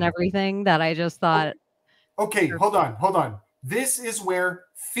amazing. and everything that I just thought. Okay, hold on. This is where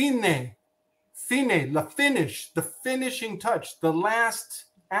fine, la finish, the finishing touch, the last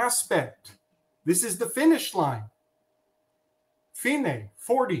aspect. This is the finish line. Fine,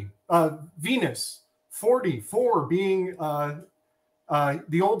 40, Venus, 44 being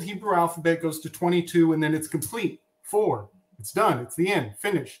the old Hebrew alphabet goes to 22 and then it's complete. 4. It's done. It's the end.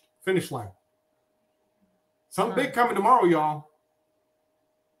 Finished. Finish line. Something big coming tomorrow, y'all.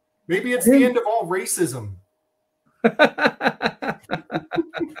 Maybe it's the end of all racism. So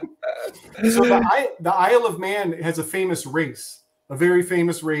the Isle of Man has a famous race, a very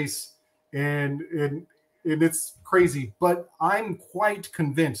famous race, and it's crazy. But I'm quite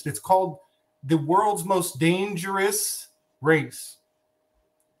convinced it's called the world's most dangerous race.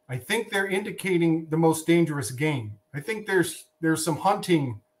 I think they're indicating the most dangerous game. I think there's some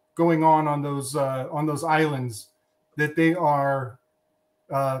hunting going on those islands that they are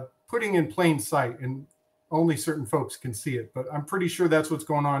putting in plain sight, and only certain folks can see it. But I'm pretty sure that's what's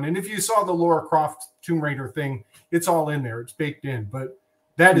going on. And if you saw the Lara Croft Tomb Raider thing, it's all in there. It's baked in. But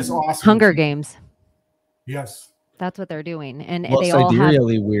that is awesome. Hunger Games. Yes, that's what they're doing. And well, they all have.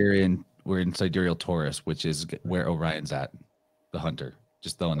 we're in Sidereal Taurus, which is where Orion's at, the hunter.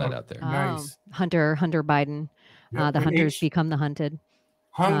 Just throwing that out there. Nice. Hunter Biden. Yep. The hunters become the hunted.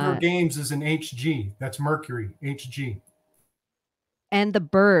 Hunger Games is an HG. That's Mercury, HG. And the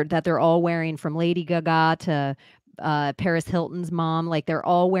bird that they're all wearing, from Lady Gaga to Paris Hilton's mom, like they're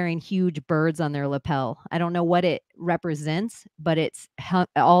all wearing huge birds on their lapel. I don't know what it represents, but it's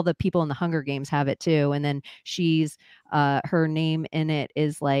all the people in the Hunger Games have it too. And then she's her name in it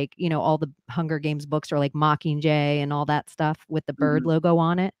is like, you know, all the Hunger Games books are like Mockingjay and all that stuff with the bird logo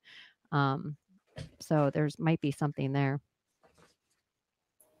on it. So there's might be something there.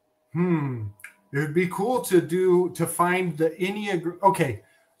 It would be cool to find the Enneagram. Okay,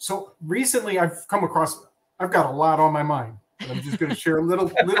 so recently I've got a lot on my mind. I'm just going to share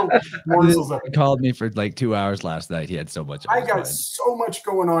little morsels of it. He called me for like 2 hours last night. He had so much. I got so much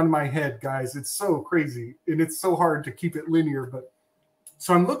going on in my head, guys. It's so crazy, and it's so hard to keep it linear. But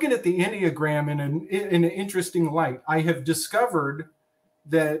so I'm looking at the Enneagram in an interesting light. I have discovered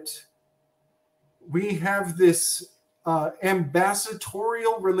that we have this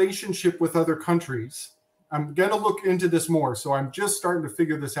ambassadorial relationship with other countries. I'm going to look into this more, so I'm just starting to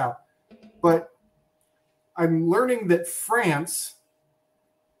figure this out. But I'm learning that France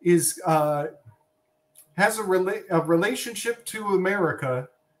is has a relationship to America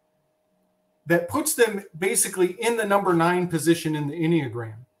that puts them basically in the number 9 position in the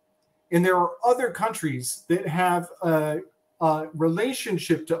Enneagram. And there are other countries that have a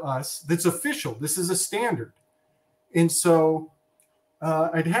relationship to us that's official. This is a standard. And so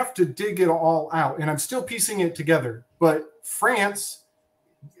I'd have to dig it all out, and I'm still piecing it together. But France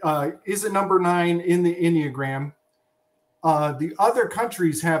is a number 9 in the Enneagram. The other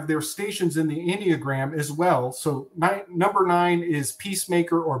countries have their stations in the Enneagram as well. So number 9 is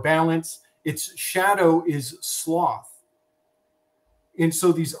peacemaker or balance. Its shadow is sloth. And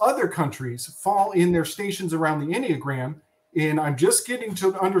so these other countries fall in their stations around the Enneagram. And I'm just getting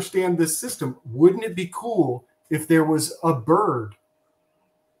to understand this system. Wouldn't it be cool if there was a bird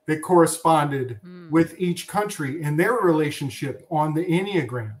that corresponded with each country and their relationship on the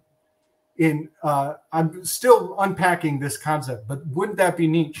Enneagram? And I'm still unpacking this concept, but wouldn't that be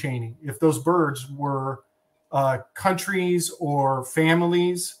neat, Cheney, if those birds were countries or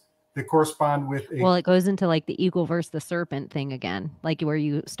families that correspond with well, it goes into like the eagle versus the serpent thing again, like where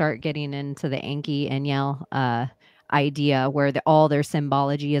you start getting into the Enki and Yell idea, where all their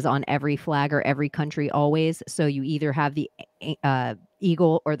symbology is on every flag or every country always. So you either have the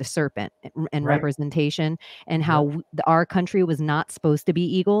eagle or the serpent and representation, and how our country was not supposed to be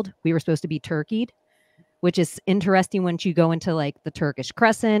eagled. We were supposed to be turkeyed, which is interesting once you go into like the Turkish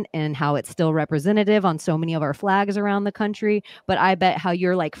crescent and how it's still representative on so many of our flags around the country. But I bet how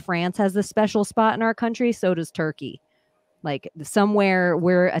you're like France has this special spot in our country, so does Turkey. Like somewhere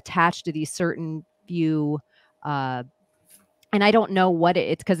we're attached to these certain few and I don't know what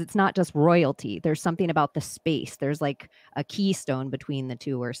it's because it's not just royalty. There's something about the space. There's like a keystone between the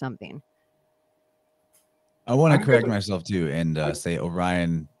two or something. I want to correct myself too and say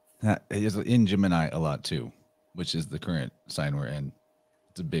Orion is in Gemini a lot too, which is the current sign we're in.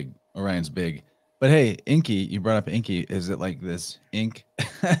 It's Orion's big. But hey, Inky, you brought up Inky. Is it like this ink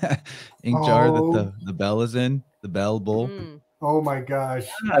jar that the bell is in? The bell bowl? Oh my gosh.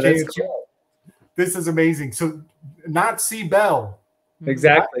 Yeah, that's cool. This is amazing. So not see bell.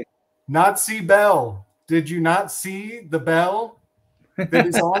 Exactly. Not see bell. Did you not see the bell that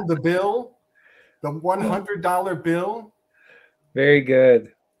is on the bill? The $100 bill? Very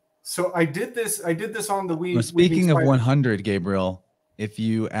good. So I did this on the week. Well, speaking of 100, Gabriel, if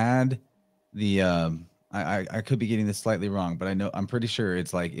you add the I could be getting this slightly wrong, but I'm pretty sure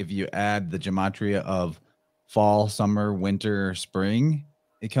it's like if you add the gematria of fall, summer, winter, spring,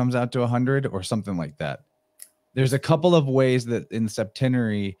 it comes out to 100 or something like that. There's a couple of ways that in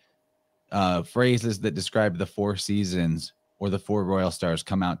septenary phrases that describe the 4 seasons or the 4 royal stars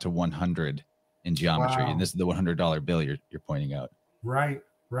come out to 100 in geometry. Wow. And this is the $100 bill you're pointing out. Right,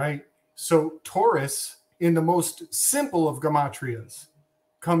 right. So Taurus, in the most simple of gematrias,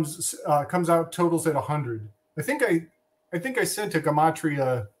 comes out totals at 100. I think I sent a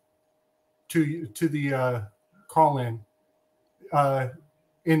gematria to the call in.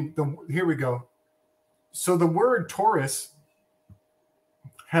 Here we go. So the word Taurus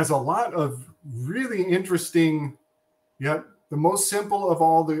has a lot of really interesting. Yep, the most simple of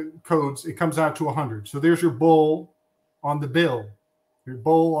all the codes, it comes out to 100. So there's your bull on the bill, your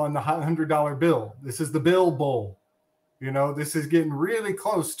bull on the $100 bill. This is the bill bull. You know, this is getting really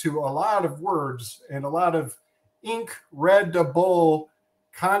close to a lot of words and a lot of ink readable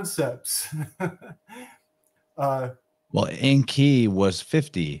concepts. Well, Enki was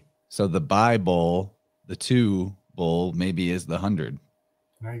 50. So the bi bull, the 2 bull, maybe is the 100.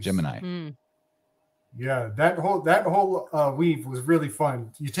 Nice. Gemini. Yeah, that whole weave was really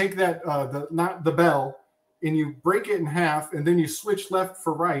fun. You take that not the bell, and you break it in half, and then you switch left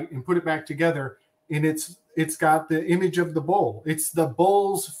for right and put it back together, and it's got the image of the bull. It's the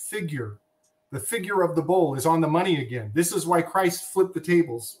bull's figure. The figure of the bull is on the money again. This is why Christ flipped the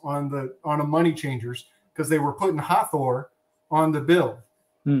tables on a money changers, because they were putting Hathor on the bill.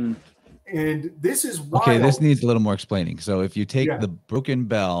 And this is wild. Okay, this needs a little more explaining. So if you take the broken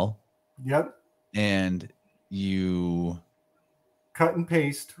bell, yep, and you cut and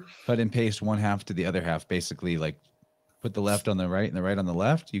paste one half to the other half, basically like put the left on the right and the right on the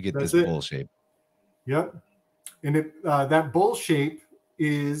left, you get this bull shape. Yep. And that bull shape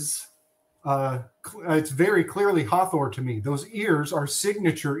is it's very clearly Hathor to me. Those ears are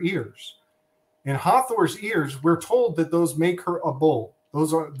signature ears. And Hathor's ears, we're told that those make her a bull.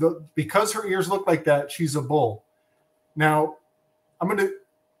 Those are because her ears look like that, she's a bull. Now, I'm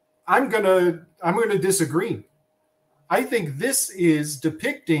gonna disagree. I think this is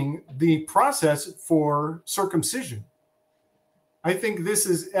depicting the process for circumcision. I think this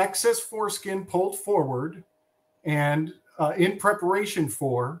is excess foreskin pulled forward and in preparation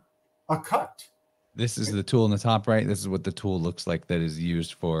for a cut. This is the tool in the top right. This is what the tool looks like that is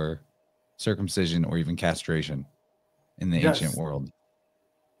used for circumcision or even castration in the ancient world.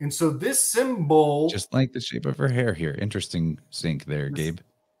 And so this symbol, just like the shape of her hair here. Interesting sync there, Gabe.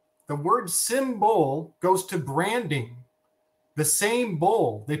 The word symbol goes to branding. The same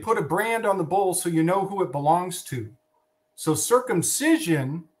bull. They put a brand on the bull so you know who it belongs to. So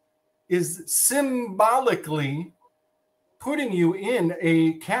circumcision is symbolically putting you in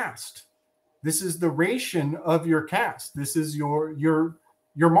a caste. This is the ration of your caste. This is you're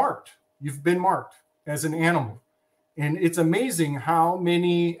marked. You've been marked as an animal. And it's amazing how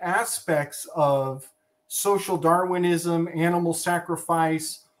many aspects of social Darwinism, animal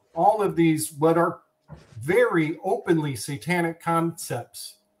sacrifice, all of these, what are very openly satanic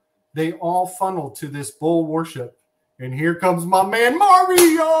concepts, they all funnel to this bull worship. And here comes my man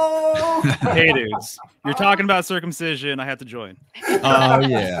Mario. Hey, dudes. You're talking about circumcision. I have to join. Oh,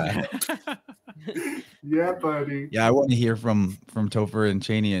 yeah. Yeah, buddy. Yeah, I want to hear from Topher and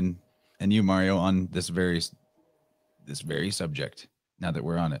Cheney and you, Mario, on this very subject now that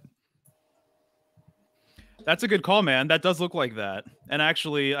we're on it. That's a good call, man. That does look like that. And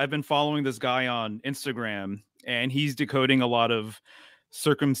actually, I've been following this guy on Instagram, and he's decoding a lot of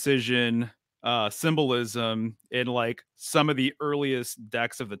circumcision symbolism in like some of the earliest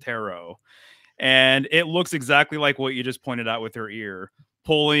decks of the tarot. And it looks exactly like what you just pointed out with her ear,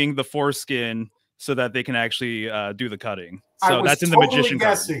 pulling the foreskin so that they can actually do the cutting. So that's in the magician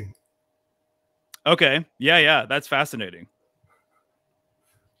guessing card. Okay. Yeah. That's fascinating.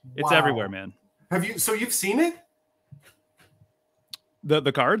 It's everywhere, man. So you've seen it?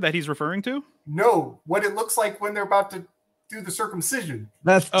 The card that he's referring to? No, what it looks like when they're about to do the circumcision.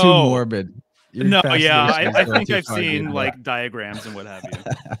 That's too morbid. No, yeah, I think I've seen like diagrams and what have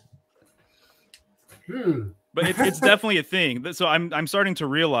you. But it's definitely a thing. So I'm starting to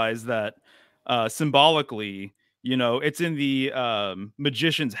realize that symbolically, you know, it's in the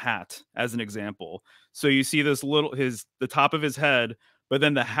magician's hat as an example. So you see this the top of his head, but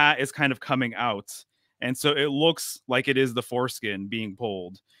then the hat is kind of coming out. And so it looks like it is the foreskin being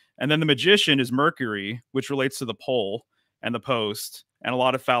pulled. And then the magician is Mercury, which relates to the pole and the post and a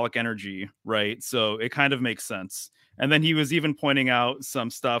lot of phallic energy, right? So it kind of makes sense. And then he was even pointing out some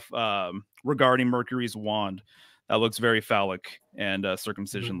stuff regarding Mercury's wand that looks very phallic and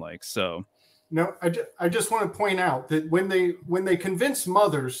circumcision-like. So, no, I just want to point out that when they convince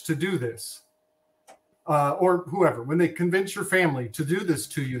mothers to do this, or whoever, when they convince your family to do this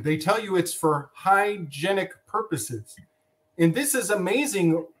to you, they tell you it's for hygienic purposes. And this is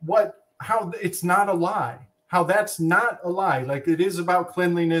amazing how it's not a lie. how that's not a lie. Like, it is about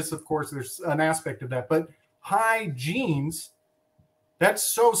cleanliness, of course, there's an aspect of that, but high genes, that's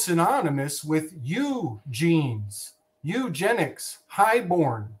so synonymous with eugenes, eugenics,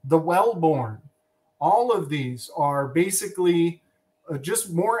 highborn, the well-born. All of these are basically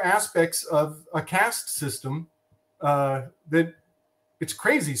just more aspects of a caste system that it's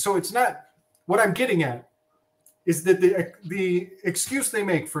crazy. So it's not, what I'm getting at is that the excuse they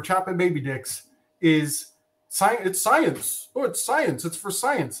make for chopping baby dicks is science. It's science. Oh, it's science. It's for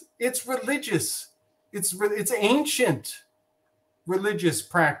science. It's religious. It's ancient religious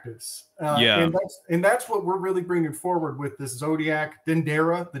practice. And that's what we're really bringing forward with this zodiac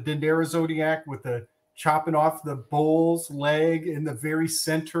Dendera, the Dendera zodiac, with the chopping off the bull's leg in the very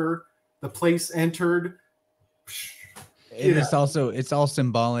center, the place entered. It's all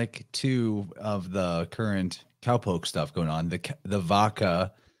symbolic too of the current cowpoke stuff going on. The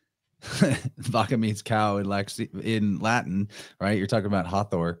vaca, vaca means cow in Latin, right? You're talking about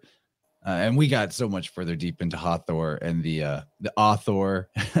Hathor. And we got so much further deep into Hathor and the author,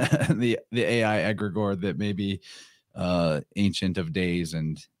 the AI egregore that may be ancient of days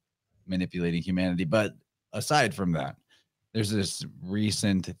and manipulating humanity. But aside from that, there's this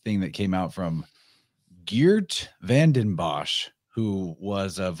recent thing that came out from Geert Vanden Bosch, who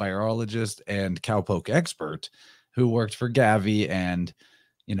was a virologist and cowpoke expert who worked for Gavi and,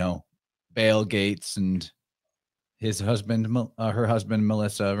 Bill Gates and her husband,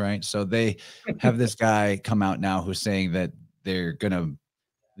 Melissa, right? So they have this guy come out now who's saying that they're going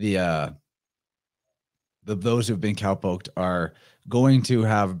to, those who've been cowpoked are going to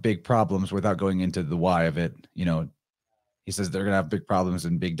have big problems without going into the why of it. He says they're going to have big problems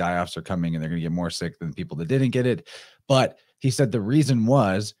and big die-offs are coming and they're going to get more sick than people that didn't get it. But he said the reason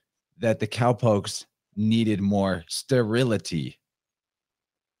was that the cowpokes needed more sterility.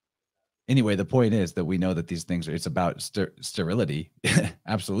 Anyway, the point is that we know that these things it's about sterility.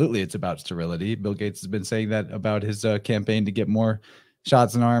 Absolutely, it's about sterility. Bill Gates has been saying that about his campaign to get more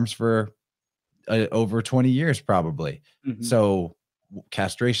shots in arms for over 20 years, probably. Mm-hmm. So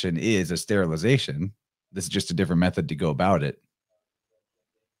castration is a sterilization. This is just a different method to go about it.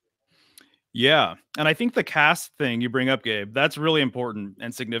 Yeah. And I think the cast thing you bring up, Gabe, that's really important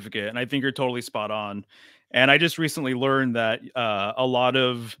and significant. And I think you're totally spot on. And I just recently learned that a lot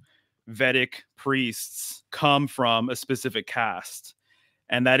of Vedic priests come from a specific caste,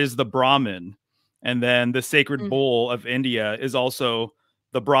 and that is the Brahmin. And then the sacred bowl of India is also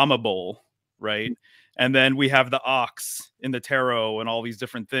the Brahma bowl, right? And then we have the ox in the tarot and all these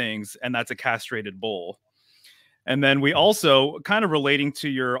different things, and that's a castrated bull. And then we also, kind of relating to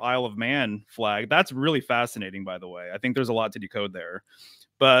your Isle of Man flag, that's really fascinating, by the way. I think there's a lot to decode there.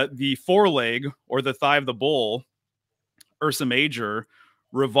 But the foreleg, or the thigh of the bull, Ursa Major,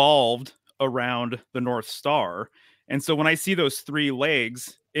 revolved around the North Star. And so when I see those three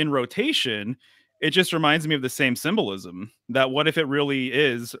legs in rotation, it just reminds me of the same symbolism, that what if it really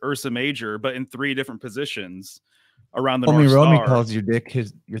is Ursa Major, but in three different positions around the North Star? Romy calls your dick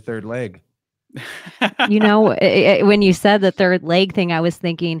your third leg. When you said the third leg thing, I was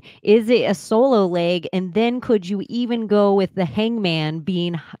thinking, is it a solo leg? And then could you even go with the hangman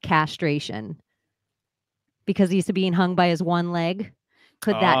being castration? Because he's being hung by his one leg.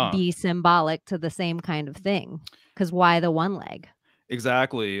 Could that be symbolic to the same kind of thing? Because why the one leg?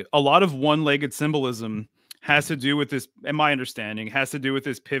 Exactly. A lot of one-legged symbolism has to do with this, in my understanding, has to do with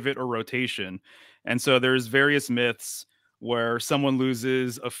this pivot or rotation. And so there's various myths where someone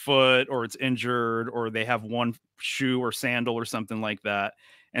loses a foot or it's injured or they have one shoe or sandal or something like that.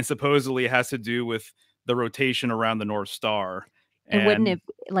 And supposedly it has to do with the rotation around the North Star. And wouldn't it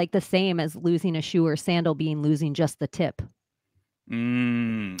like the same as losing a shoe or sandal being losing just the tip?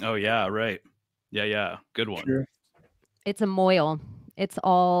 Oh, yeah, right. Yeah. Good one. Sure. It's a moil. It's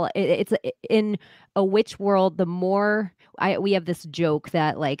all, it's in a witch world. The more we have this joke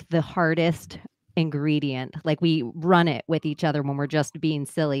that like the hardest ingredient, like we run it with each other when we're just being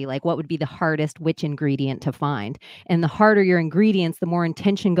silly, like what would be the hardest witch ingredient to find? And the harder your ingredients, the more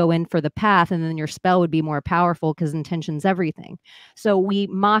intention go in for the path, and then your spell would be more powerful because intention's everything. So we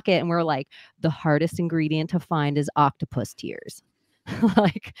mock it and we're like, the hardest ingredient to find is octopus tears.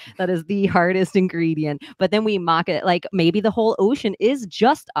 Like that is the hardest ingredient. But then we mock it like maybe the whole ocean is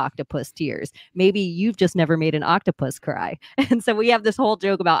just octopus tears. Maybe you've just never made an octopus cry. And so we have this whole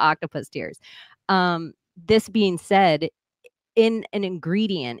joke about octopus tears. This being said, in an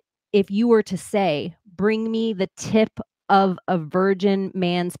ingredient, if you were to say, bring me the tip of a virgin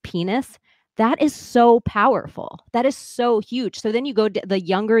man's penis, That is so powerful. That is so huge. So then you go the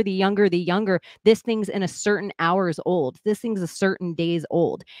younger, this thing's in a certain hours old. This thing's a certain days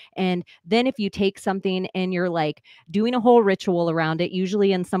old. And then if you take something and you're like doing a whole ritual around it,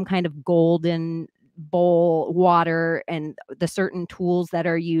 usually in some kind of golden bowl, water, and the certain tools that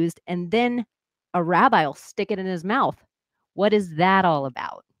are used, and then a rabbi will stick it in his mouth. What is that all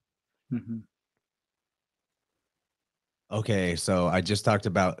about? Mm-hmm. Okay, so I just talked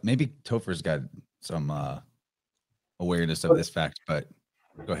about, maybe Topher's got some awareness of this fact, but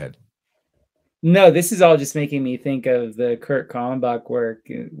go ahead. No, this is all just making me think of the Kurt Kalmbach work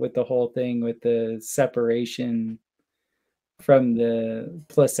with the whole thing with the separation from the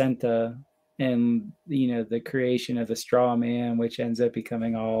placenta and, you know, the creation of the straw man, which ends up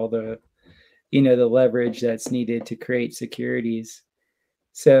becoming all the, you know, the leverage that's needed to create securities.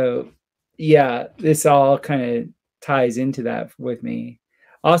 So yeah, this all kind of ties into that with me.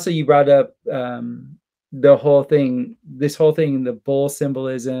 Also, you brought up the whole thing, the bull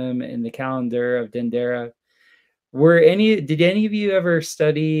symbolism and the calendar of Dendera. Did any of you ever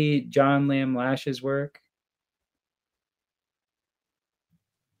study John Lamb Lash's work?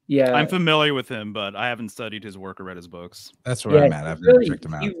 Yeah, I'm familiar with him, but I haven't studied his work or read his books. That's where I'm at. I've never checked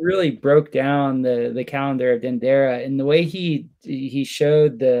him out. He really broke down the calendar of Dendera, and the way he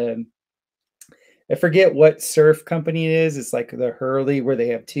showed I forget what surf company it is. It's like the Hurley, where they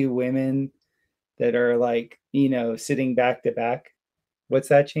have two women that are like, you know, sitting back to back. What's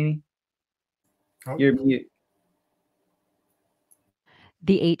that, Cheney? Oh. You're mute.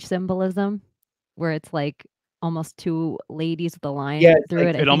 The H symbolism, where it's like almost two ladies with a line Yeah, through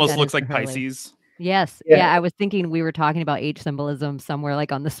like, it. It almost looks like Pisces. Yes. Yeah. Yeah. I was thinking we were talking about H symbolism somewhere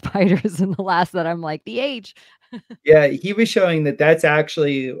like on the spiders in the last that I'm like the H. Yeah, he was showing that that's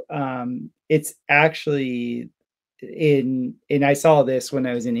actually it's actually and I saw this when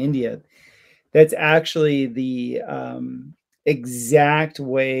I was in India. That's actually the exact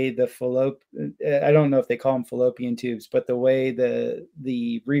way the I don't know if they call them fallopian tubes, but the way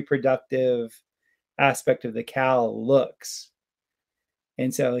the reproductive aspect of the cow looks.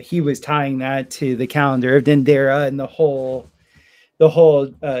 And so he was tying that to the calendar of Dendera and the whole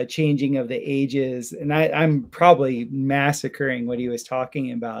changing of the ages. And I'm probably massacring what he was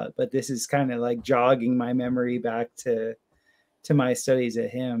talking about, but this is kind of like jogging my memory back to my studies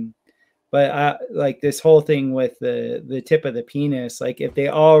of him. But like this whole thing with the tip of the penis, like if they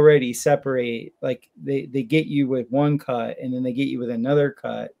already separate, like they get you with one cut and then they get you with another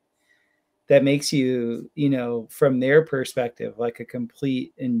cut, that makes you, you know, from their perspective, like a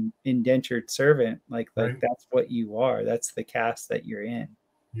complete indentured servant. Like Right. that's what you are. That's the caste that you're in.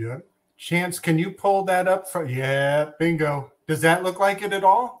 Yeah. Chance, can you pull that up? Yeah, bingo. Does that look like it at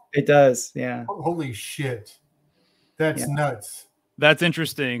all? It does. Yeah. Holy shit. That's nuts. That's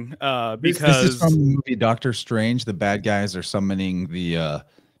interesting because this is from the movie Doctor Strange. The bad guys are summoning the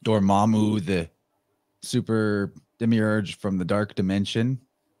Dormammu, the super demiurge from the dark dimension.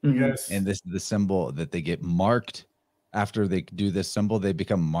 Yes. And this is the symbol that they get marked. After they do this symbol, they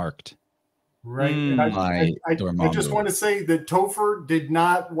become marked. Right. And I just want to say that Topher did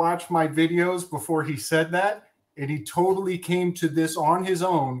not watch my videos before he said that. And he totally came to this on his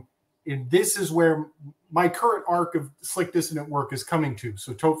own. And this is where my current arc of Slick Dissonant work is coming to.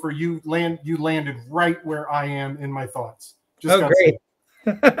 So Topher, you landed right where I am in my thoughts. Just great.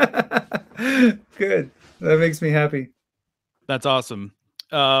 Good. That makes me happy. That's awesome.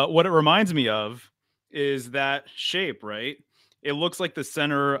 What it reminds me of is that shape, right? It looks like the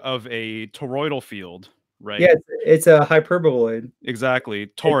center of a toroidal field, right? Yeah, it's a hyperboloid. Exactly.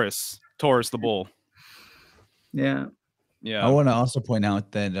 Taurus the bull. Yeah. Yeah. I want to also point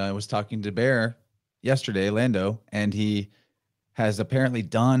out that I was talking to Bear yesterday, Lando, and he has apparently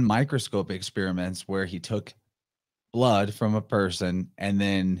done microscope experiments where he took blood from a person and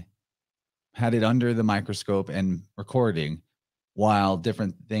then had it under the microscope and recording while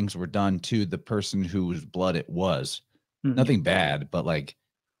different things were done to the person whose blood it was. Nothing bad, but like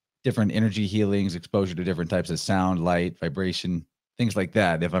different energy healings, exposure to different types of sound, light, vibration, things like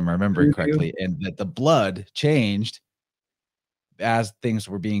that, if I'm remembering correctly, and that the blood changed as things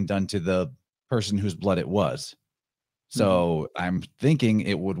were being done to the person whose blood it was. So I'm thinking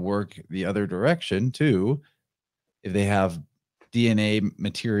it would work the other direction too. If they have DNA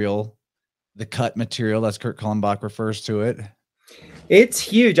material, the cut material, as Kurt Kalmbach refers to it. It's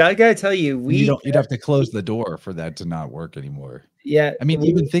huge. I gotta tell you, you'd have to close the door for that to not work anymore. Yeah. I mean,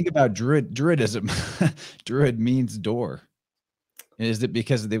 even think about druidism. Druid means door. Is it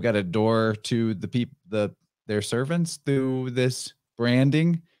because they've got a door to the people, their servants through this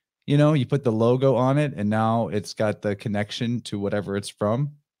branding? You know, you put the logo on it and now it's got the connection to whatever it's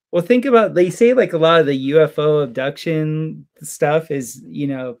from. Well, think about, they say like a lot of the UFO abduction stuff is, you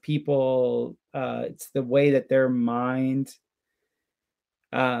know, people, it's the way that their mind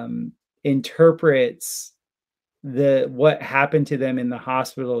interprets what happened to them in the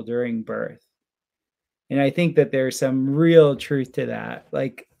hospital during birth. And I think that there's some real truth to that.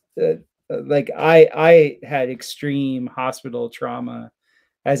 Like I had extreme hospital trauma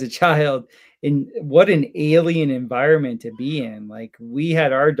as a child, and what an alien environment to be in. Like, we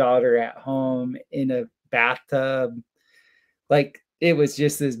had our daughter at home in a bathtub. Like, it was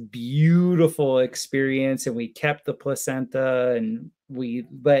just this beautiful experience, and we kept the placenta and we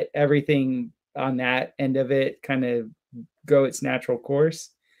let everything on that end of it kind of go its natural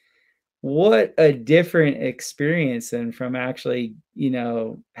course. What a different experience than from actually, you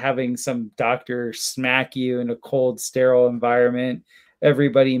know, having some doctor smack you in a cold, sterile environment,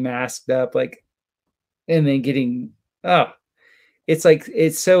 everybody masked up, like, and then getting, oh, it's like,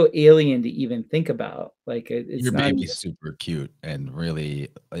 it's so alien to even think about. Like, it's Your not baby's super cute and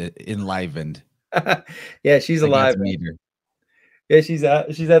really enlivened. yeah, she's I got alive. to meet her. Yeah, she's at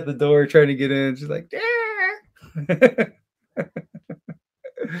the door trying to get in. She's like,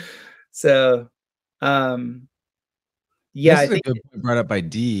 so, yeah, This I is a think, good point brought up by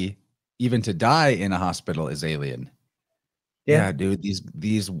D. Even to die in a hospital is alien. Yeah, dude.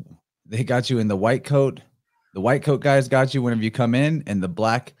 These they got you in the white coat. The white coat guys got you whenever you come in, and the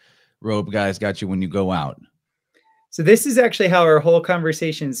black robe guys got you when you go out. so this is actually how our whole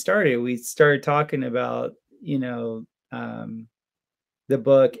conversation started. We started talking about, you know, the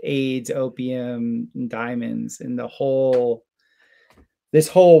book AIDS, Opium, and Diamonds, and this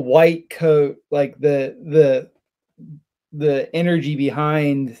whole white coat, like the energy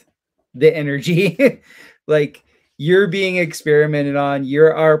behind the energy. Like, you're being experimented on,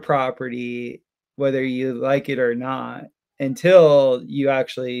 you're our property, whether you like it or not, until you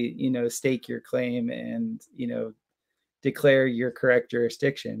actually, you know, stake your claim and, you know, declare your correct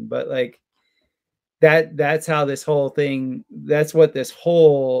jurisdiction. But like, that's how this whole thing, that's what this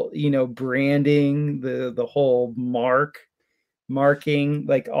whole, you know, branding, the whole marking,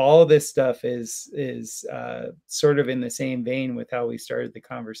 like, all this stuff is sort of in the same vein with how we started the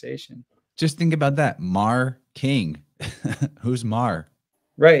conversation. Just think about that. Mar King. Who's Mar?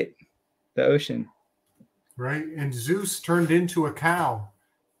 Right. The ocean. Right. And Zeus turned into a cow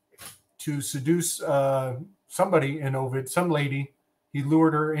to seduce somebody in Ovid, some lady. He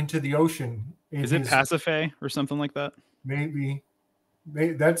lured her into the ocean. Is it Pasiphae or something like that? Maybe.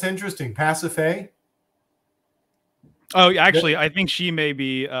 That's interesting. Pasiphae? Oh, actually, I think she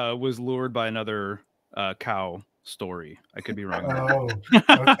maybe was lured by another cow story. I could be wrong. Oh,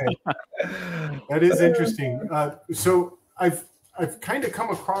 okay. That is interesting. So I've kind of come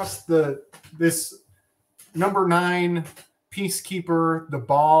across this number 9 peacekeeper, the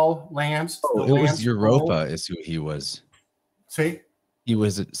ball lance. Oh, it was Europa is who he was. See? He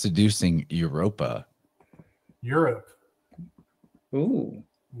was seducing Europa. Europe. Ooh.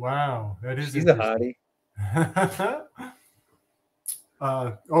 Wow. That is She's a hottie.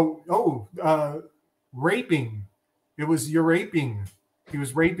 Raping. It was Euraping. He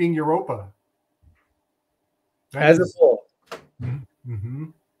was raping Europa. As a bull.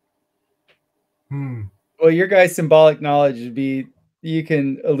 Mm-hmm. Well, your guys' symbolic knowledge would be, you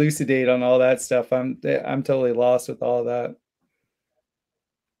can elucidate on all that stuff. I'm totally lost with all of that.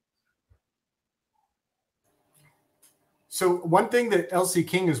 So one thing that Elsie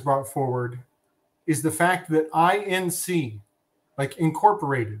King has brought forward is the fact that INC, like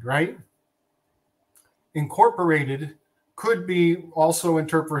incorporated, right? Incorporated could be also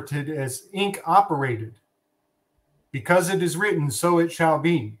interpreted as ink operated. Because it is written, so it shall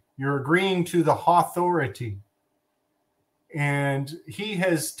be. You're agreeing to the authority. And he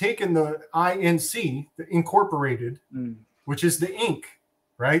has taken the INC, the incorporated, which is the ink,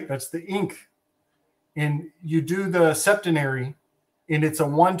 right? That's the ink. And you do the septenary, and it's a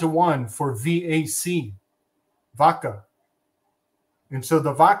 1-to-1 for VAC, Vaca. And so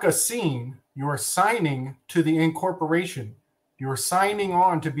the Vaca scene, you are signing to the incorporation. You are signing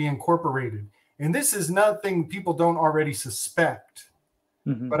on to be incorporated. And this is nothing people don't already suspect.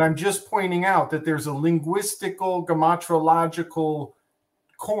 But I'm just pointing out that there's a linguistical, grammatological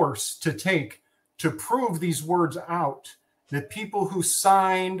course to take to prove these words out, that people who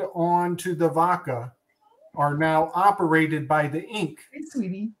signed on to the Vaca are now operated by the ink. Hey,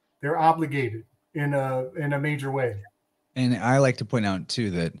 sweetie. They're obligated in a major way. And I like to point out too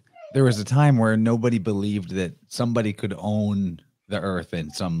that there was a time where nobody believed that somebody could own the earth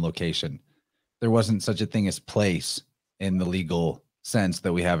in some location. There wasn't such a thing as place in the legal sense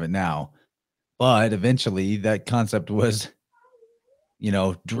that we have it now. But eventually that concept was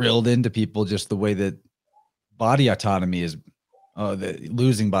drilled into people, just the way that body autonomy is,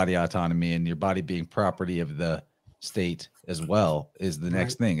 losing body autonomy and your body being property of the state as well is the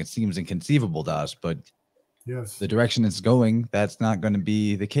next thing. It seems inconceivable to us, but yes, the direction it's going, that's not going to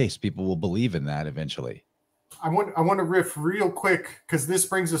be the case. People will believe in that eventually. I want to riff real quick, because this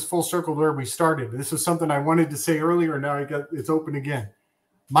brings us full circle to where we started. This is something I wanted to say earlier. Now it's open again.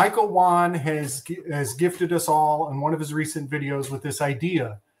 Michael Wan has gifted us all in one of his recent videos with this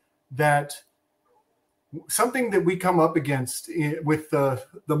idea that something that we come up against with the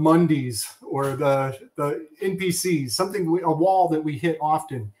Mundies or the NPCs, a wall that we hit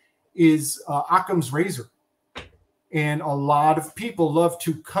often is Occam's razor. And a lot of people love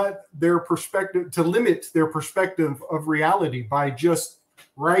to cut their perspective, to limit their perspective of reality by just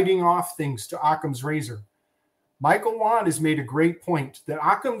writing off things to Occam's razor. Michael Wan has made a great point that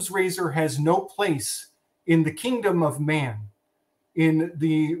Occam's razor has no place in the kingdom of man, in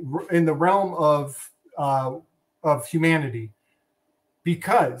the realm of humanity,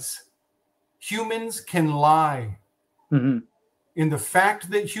 because humans can lie. Mm-hmm. And the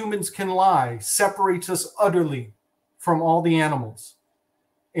fact that humans can lie separates us utterly from all the animals.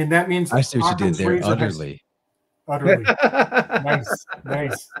 And that means I see what you did there. Utterly.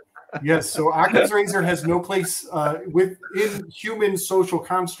 Nice. Yes. So Occam's razor has no place within human social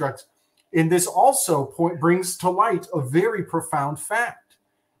constructs. And this also brings to light a very profound fact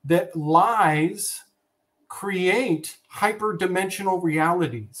that lies create hyperdimensional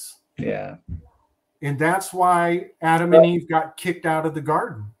realities. Yeah. And that's why Adam and Eve got kicked out of the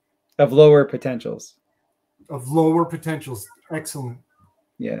garden. Of lower potentials. Excellent.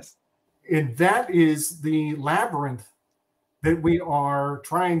 Yes. And that is the labyrinth that we are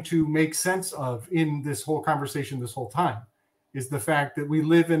trying to make sense of in this whole conversation this whole time, is the fact that we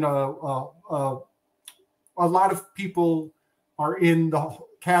live in a lot of people are in the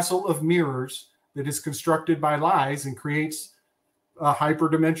castle of mirrors that is constructed by lies and creates a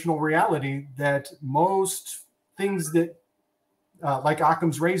hyperdimensional reality that most things that like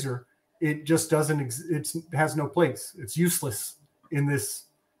Occam's razor, it just doesn't, it has no place. It's useless in this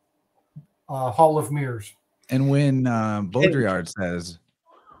hall of mirrors. And when Baudrillard says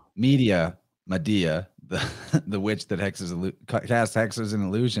Medea, the witch that casts hexes and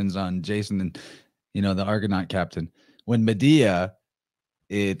illusions on Jason and, the Argonaut captain, when Medea,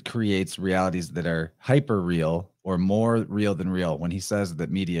 it creates realities that are hyper real or more real than real. When he says that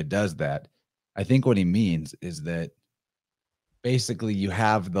Medea does that, I think what he means is that basically you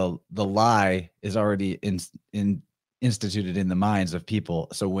have the lie is already instituted in the minds of people.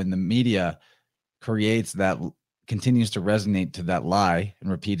 So when the media creates that, continues to resonate to that lie and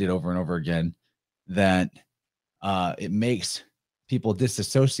repeat it over and over again, that it makes people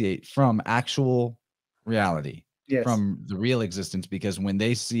disassociate from actual reality. Yes. From the real existence, because when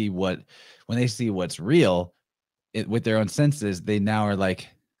they see what's real with their own senses, they now are like,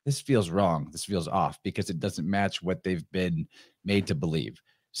 this feels wrong, this feels off, because it doesn't match what they've been made to believe.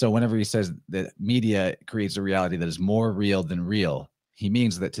 So whenever he says that media creates a reality that is more real than real, he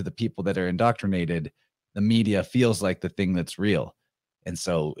means that to the people that are indoctrinated, the media feels like the thing that's real. And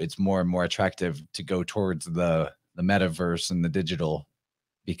so it's more and more attractive to go towards the metaverse and the digital,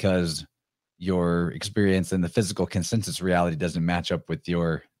 because your experience in the physical consensus reality doesn't match up with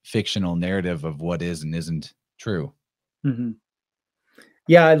your fictional narrative of what is and isn't true. Mm-hmm.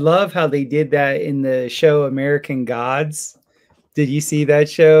 Yeah, I love how they did that in the show American Gods. Did you see that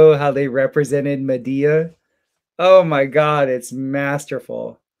show? How they represented Medea? Oh my God, it's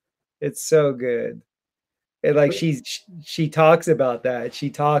masterful. It's so good. And like she talks about that. She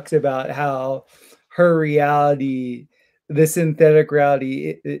talks about how her reality, the synthetic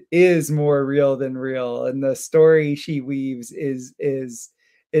reality, is more real than real, and the story she weaves is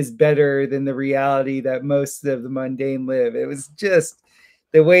better than the reality that most of the mundane live. It was just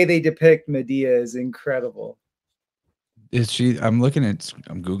the way they depict Medea is incredible. Is she? I'm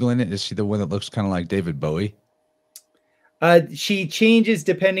Googling it. Is she the one that looks kind of like David Bowie? She changes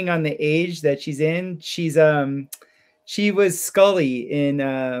depending on the age that she's in. She was Scully in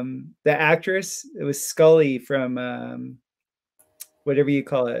the actress. It was Scully from whatever you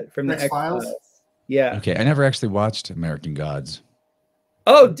call it, from the X-Files. Yeah. Okay, I never actually watched American Gods.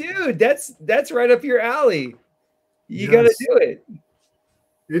 Oh, dude, that's right up your alley. You got to do it.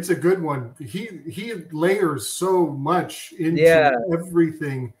 It's a good one. He layers so much into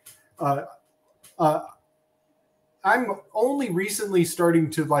everything. I'm only recently starting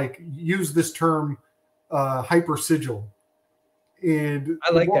to use this term hyper sigil, and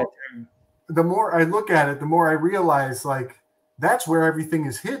I like that term. The more I look at it, the more I realize that's where everything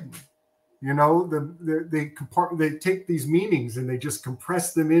is hidden. You know, they take these meanings and they just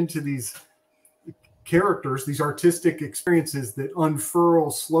compress them into these characters, these artistic experiences that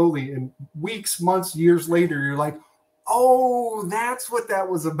unfurl slowly. And weeks, months, years later, you're like, oh, that's what that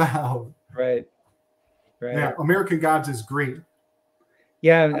was about. Right. Yeah, American Gods is great.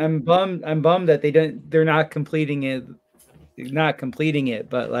 Yeah, I'm bummed that they're not completing it,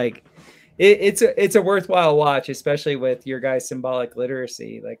 but like it's a worthwhile watch, especially with your guys' symbolic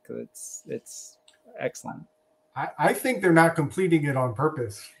literacy. Like it's excellent. I think they're not completing it on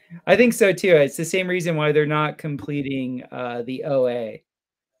purpose. I think so too. It's the same reason why they're not completing the OA.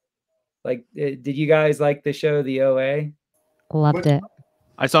 Like, did you guys like the show, the OA? Loved it.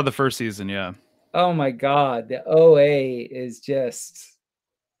 I saw the first season, yeah. Oh my God, the OA is just,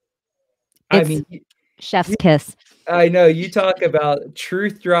 I mean, chef's kiss. I know, you talk about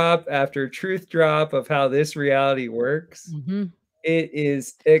truth drop after truth drop of how this reality works. Mm-hmm. It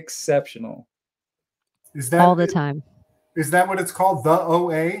is exceptional. Is that all the time? Is that what it's called? The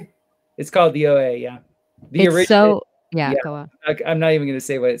OA? It's called the OA, yeah. The it's original, so yeah. Go on. I'm not even going to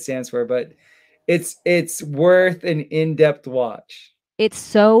say what it stands for, but it's worth an in-depth watch. It's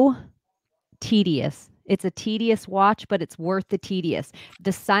so tedious. It's a tedious watch, but it's worth the tedious.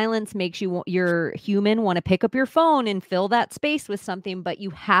 The silence makes your human want to pick up your phone and fill that space with something, but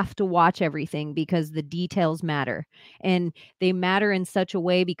you have to watch everything because the details matter. And they matter in such a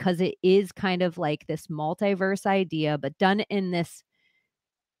way because it is kind of like this multiverse idea, but done in this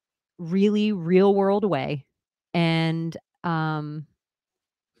really real world way. And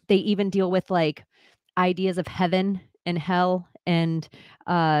they even deal with like ideas of heaven and hell and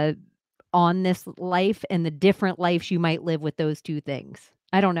on this life and the different lives you might live with those two things.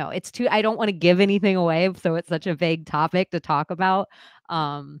 I don't know. I don't want to give anything away, so it's such a vague topic to talk about.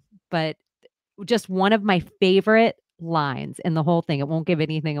 But just one of my favorite lines in the whole thing. It won't give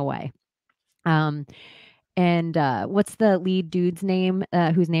anything away. And what's the lead dude's name?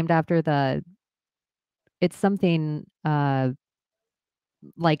 Who's named after it's something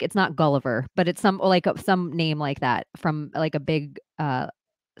like it's not Gulliver, but it's some name like that from like a big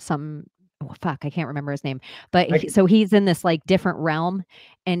I can't remember his name, but so he's in this like different realm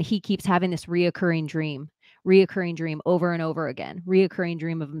and he keeps having this reoccurring dream over and over again, reoccurring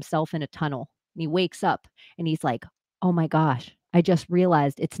dream of himself in a tunnel. And he wakes up and he's like, oh my gosh, I just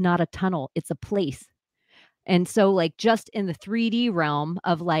realized it's not a tunnel, it's a place. And so like just in the 3D realm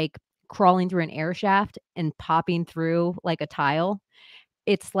of like crawling through an air shaft and popping through like a tile,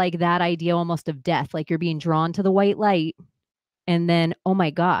 it's like that idea almost of death, like you're being drawn to the white light and then, oh my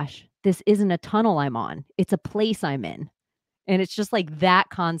gosh, this isn't a tunnel I'm on. It's a place I'm in. And it's just like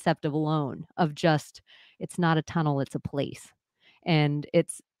that concept of alone of just, it's not a tunnel, it's a place. And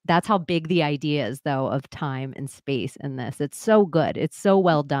that's how big the idea is though of time and space in this. It's so good. It's so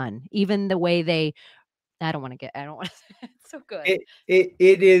well done. Even the way I don't want to it's so good. It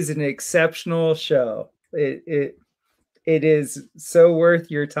is an exceptional show. It is so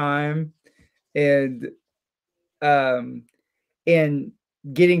worth your time. And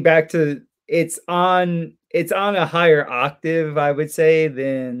getting back to it's on a higher octave, I would say,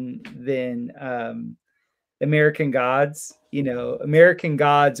 than American Gods. You know, American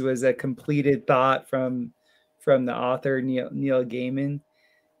Gods was a completed thought from the author Neil Gaiman.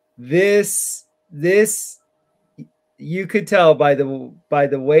 This you could tell by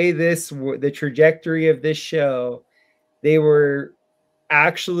the way the trajectory of this show, they were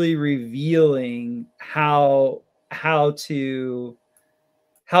actually revealing how to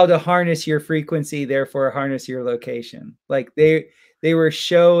harness your frequency, therefore harness your location. Like they were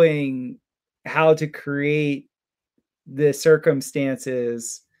showing how to create the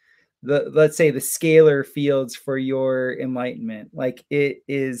circumstances, let's say the scalar fields for your enlightenment. Like it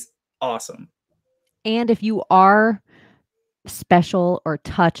is awesome. And if you are special or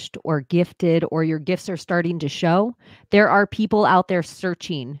touched or gifted or your gifts are starting to show, there are people out there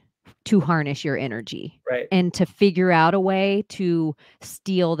searching to harness your energy, right, and to figure out a way to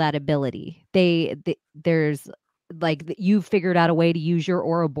steal that ability. There's like you've figured out a way to use your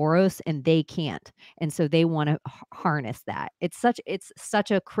Ouroboros and they can't, and so they want to harness that. It's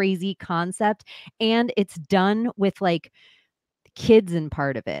such a crazy concept, and it's done with like kids in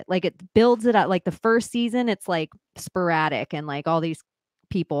part of it. Like it builds it up. Like the first season, it's like sporadic and like all these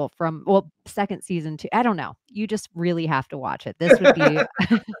people from second season too. I don't know. You just really have to watch it. This would be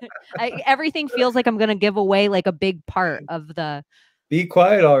everything feels like I'm gonna give away like a big part of the. Be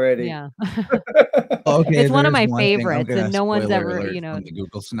quiet already. Yeah. Okay, it's one of my favorites, and no one's ever, from the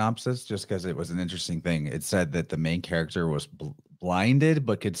Google synopsis, just because it was an interesting thing. It said that the main character was blinded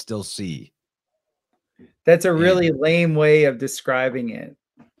but could still see. That's a really lame way of describing it.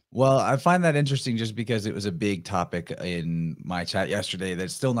 Well, I find that interesting just because it was a big topic in my chat yesterday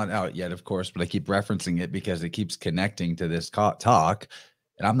that's still not out yet, of course, but I keep referencing it because it keeps connecting to this talk,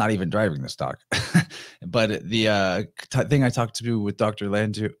 and I'm not even driving this talk. But the thing I talked to with Dr.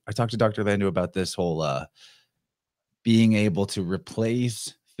 Landu, I talked to Dr. Landu about this whole being able to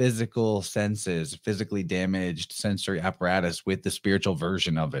replace physical senses, physically damaged sensory apparatus with the spiritual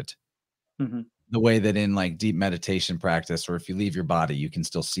version of it. Mm-hmm. The way that in like deep meditation practice, or if you leave your body, you can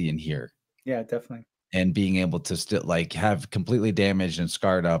still see and hear. Yeah, definitely. And being able to still like have completely damaged and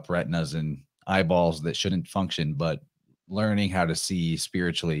scarred up retinas and eyeballs that shouldn't function, but learning how to see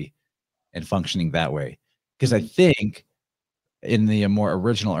spiritually and functioning that way. Because I think in the more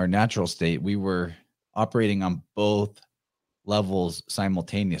original or natural state, we were operating on both levels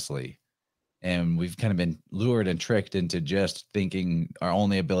simultaneously. And we've kind of been lured and tricked into just thinking our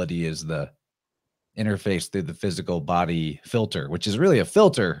only ability is the interface through the physical body filter, which is really a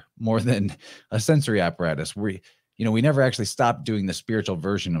filter more than a sensory apparatus. We never actually stopped doing the spiritual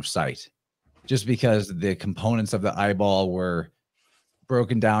version of sight, just because the components of the eyeball were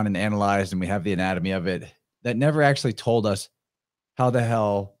broken down and analyzed and we have the anatomy of it. That never actually told us how the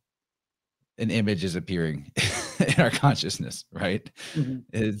hell an image is appearing in our consciousness, right? Mm-hmm.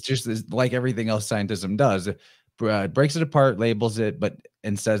 It's just like everything else scientism does. Breaks it apart, labels it,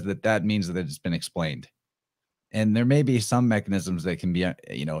 and says that means that it's been explained. And there may be some mechanisms that can be,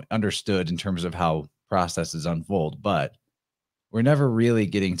 understood in terms of how processes unfold, but we're never really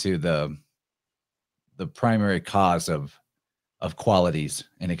getting to the primary cause of qualities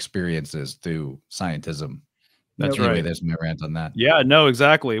and experiences through scientism. That's anyway, right. There's my rant on that. Yeah, no,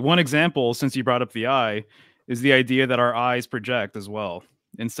 exactly. One example, since you brought up the eye, is the idea that our eyes project as well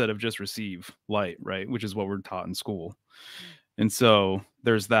instead of just receive light, right? Which is what we're taught in school. And so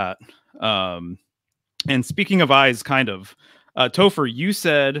there's that. And speaking of eyes, kind of, Topher, you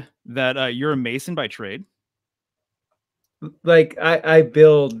said that you're a mason by trade. Like I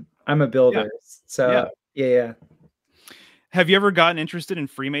build, I'm a builder. Yeah. So yeah. Have you ever gotten interested in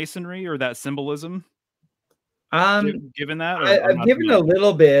Freemasonry or that symbolism? Given that, or I've given a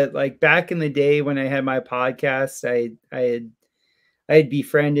little bit. Like back in the day when I had my podcast, I had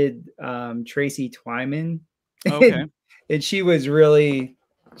befriended Tracy Twyman. Okay. And she was really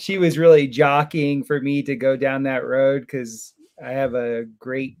jockeying for me to go down that road because I have a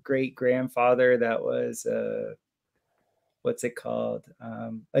great grandfather that was what's it called?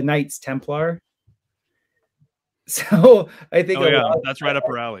 A Knights Templar. So I think that's right up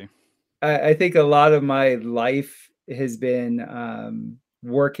her alley. I think a lot of my life has been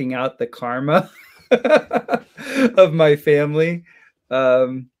working out the karma of my family.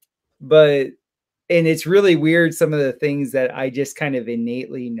 But it's really weird, some of the things that I just kind of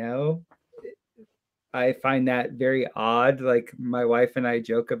innately know. I find that very odd. Like my wife and I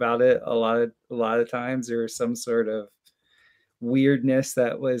joke about it a lot of times. There's some sort of weirdness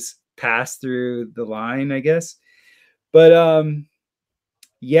that was passed through the line, I guess. But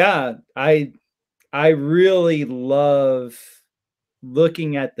yeah, I really love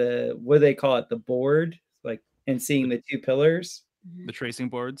looking at what they call it, the board, like, and seeing the two pillars, the tracing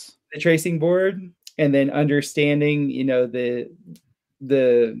boards, the tracing board, and then understanding, the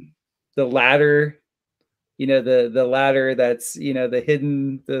ladder, the ladder that's, the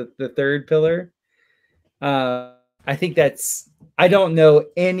hidden, the third pillar. I think I don't know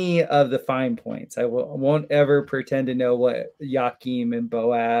any of the fine points. I won't ever pretend to know what Joachim and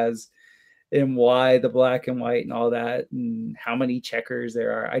Boaz and why the black and white and all that and how many checkers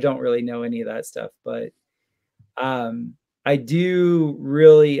there are. I don't really know any of that stuff, but I do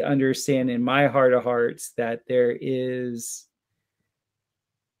really understand in my heart of hearts that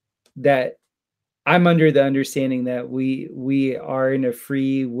that I'm under the understanding that we are in a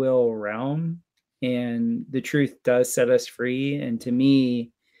free will realm, and the truth does set us free. And to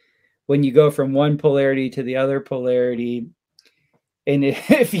me, when you go from one polarity to the other polarity, and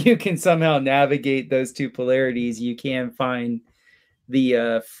if you can somehow navigate those two polarities, you can find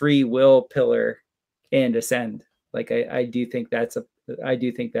the free will pillar and ascend. Like I do think that's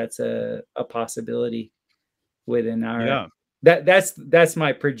a possibility within our that's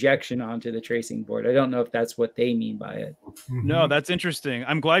my projection onto the tracing board. I don't know if that's what they mean by it. No, that's interesting.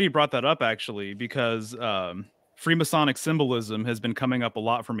 I'm glad you brought that up, actually, because Freemasonic symbolism has been coming up a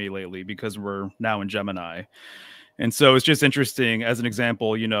lot for me lately because we're now in Gemini. And so it's just interesting, as an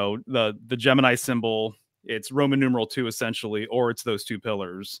example, the Gemini symbol, it's Roman numeral 2 essentially, or it's those two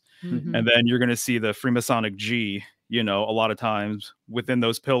pillars. Mm-hmm. And then you're going to see the Freemasonic G, a lot of times within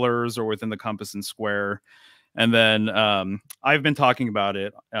those pillars or within the compass and square. And then I've been talking about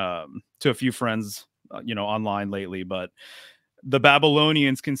it to a few friends, online lately, but the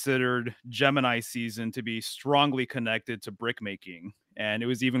Babylonians considered Gemini season to be strongly connected to brick making, and it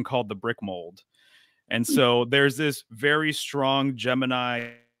was even called the brick mold. And so there's this very strong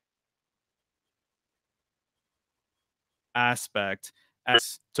Gemini aspect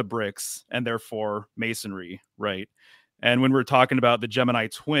as to bricks and therefore masonry, right? And when we're talking about the Gemini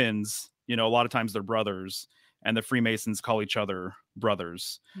twins, you know, a lot of times they're brothers, and the Freemasons call each other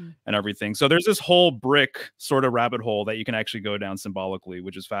brothers and everything. So there's this whole brick sort of rabbit hole that you can actually go down symbolically,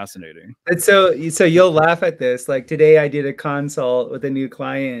 which is fascinating. And so you'll laugh at this. Like today I did a consult with a new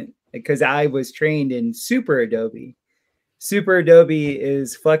client because I was trained in Super Adobe. Super Adobe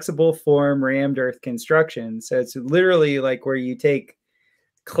is flexible form rammed earth construction. So it's literally like where you take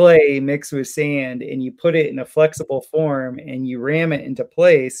clay mixed with sand and you put it in a flexible form and you ram it into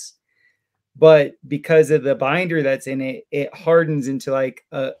place. But because of the binder that's in it, it hardens into like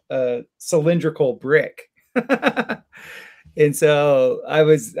a cylindrical brick. And so I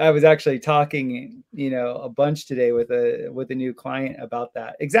was actually talking, you know, a bunch today with a new client about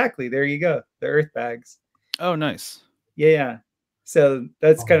that. Exactly. There you go. The earth bags. Oh, nice. Yeah. So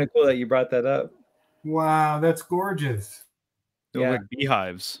that's kind of cool that you brought that up. Wow, that's gorgeous. They're like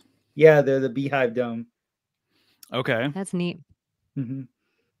beehives. Yeah, they're the beehive dome. Okay. That's neat. Mm-hmm.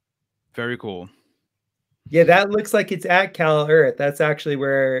 Very cool. Yeah, that looks like it's at Cal Earth. That's actually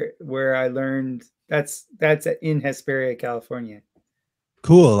where I learned. That's in Hesperia, California.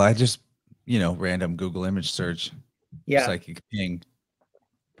 Cool. I just, you know, random Google image search. Yeah. Psychic ping.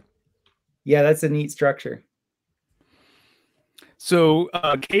 Yeah, that's a neat structure. So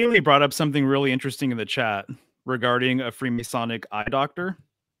Kaylee brought up something really interesting in the chat regarding a Freemasonic eye doctor.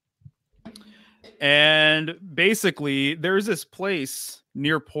 And basically, there's this place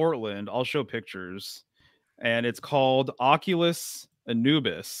near Portland. I'll show pictures. And it's called Oculus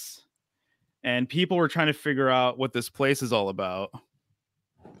Anubis. And people were trying to figure out what this place is all about.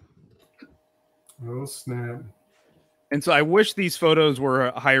 Oh, snap. And so I wish these photos were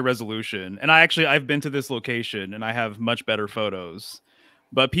a higher resolution. And I've been to this location and I have much better photos.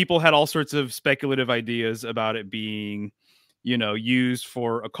 But people had all sorts of speculative ideas about it being, you know, used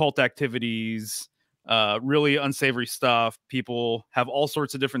for occult activities, really unsavory stuff. People have all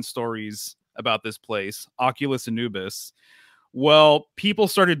sorts of different stories about this place, Oculus Anubis. Well, people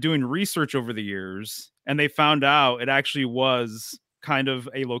started doing research over the years, and they found out it actually was kind of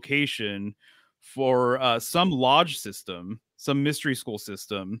a location for some lodge system, some mystery school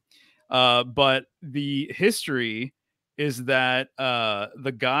system. But the history is that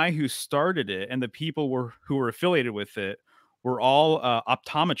the guy who started it and the people who were affiliated with it were all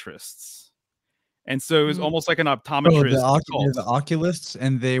optometrists. And so it was almost like an optometrist. The Oculists,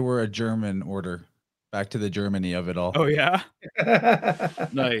 and they were a German order. Back to the Germany of it all. Oh, yeah.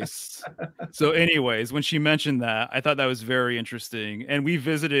 Nice. So anyways, when she mentioned that, I thought that was very interesting. And we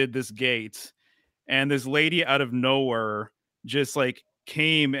visited this gate, and this lady out of nowhere just like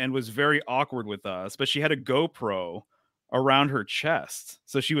came and was very awkward with us, but she had a GoPro around her chest.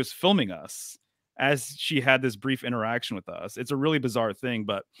 So she was filming us as she had this brief interaction with us. It's a really bizarre thing,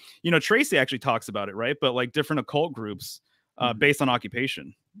 but you know, Tracy actually talks about it, right? But like different occult groups based on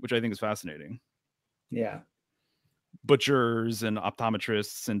occupation, which I think is fascinating. Yeah. Butchers and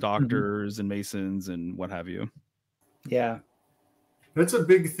optometrists and doctors and masons and what have you. Yeah. That's a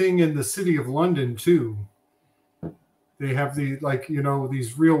big thing in the city of London too. They have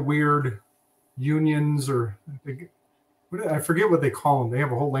these real weird unions, or I forget what they call them. They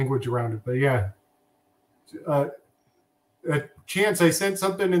have a whole language around it, but yeah. Chance, I sent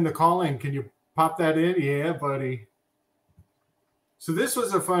something in the call-in. Can you pop that in? Yeah, buddy. So this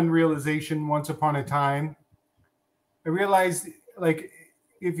was a fun realization once upon a time. I realized, like,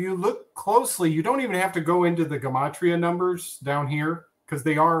 if you look closely, you don't even have to go into the gematria numbers down here, because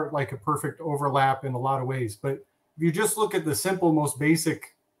they are like a perfect overlap in a lot of ways. But if you just look at the simple, most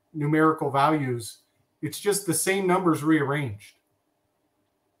basic numerical values, it's just the same numbers rearranged.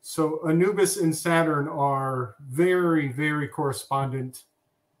 So Anubis and Saturn are very, very correspondent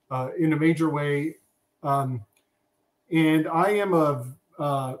in a major way. And I am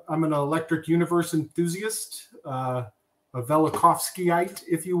I'm an electric universe enthusiast, a Velikovskyite,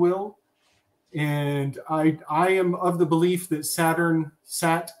 if you will. And I am of the belief that Saturn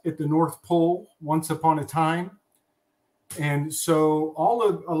sat at the North Pole once upon a time. And so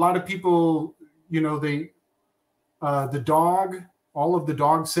a lot of people, you know, the dog, all of the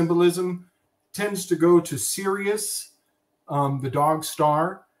dog symbolism tends to go to Sirius, the dog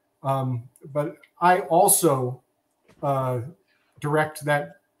star. But I also direct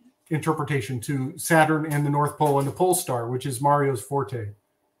that interpretation to Saturn and the North Pole and the Pole Star, which is Mario's forte,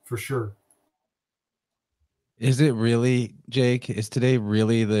 for sure. Is it really, Jake? Is today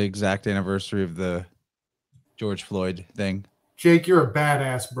really the exact anniversary of the George Floyd thing? Jake, you're a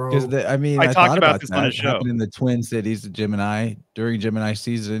badass, bro. Because I mean, I I talked thought about about this on that a show. happened in the Twin Cities of Gemini during Gemini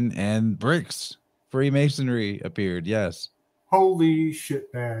season, and bricks, Freemasonry appeared. Yes. Holy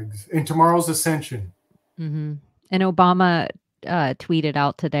shit bags. And tomorrow's Ascension. And Obama tweeted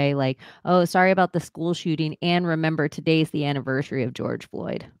out today, like, oh, sorry about the school shooting. And remember, today's the anniversary of George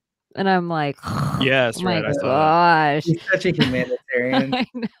Floyd. And I'm like, Yes, oh my right. I saw that. gosh. He's such a humanitarian. I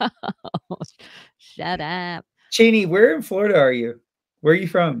know. Shut up. Cheney, where in Florida are you? Where are you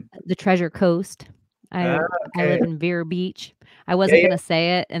from? The Treasure Coast. I live in Vero Beach. I wasn't gonna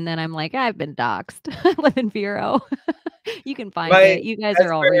say it, and then I'm like, I've been doxxed. I live in Vero. You can find it. You guys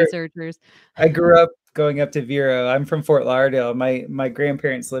are all researchers. I grew up going up to Vero. I'm from Fort Lauderdale. My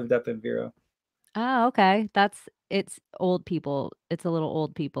grandparents lived up in Vero. Oh, okay. It's old people. It's a little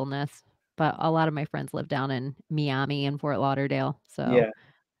old people-ness. But a lot of my friends live down in Miami and Fort Lauderdale. So yeah,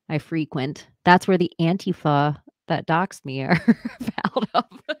 I frequent. That's where the Antifa that doxed me are out of.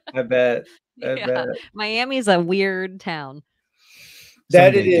 I bet. Miami's a weird town.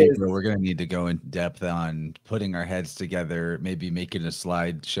 That Someday, it is. Gabriel, we're going to need to go in depth on putting our heads together, maybe making a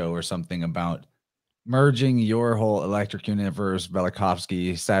slideshow or something about merging your whole electric universe,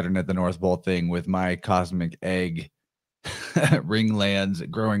 Velikovsky, Saturn at the North Pole thing with my cosmic egg,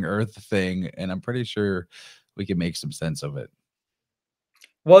 ringlands, growing Earth thing, and I'm pretty sure we can make some sense of it.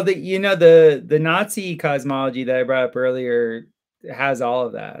 Well, the Nazi cosmology that I brought up earlier has all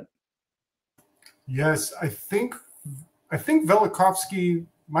of that. Yes, I think Velikovsky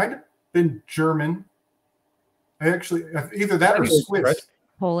might have been German. Either that or Swiss.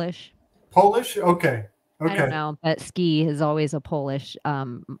 Polish. Polish? Okay. I don't know, but ski is always a Polish.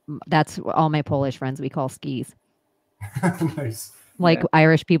 That's all my Polish friends we call skis. Nice. Like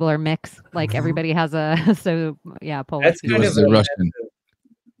Irish people are mixed. Like everybody has a Polish. That's kind of Russian.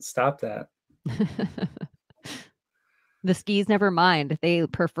 Stop that. The skis never mind. They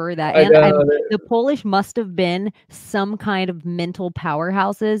prefer that. And the Polish must have been some kind of mental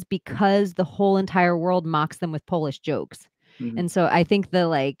powerhouses because the whole entire world mocks them with Polish jokes. And so I think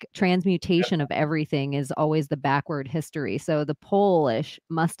the transmutation of everything is always the backward history. So the Polish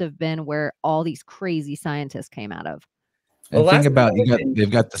must have been where all these crazy scientists came out of. And think about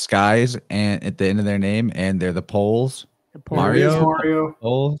they've got the skies and at the end of their name, and they're the Poles. Mario.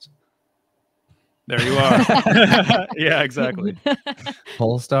 Poles. There you are. Yeah, exactly.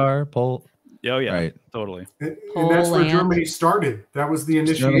 Polestar. Oh yeah, right. Totally. And that's where Germany started. That was the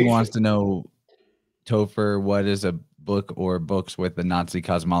initiation. Sterling wants to know, Topher, what is a book or books with the Nazi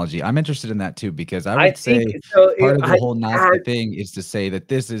cosmology? I'm interested in that too, because I would say part of the whole Nazi thing is to say that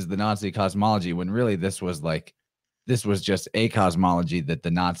this is the Nazi cosmology, when really this was just a cosmology that the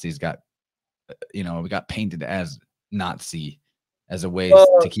Nazis got, we got painted as Nazi as a way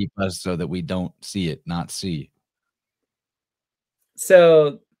to keep us so that we don't see it, not see.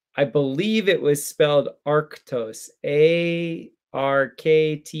 So I believe it was spelled Arctos,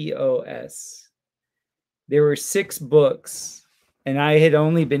 Arktos. There were 6 books, and I had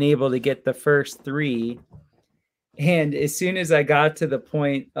only been able to get the first 3. And as soon as I got to the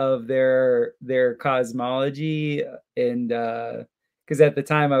point of their cosmology, and because at the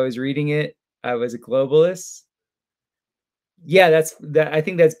time I was reading it, I was a globalist. Yeah, I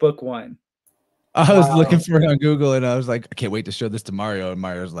think that's book 1. I was looking for it on Google, and I was like, I can't wait to show this to Mario. And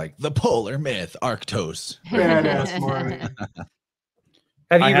Mario's like, the polar myth, Arctos. Badass, Mario.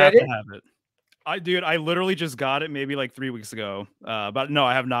 Have you read it? Have it. I literally just got it maybe like 3 weeks ago. But no,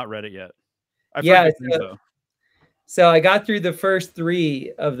 I have not read it yet. So I got through the first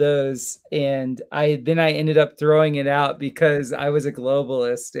 3 of those, and I ended up throwing it out because I was a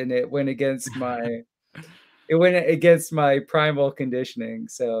globalist, and it went against my primal conditioning.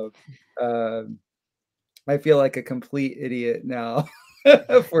 So I feel like a complete idiot now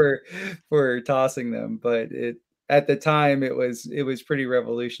for tossing them, but at the time it was pretty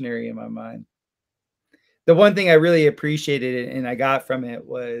revolutionary in my mind. The one thing I really appreciated and I got from it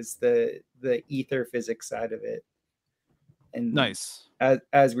was the ether physics side of it. And nice.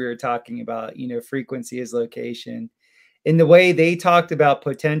 As we were talking about, frequency is location. And the way they talked about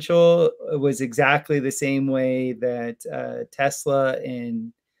potential was exactly the same way that Tesla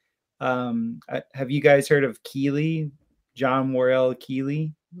and have you guys heard of Keely? John Worrell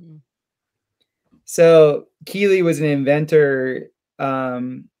Keely? Mm-hmm. So Keely was an inventor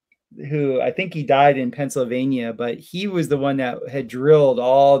who I think he died in Pennsylvania, but he was the one that had drilled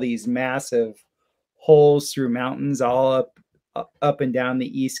all these massive holes through mountains all up and down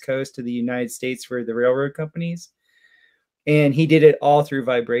the East Coast of the United States for the railroad companies. And he did it all through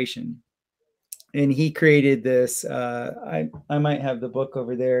vibration. and he created this. I might have the book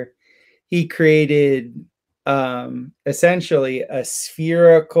over there. He created essentially a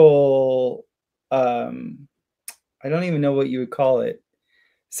spherical. I don't even know what you would call it.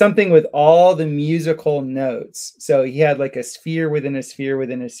 Something with all the musical notes. So he had like a sphere within a sphere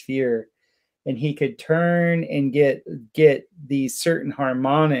within a sphere, and he could turn and get these certain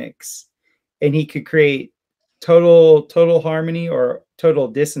harmonics, and he could create total harmony or total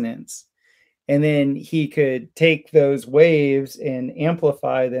dissonance. And then he could take those waves and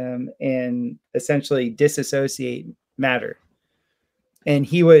amplify them and essentially disassociate matter. And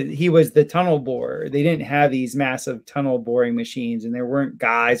he was the tunnel borer. They didn't have these massive tunnel boring machines, and there weren't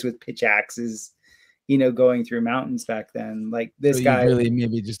guys with pitch axes, you know, going through mountains back then. Like this So guy you really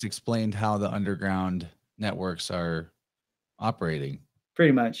maybe just explained how the underground networks are operating.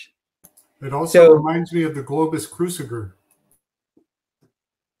 pretty much. It also So- reminds me of the Globus Cruciger.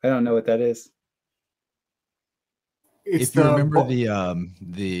 I don't know what that is. It's If you the remember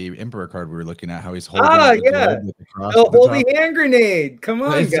the Emperor card we were looking at, how he's holding Ah, the yeah. globe with the cross The at the holy top. hand grenade. Come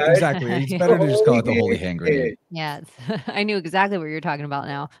Well, on, it's- guys. exactly. It's better to just call it the holy hand grenade. Yes, I knew exactly what you're talking about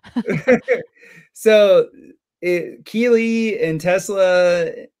now. So Keeley and Tesla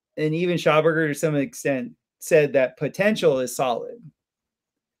and even Schauberger to some extent said that potential is solid.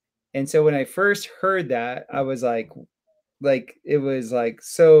 And so when I first heard that, I was like it was like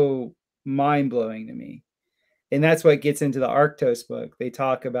so mind-blowing to me. And that's what gets into the Arctos book. They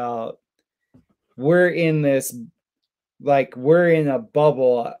talk about we're in this, like we're in a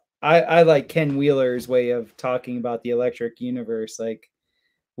bubble. I like Ken Wheeler's way of talking about the electric universe. Like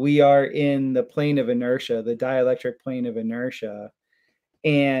we are in the plane of inertia, the dielectric plane of inertia.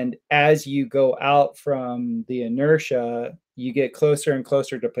 And as you go out from the inertia, you get closer and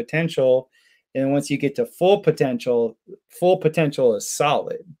closer to potential. And once you get to full potential is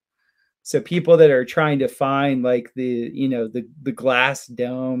solid. So people that are trying to find like the glass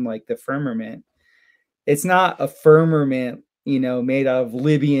dome, like the firmament, it's not a firmament, made of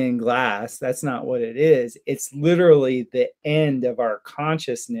Libyan glass. That's not what it is. It's literally the end of our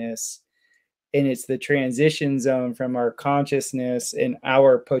consciousness. And it's the transition zone from our consciousness and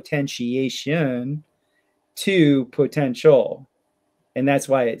our potentiation to potential. And that's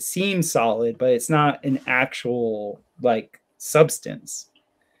why it seems solid, but it's not an actual like substance.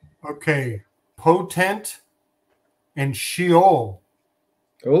 Okay, potent and Sheol.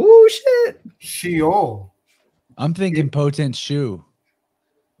 Oh shit! Sheol. I'm thinking potent Shu.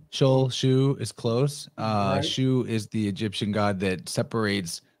 Shol, Shu is close. Right. Shu is the Egyptian god that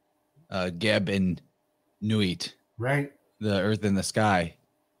separates Geb and Nuit, Right. the earth and the sky.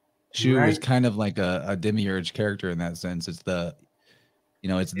 Shu is Right. kind of like a demiurge character in that sense. It's the,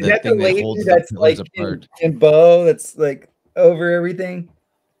 it's Is the that thing the that lady holds that's the pillars like apart. in bow that's like over everything,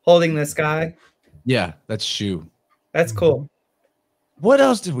 holding the sky? Yeah, that's Shu. That's cool. What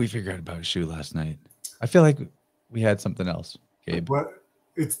else did we figure out about Shu last night? I feel like we had something else, Gabe. What?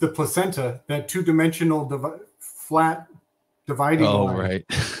 It's the placenta, that two-dimensional flat dividing Oh, line. right.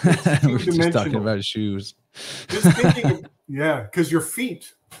 We were just talking two-dimensional. about shoes. Just thinking, yeah, because your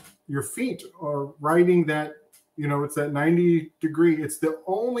feet are riding that, it's that 90 degree. It's the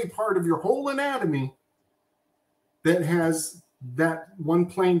only part of your whole anatomy that has that one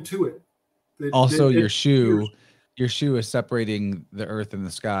plane to it. Also, your shoe is separating the earth and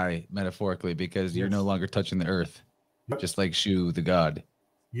the sky metaphorically, because you're no longer touching the earth, just like Shu, the god.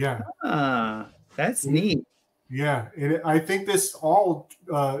 Yeah. That's neat. Yeah, and I think this all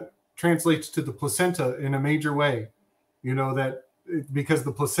translates to the placenta in a major way. Because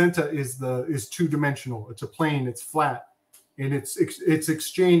the placenta is two-dimensional. It's a plane. It's flat, and it's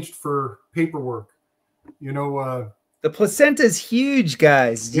exchanged for paperwork. The placenta is huge,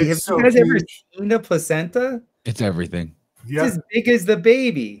 guys. Have It's so you guys ever huge. seen a placenta? It's everything. Yeah, It's as big as the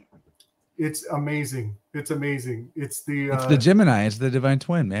baby. it's amazing. It's amazing. It's It's the Gemini. It's the divine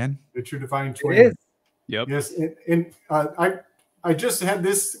twin, man. it's your divine twin. It is. Yep. Yes, and I just had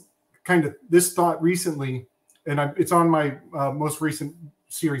this thought recently, and it's on my most recent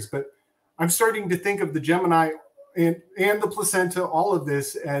series. But I'm starting to think of the Gemini and the placenta, all of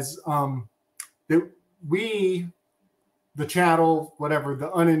this as that we, the chattel, whatever,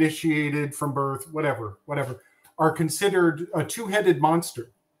 the uninitiated from birth, whatever, are considered a two-headed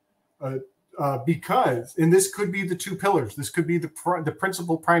monster. Because, and this could be the two pillars, this could be the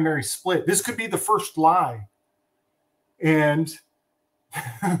principal primary split, this could be the first lie. And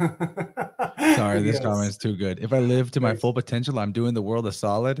sorry, this comment is too good. If I live to my full potential, I'm doing the world a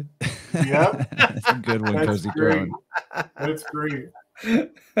solid. Yep. That's a good one, That's Cozy great. Crone. That's great.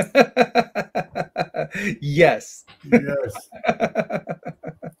 Yes. Yes.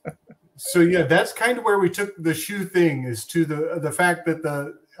 So yeah, that's kind of where we took the shoe thing, is to the fact that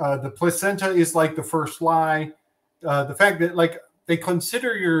the placenta is like the first lie. The fact that like they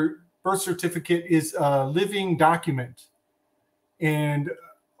consider your birth certificate is a living document. And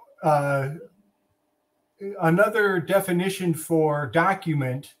another definition for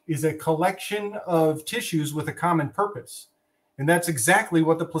document is a collection of tissues with a common purpose. And that's exactly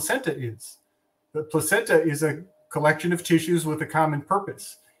what the placenta is. The placenta is a collection of tissues with a common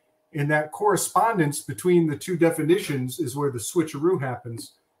purpose. And that correspondence between the two definitions is where the switcheroo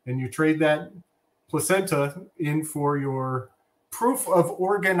happens. And you trade that placenta in for your proof of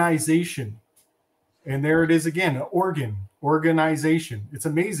organization. And there it is again, organization. It's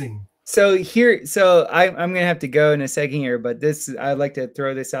amazing. So I'm going to have to go in a second here, but I'd like to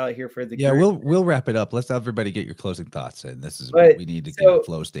throw this out here for the group. We'll wrap it up. Let's have everybody get your closing thoughts. And this is what we need to get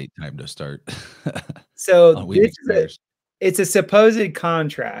flow state time to start. So it's a supposed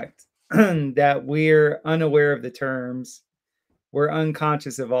contract that we're unaware of the terms. We're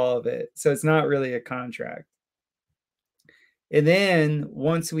unconscious of all of it. So it's not really a contract. And then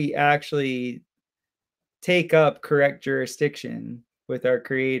once we actually take up correct jurisdiction with our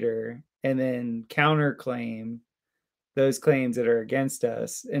creator and then counterclaim those claims that are against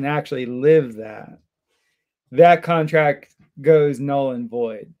us and actually live that contract goes null and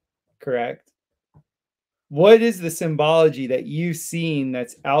void, correct? What is the symbology that you've seen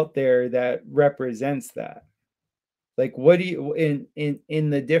that's out there that represents that? Like, what do you in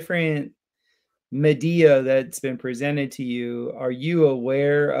the different media that's been presented to you, are you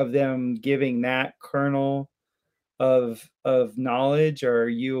aware of them giving that kernel of knowledge, or are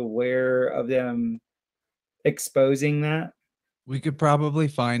you aware of them exposing that? We could probably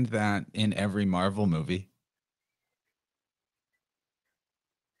find that in every Marvel movie.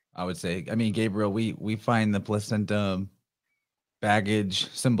 I would say, I mean, Gabriel, we find the placenta baggage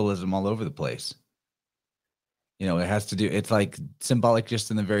symbolism all over the place. You know, it has to do, it's like symbolic just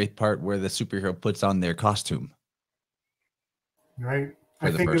in the very part where the superhero puts on their costume. Right.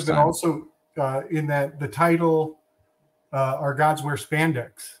 I think of it also in that the title, Our Gods Wear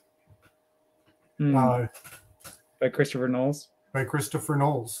Spandex. By Christopher Knowles. By Christopher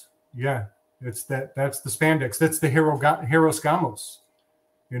Knowles. Yeah. That's the spandex. That's the Heros Gamos.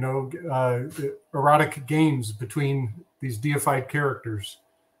 You know, the erotic games between these deified characters.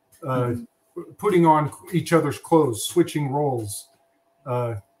 Putting on each other's clothes, switching roles.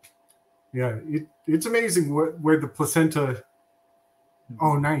 It's amazing where the placenta.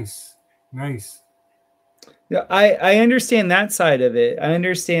 Oh, nice. Yeah, I understand that side of it. I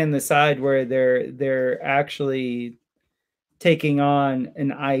understand the side where they're actually taking on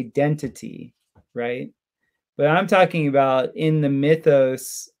an identity, right? But I'm talking about in the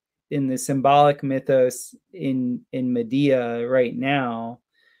mythos, in the symbolic mythos in Medea right now.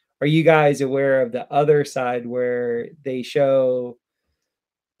 Are you guys aware of the other side where they show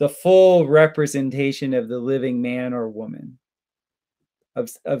the full representation of the living man or woman,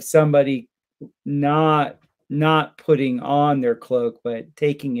 of somebody not putting on their cloak, but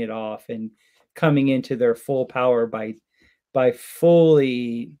taking it off and coming into their full power by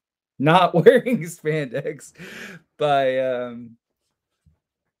fully not wearing spandex, by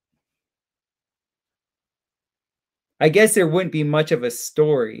I guess there wouldn't be much of a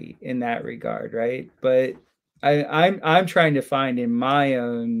story in that regard, right? But I'm trying to find in my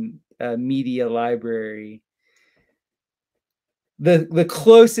own media library the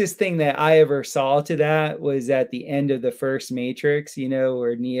closest thing that I ever saw to that was at the end of the first Matrix, you know,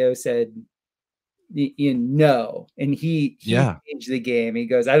 where Neo said, no, and he changed the game. He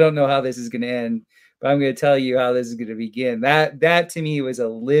goes, I don't know how this is going to end, but I'm going to tell you how this is going to begin. That to me was a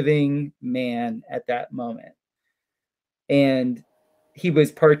living man at that moment. And he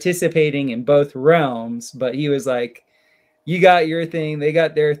was participating in both realms, but he was like, you got your thing, they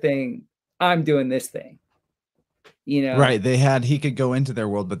got their thing, I'm doing this thing. You know, right? He could go into their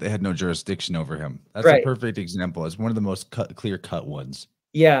world, but they had no jurisdiction over him. That's a perfect example. It's one of the most clear-cut ones.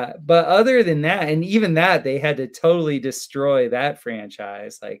 Yeah, but other than that, and even that, they had to totally destroy that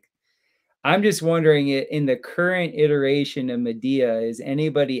franchise. Like, I'm just wondering, in the current iteration of Medea, is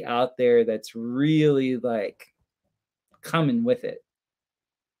anybody out there that's really like coming with it?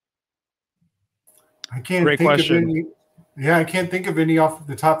 I can't think of any. Yeah, I can't think of any off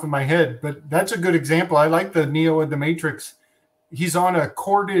the top of my head, but that's a good example. I like the Neo in the Matrix. He's on a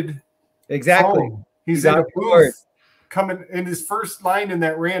corded phone. He's in a booth coming, and his first line in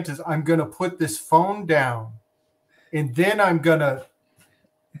that rant is, I'm going to put this phone down, and then I'm going to.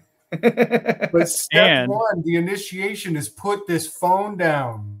 But step one, the initiation is put this phone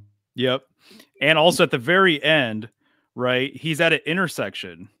down. Yep. And also at the very end, right, he's at an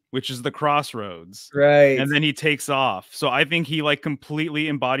intersection, which is the crossroads. Right. And then he takes off. So I think he like completely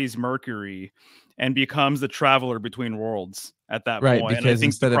embodies Mercury and becomes the traveler between worlds at that Right, point. And I because think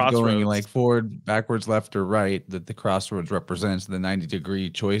instead of going like forward, backwards, left, or right, that the crossroads represents the 90-degree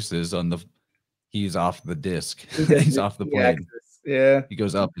choices on the. He's off the disc. He's off the plane. Axis. Yeah. He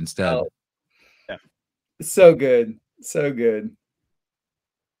goes up instead. Oh. Yeah. So good. So good.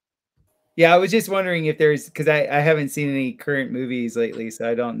 Yeah, I was just wondering if there's, because I haven't seen any current movies lately, so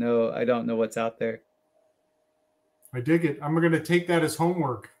I don't know what's out there. I dig it. I'm going to take that as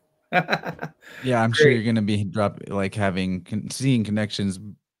homework. Yeah, I'm sure you're going to be seeing connections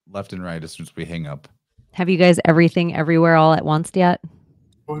left and right as soon as we hang up. Have you guys Everything Everywhere All at Once yet?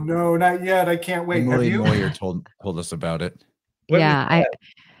 Oh no, not yet. I can't wait. Emily Moyer told us about it. Yeah,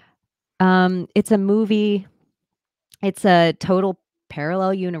 it's a movie. It's a total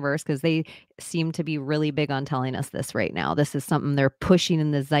parallel universe because they seem to be really big on telling us this right now. This is something they're pushing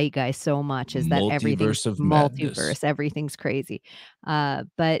in the zeitgeist so much, is that everything's multiverse, everything's crazy.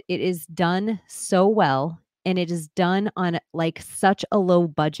 But it is done so well, and it is done on like such a low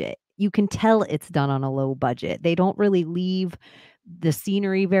budget. You can tell it's done on a low budget. They don't really leave the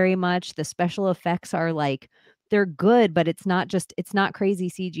scenery very much. The special effects are like, they're good, but it's not crazy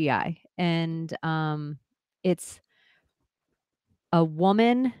CGI. And it's a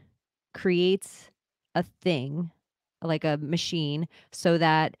woman creates a thing, like a machine, so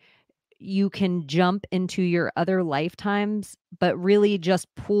that you can jump into your other lifetimes, but really just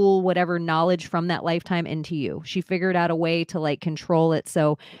pool whatever knowledge from that lifetime into you. She figured out a way to like control it.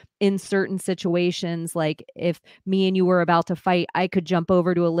 So in certain situations, like if me and you were about to fight, I could jump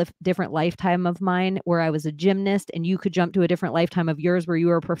over to a different lifetime of mine where I was a gymnast, and you could jump to a different lifetime of yours where you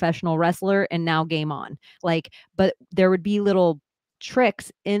were a professional wrestler, and now game on. Like, but there would be little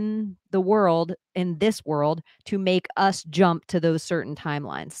tricks in this world to make us jump to those certain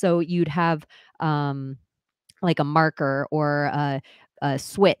timelines. So you'd have like a marker or a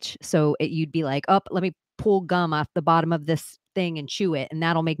switch. So you'd be like, oh, let me pull gum off the bottom of this thing and chew it, and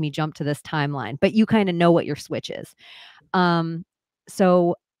that'll make me jump to this timeline. But you kind of know what your switch is.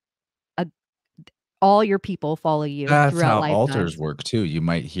 So all your people follow you. That's throughout how altars lifetimes. work too. You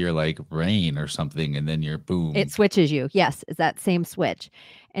might hear like rain or something, and then you're boom. It switches you. Yes, it's that same switch.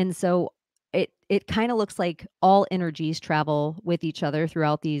 And so it kind of looks like all energies travel with each other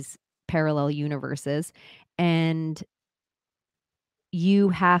throughout these parallel universes. And you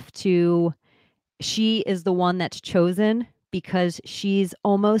have to, she is the one that's chosen because she's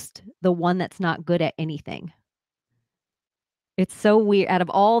almost the one that's not good at anything. It's so weird. Out of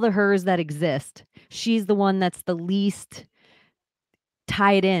all the hers that exist, she's the one that's the least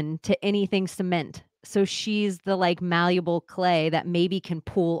tied in to anything cement. So she's the like malleable clay that maybe can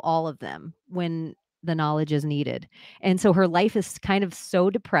pull all of them when the knowledge is needed. And so her life is kind of so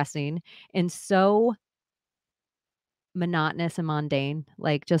depressing and so monotonous and mundane,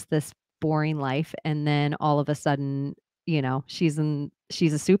 like just this boring life. And then all of a sudden, you know, she's a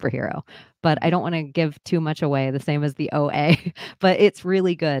superhero. But I don't want to give too much away, the same as the OA, but it's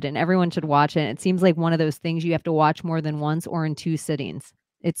really good and everyone should watch it. It seems like one of those things you have to watch more than once or in 2 sittings.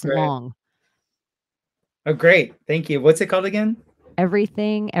 It's long. Oh, great. Thank you. What's it called again?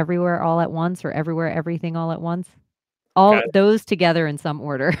 Everything, Everywhere, All at Once, or Everywhere, Everything, All at Once. All those together in some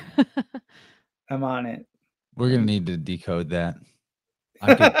order. I'm on it. We're going to need to decode that.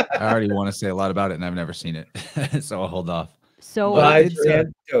 I already want to say a lot about it, and I've never seen it, so I'll hold off. So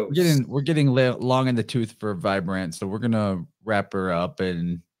we're getting long in the tooth for Vibrant, so we're going to wrap her up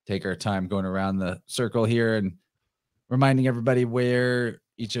and take our time going around the circle here and reminding everybody where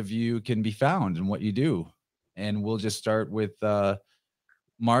each of you can be found and what you do. And we'll just start with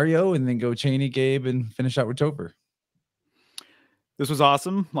Mario and then go Cheney, Gabe, and finish out with Topher. This was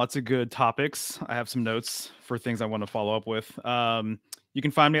awesome. Lots of good topics. I have some notes for things I want to follow up with. You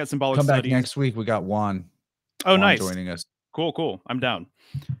can find me at Symbolic Come Studies. back next week. We got Juan. Oh, nice. Joining us. Cool. I'm down.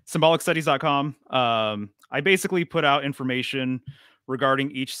 SymbolicStudies.com. I basically put out information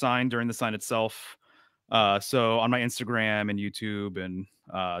regarding each sign during the sign itself. So on my Instagram and YouTube and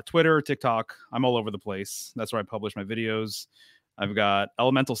Twitter, TikTok, I'm all over the place. That's where I publish my videos. I've got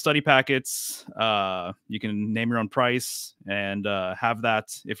elemental study packets. You can name your own price and have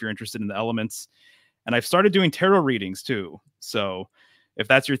that if you're interested in the elements. And I've started doing tarot readings too. So if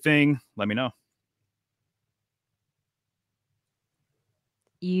that's your thing, let me know.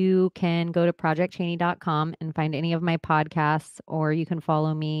 You can go to projectcheney.com and find any of my podcasts, or you can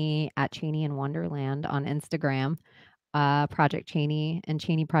follow me at Cheney in Wonderland on Instagram, Project Cheney and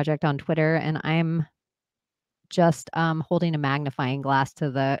Cheney Project on Twitter. And I'm just holding a magnifying glass to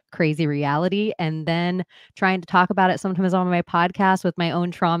the crazy reality and then trying to talk about it sometimes on my podcast with my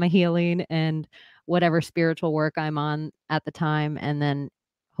own trauma healing and whatever spiritual work I'm on at the time, and then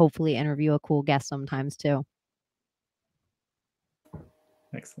hopefully interview a cool guest sometimes too.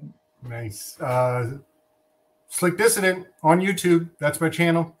 Excellent. Nice. Slick Dissident on YouTube. That's my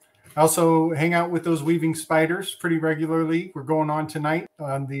channel. I also hang out with those weaving spiders pretty regularly. We're going on tonight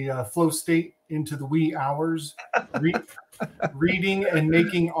on the flow state into the wee hours, reading and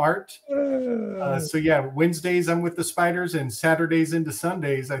making art. So yeah, Wednesdays I'm with the spiders, and Saturdays into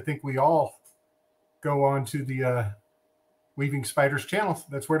Sundays, I think we all go on to the Weaving Spiders channel.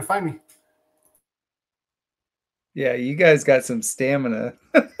 That's where to find me. Yeah, you guys got some stamina.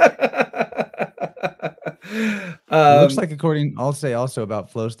 It looks like, I'll say also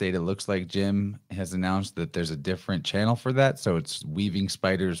about Flow State, it looks like Jim has announced that there's a different channel for that. So it's Weaving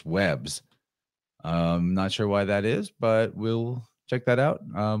Spiders Webs. Not sure why that is, but we'll check that out.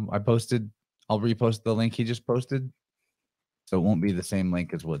 I'll repost the link he just posted. So it won't be the same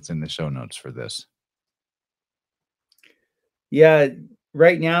link as what's in the show notes for this. Yeah,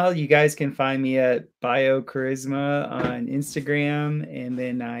 right now you guys can find me at Biocharisma on Instagram, and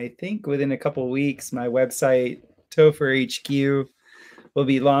then I think within a couple of weeks my website Topher HQ will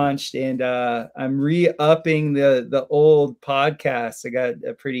be launched, and I'm re-upping the old podcast. I got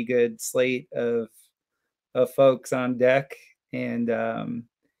a pretty good slate of folks on deck, and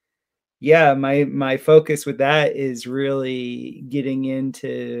yeah, my focus with that is really getting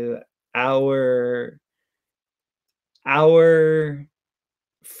into our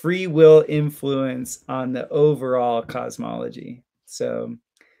free will influence on the overall cosmology. So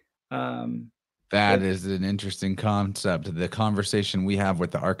that is an interesting concept. The conversation we have with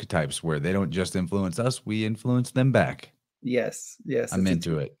the archetypes, where they don't just influence us, we influence them back. Yes. I'm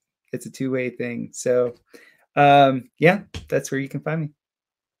into it. It's a two-way thing. So yeah, that's where you can find me.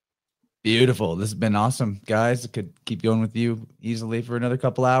 Beautiful. This has been awesome, guys. I could keep going with you easily for another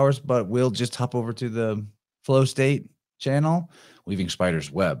couple hours, but we'll just hop over to the Flow State channel. Weaving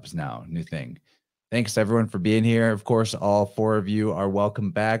Spiders Webs now, new thing. Thanks everyone for being here. Of course, all 4 of you are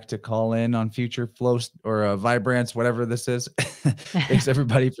welcome back to call in on future Flow or Vibrance, whatever this is. Thanks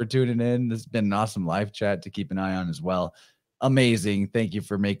everybody for tuning in. This has been an awesome live chat to keep an eye on as well. Amazing. Thank you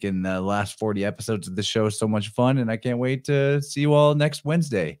for making the last 40 episodes of the show so much fun, and I can't wait to see you all next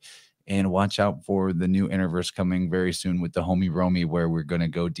Wednesday. And watch out for the new InnerVerse coming very soon with the homie Romy, where we're going to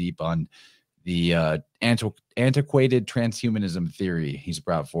go deep on the antiquated transhumanism theory he's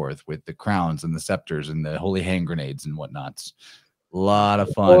brought forth with the crowns and the scepters and the holy hand grenades and whatnots. A lot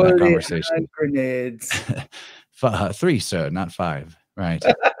of fun, that conversation. Hand grenades. 3, sir, not 5. Right.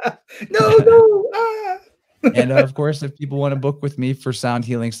 No. And of course, if people want to book with me for sound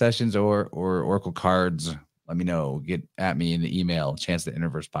healing sessions or oracle cards, let me know. Get at me in the email,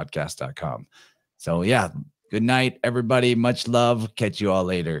 chance@innerversepodcast.com. So yeah, good night, everybody. Much love. Catch you all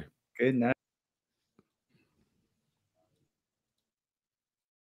later. Good night.